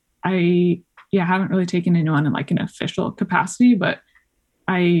 I haven't really taken anyone in like an official capacity, but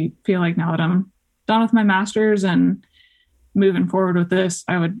I feel like now that I'm done with my master's and moving forward with this,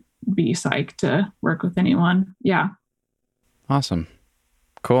 I would be psyched to work with anyone. Yeah. Awesome.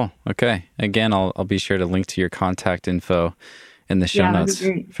 Cool. Okay. Again, I'll be sure to link to your contact info in the show notes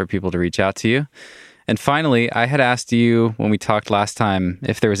for people to reach out to you. And finally, I had asked you when we talked last time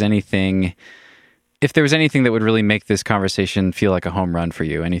if there was anything if there was anything that would really make this conversation feel like a home run for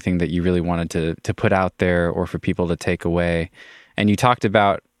you, anything that you really wanted to put out there or for people to take away. And you talked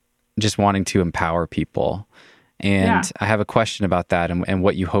about just wanting to empower people. And I have a question about that and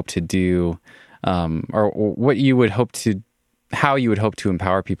what you hope to do, or what you would hope to, how you would hope to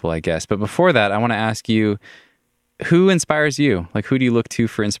empower people, I guess. But before that, I want to ask you, who inspires you? Like, who do you look to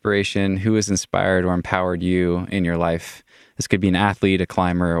for inspiration? Who has inspired or empowered you in your life? This could be an athlete, a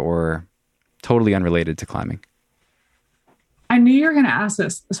climber, or totally unrelated to climbing. I knew you were going to ask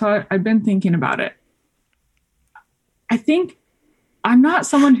this, so I've been thinking about it. I think I'm not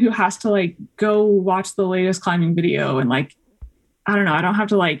someone who has to like go watch the latest climbing video and like, I don't know, I don't have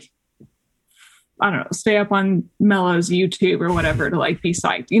to like, I don't know, stay up on Mella's YouTube or whatever to like be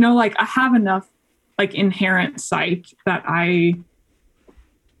psyched. You know, like I have enough like inherent psych that I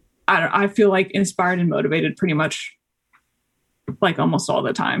feel like inspired and motivated pretty much like almost all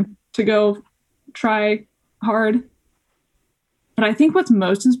the time to go try hard. But I think what's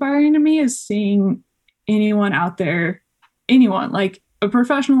most inspiring to me is seeing anyone out there, anyone, like a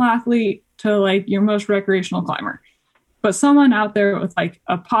professional athlete to like your most recreational climber, but someone out there with like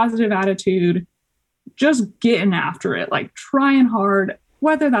a positive attitude, just getting after it, like trying hard,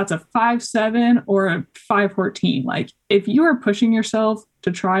 whether that's a 5.7 or a 5.14. Like if you are pushing yourself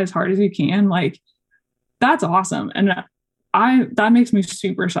to try as hard as you can, like that's awesome. And that makes me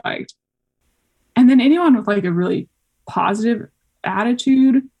super psyched. And then anyone with like a really positive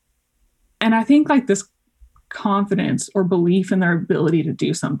attitude, and I think like this confidence or belief in their ability to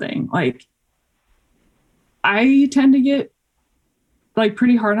do something. Like I tend to get like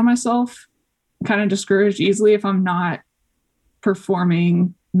pretty hard on myself, kind of discouraged easily if I'm not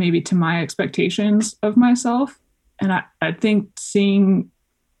performing maybe to my expectations of myself. And I think seeing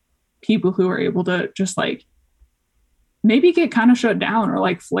people who are able to just like maybe get kind of shut down or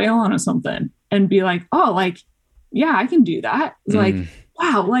like flail on something and be like, oh, like, yeah, I can do that. It's like,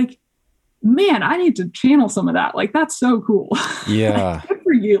 wow, like, man, I need to channel some of that. Like, that's so cool. Yeah. Like, good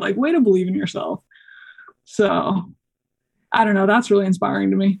for you. Like, way to believe in yourself. So I don't know. That's really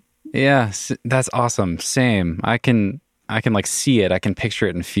inspiring to me. Yeah, that's awesome. Same. I can like see it. I can picture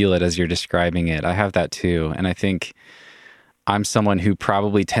it and feel it as you're describing it. I have that too. And I think I'm someone who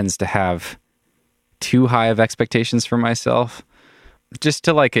probably tends to have too high of expectations for myself, just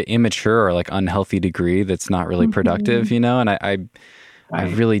to like an immature or like unhealthy degree that's not really productive, you know? And I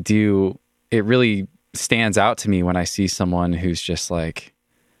really do. It really stands out to me when I see someone who's just like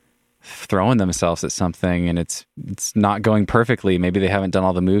throwing themselves at something and it's not going perfectly. Maybe they haven't done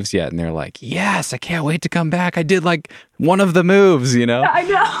all the moves yet and they're like, yes, I can't wait to come back. I did like one of the moves, you know? I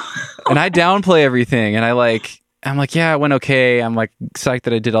know. And I downplay everything and I'm like, yeah, it went okay. I'm like psyched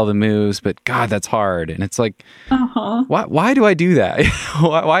that I did all the moves, but God, that's hard. And it's like, why do I do that?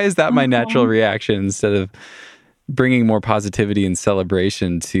 why is that my natural reaction instead of bringing more positivity and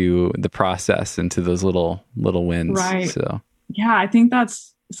celebration to the process and to those little wins? Right. So yeah, I think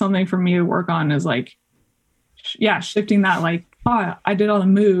that's something for me to work on is like, shifting that like, oh, I did all the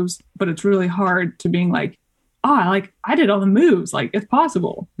moves, but it's really hard to being like, oh, like I did all the moves. Like it's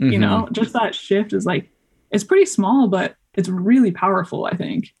possible, you know, just that shift is like, it's pretty small, but it's really powerful, I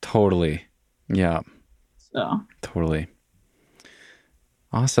think. Totally. Yeah. So. Totally.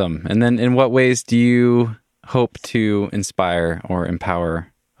 Awesome. And then in what ways do you hope to inspire or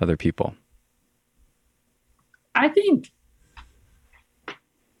empower other people? I think,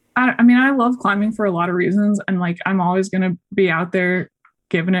 I mean, I love climbing for a lot of reasons. And like, I'm always going to be out there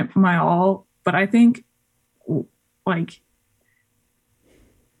giving it my all. But I think like,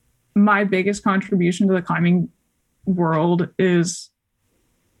 my biggest contribution to the climbing world is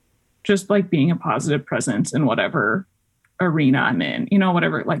just like being a positive presence in whatever arena I'm in, you know,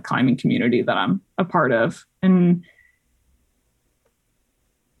 whatever like climbing community that I'm a part of. And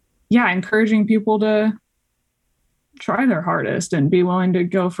yeah, encouraging people to try their hardest and be willing to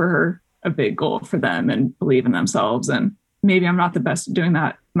go for a big goal for them and believe in themselves. And maybe I'm not the best at doing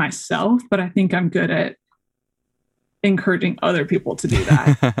that myself, but I think I'm good at encouraging other people to do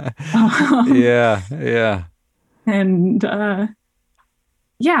that. Yeah. And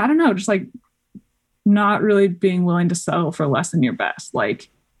yeah, I don't know, just like not really being willing to settle for less than your best. Like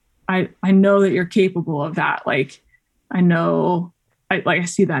I know that you're capable of that. Like I know I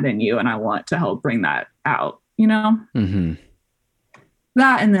see that in you and I want to help bring that out, you know?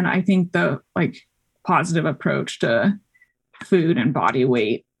 That, and then I think the like positive approach to food and body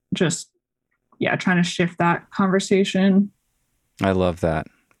weight, just trying to shift that conversation. I love that.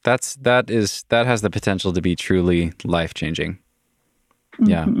 That has the potential to be truly life-changing.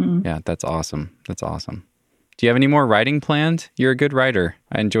 Yeah. Yeah. That's awesome. Do you have any more writing planned? You're a good writer.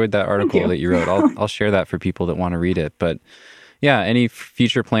 I enjoyed that article that you wrote. I'll share that for people that want to read it. But yeah, any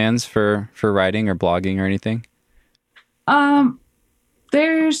future plans for writing or blogging or anything?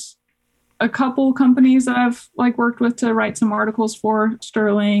 There's a couple companies that I've like worked with to write some articles for,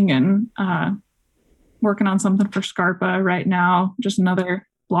 Sterling, and working on something for Scarpa right now, just another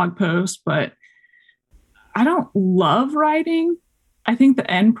blog post. But I don't love writing. I think the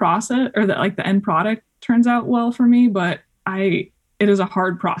end process or the end product turns out well for me, but it is a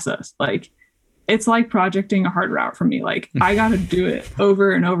hard process. Like, it's like projecting a hard route for me. Like, I got to do it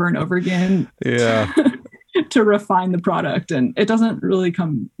over and over and over again. Yeah. To refine the product, and it doesn't really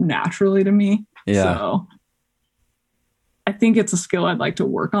come naturally to me. Yeah. So I think it's a skill I'd like to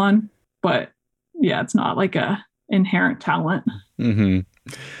work on, but yeah, it's not like a inherent talent. Mm-hmm.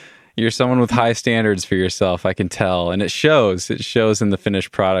 You're someone with high standards for yourself, I can tell, and it shows. It shows in the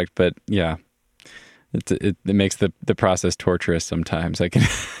finished product. But yeah, it makes the process torturous sometimes. I can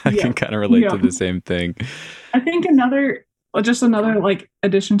kind of relate to the same thing. I think another like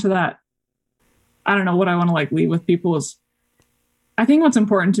addition to that, I don't know what I want to like leave with people is, I think what's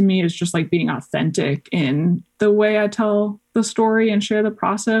important to me is just like being authentic in the way I tell the story and share the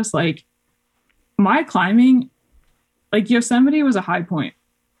process. Like, my climbing, like Yosemite was a high point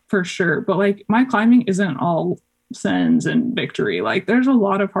for sure, but like my climbing isn't all sends and victory. Like, there's a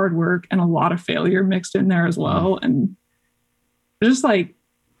lot of hard work and a lot of failure mixed in there as well. And just like,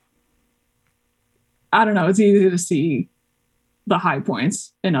 I don't know, it's easy to see the high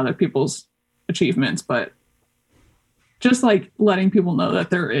points in other people's achievements, but just like letting people know that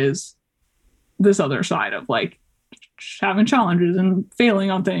there is this other side of like having challenges and failing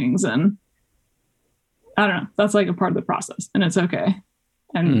on things, and I don't know, that's like a part of the process, and it's okay.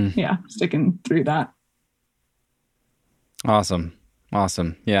 And sticking through that. Awesome.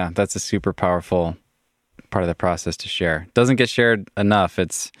 Yeah, that's a super powerful part of the process to share. Doesn't get shared enough.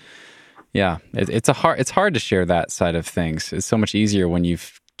 It's hard to share that side of things. It's so much easier when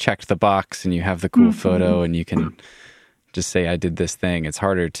you've checked the box and you have the cool photo and you can just say, I did this thing. It's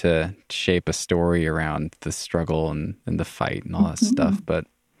harder to shape a story around the struggle and the fight and all that stuff. But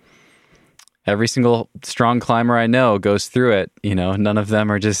every single strong climber I know goes through it. You know, none of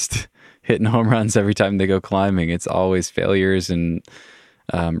them are just hitting home runs every time they go climbing. It's always failures and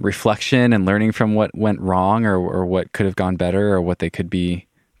reflection and learning from what went wrong or what could have gone better or what they could be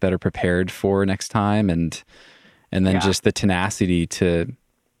better prepared for next time. And then just the tenacity to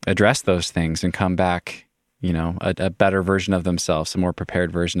address those things and come back, you know, a better version of themselves, a more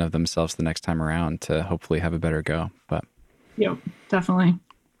prepared version of themselves the next time around to hopefully have a better go. But yep, definitely.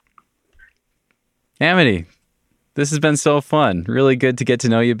 Amity, this has been so fun. Really good to get to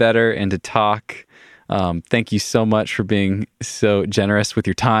know you better and to talk. Thank you so much for being so generous with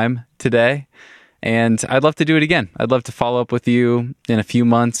your time today. And I'd love to do it again. I'd love to follow up with you in a few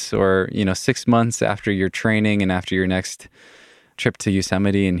months or, 6 months after your training and after your next trip to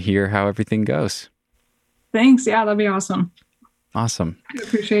Yosemite and hear how everything goes. Thanks. Yeah, that'd be awesome. Awesome. I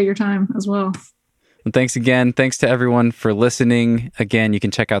appreciate your time as well. Well, thanks again. Thanks to everyone for listening. Again, you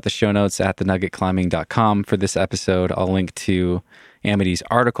can check out the show notes at thenuggetclimbing.com for this episode. I'll link to Amity's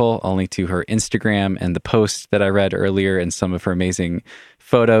article. I'll link to her Instagram and the post that I read earlier and some of her amazing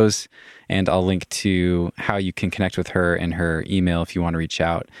photos. And I'll link to how you can connect with her and her email if you want to reach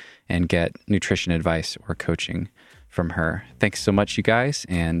out and get nutrition advice or coaching from her. Thanks so much, you guys.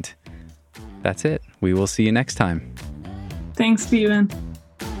 And that's it. We will see you next time. Thanks, Steven.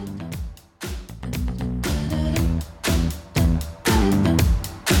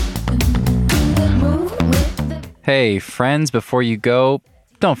 Hey, friends, before you go,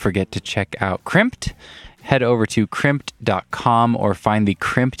 don't forget to check out Crimped. Head over to crimped.com or find the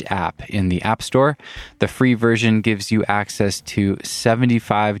Crimped app in the App Store. The free version gives you access to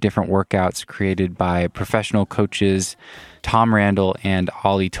 75 different workouts created by professional coaches Tom Randall and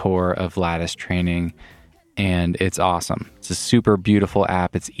Ollie Torr of Lattice Training, and it's awesome. It's a super beautiful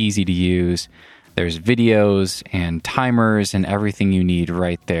app. It's easy to use. There's videos and timers and everything you need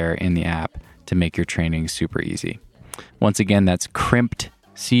right there in the app to make your training super easy. Once again, that's Crimped,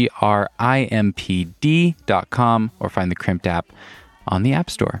 crimpd.com, or find the Crimped app on the App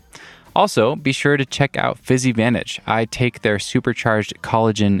Store. Also, be sure to check out PhysiVantage. I take their supercharged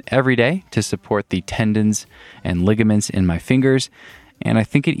collagen every day to support the tendons and ligaments in my fingers, and I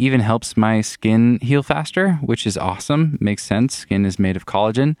think it even helps my skin heal faster, which is awesome. Makes sense. Skin is made of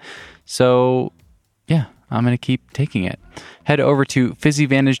collagen. So, yeah, I'm going to keep taking it. Head over to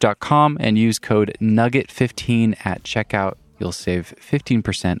physivantage.com and use code NUGGET15 at checkout. You'll save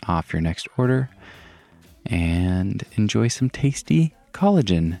 15% off your next order and enjoy some tasty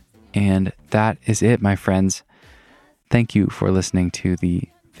collagen And that is it, my friends. Thank you for listening to the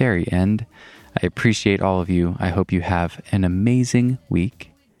very end. I appreciate all of you. I hope you have an amazing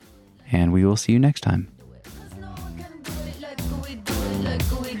week, and we will see you next time.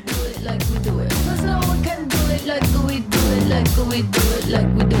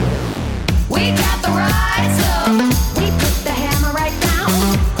 We got the right stuff. We put the hammer right down.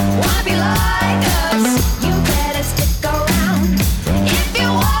 Wanna be like us? You better stick around. If you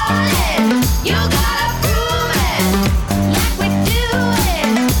want it, you gotta prove it. Like we do it,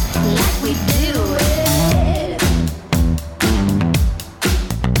 like we do it.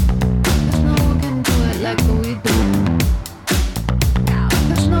 'Cause no one can do it like we do it.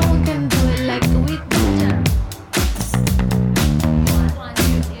 'Cause no one can do it like we do it. 1,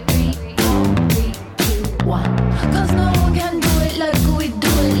 2, 3, 4, 3, 2, 1. 'Cause no one can do it like we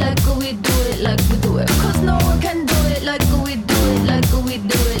do it, like we do it, like we do it. 'Cause no one can do it like we do it, like we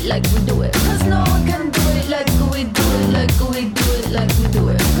do it, like we do it.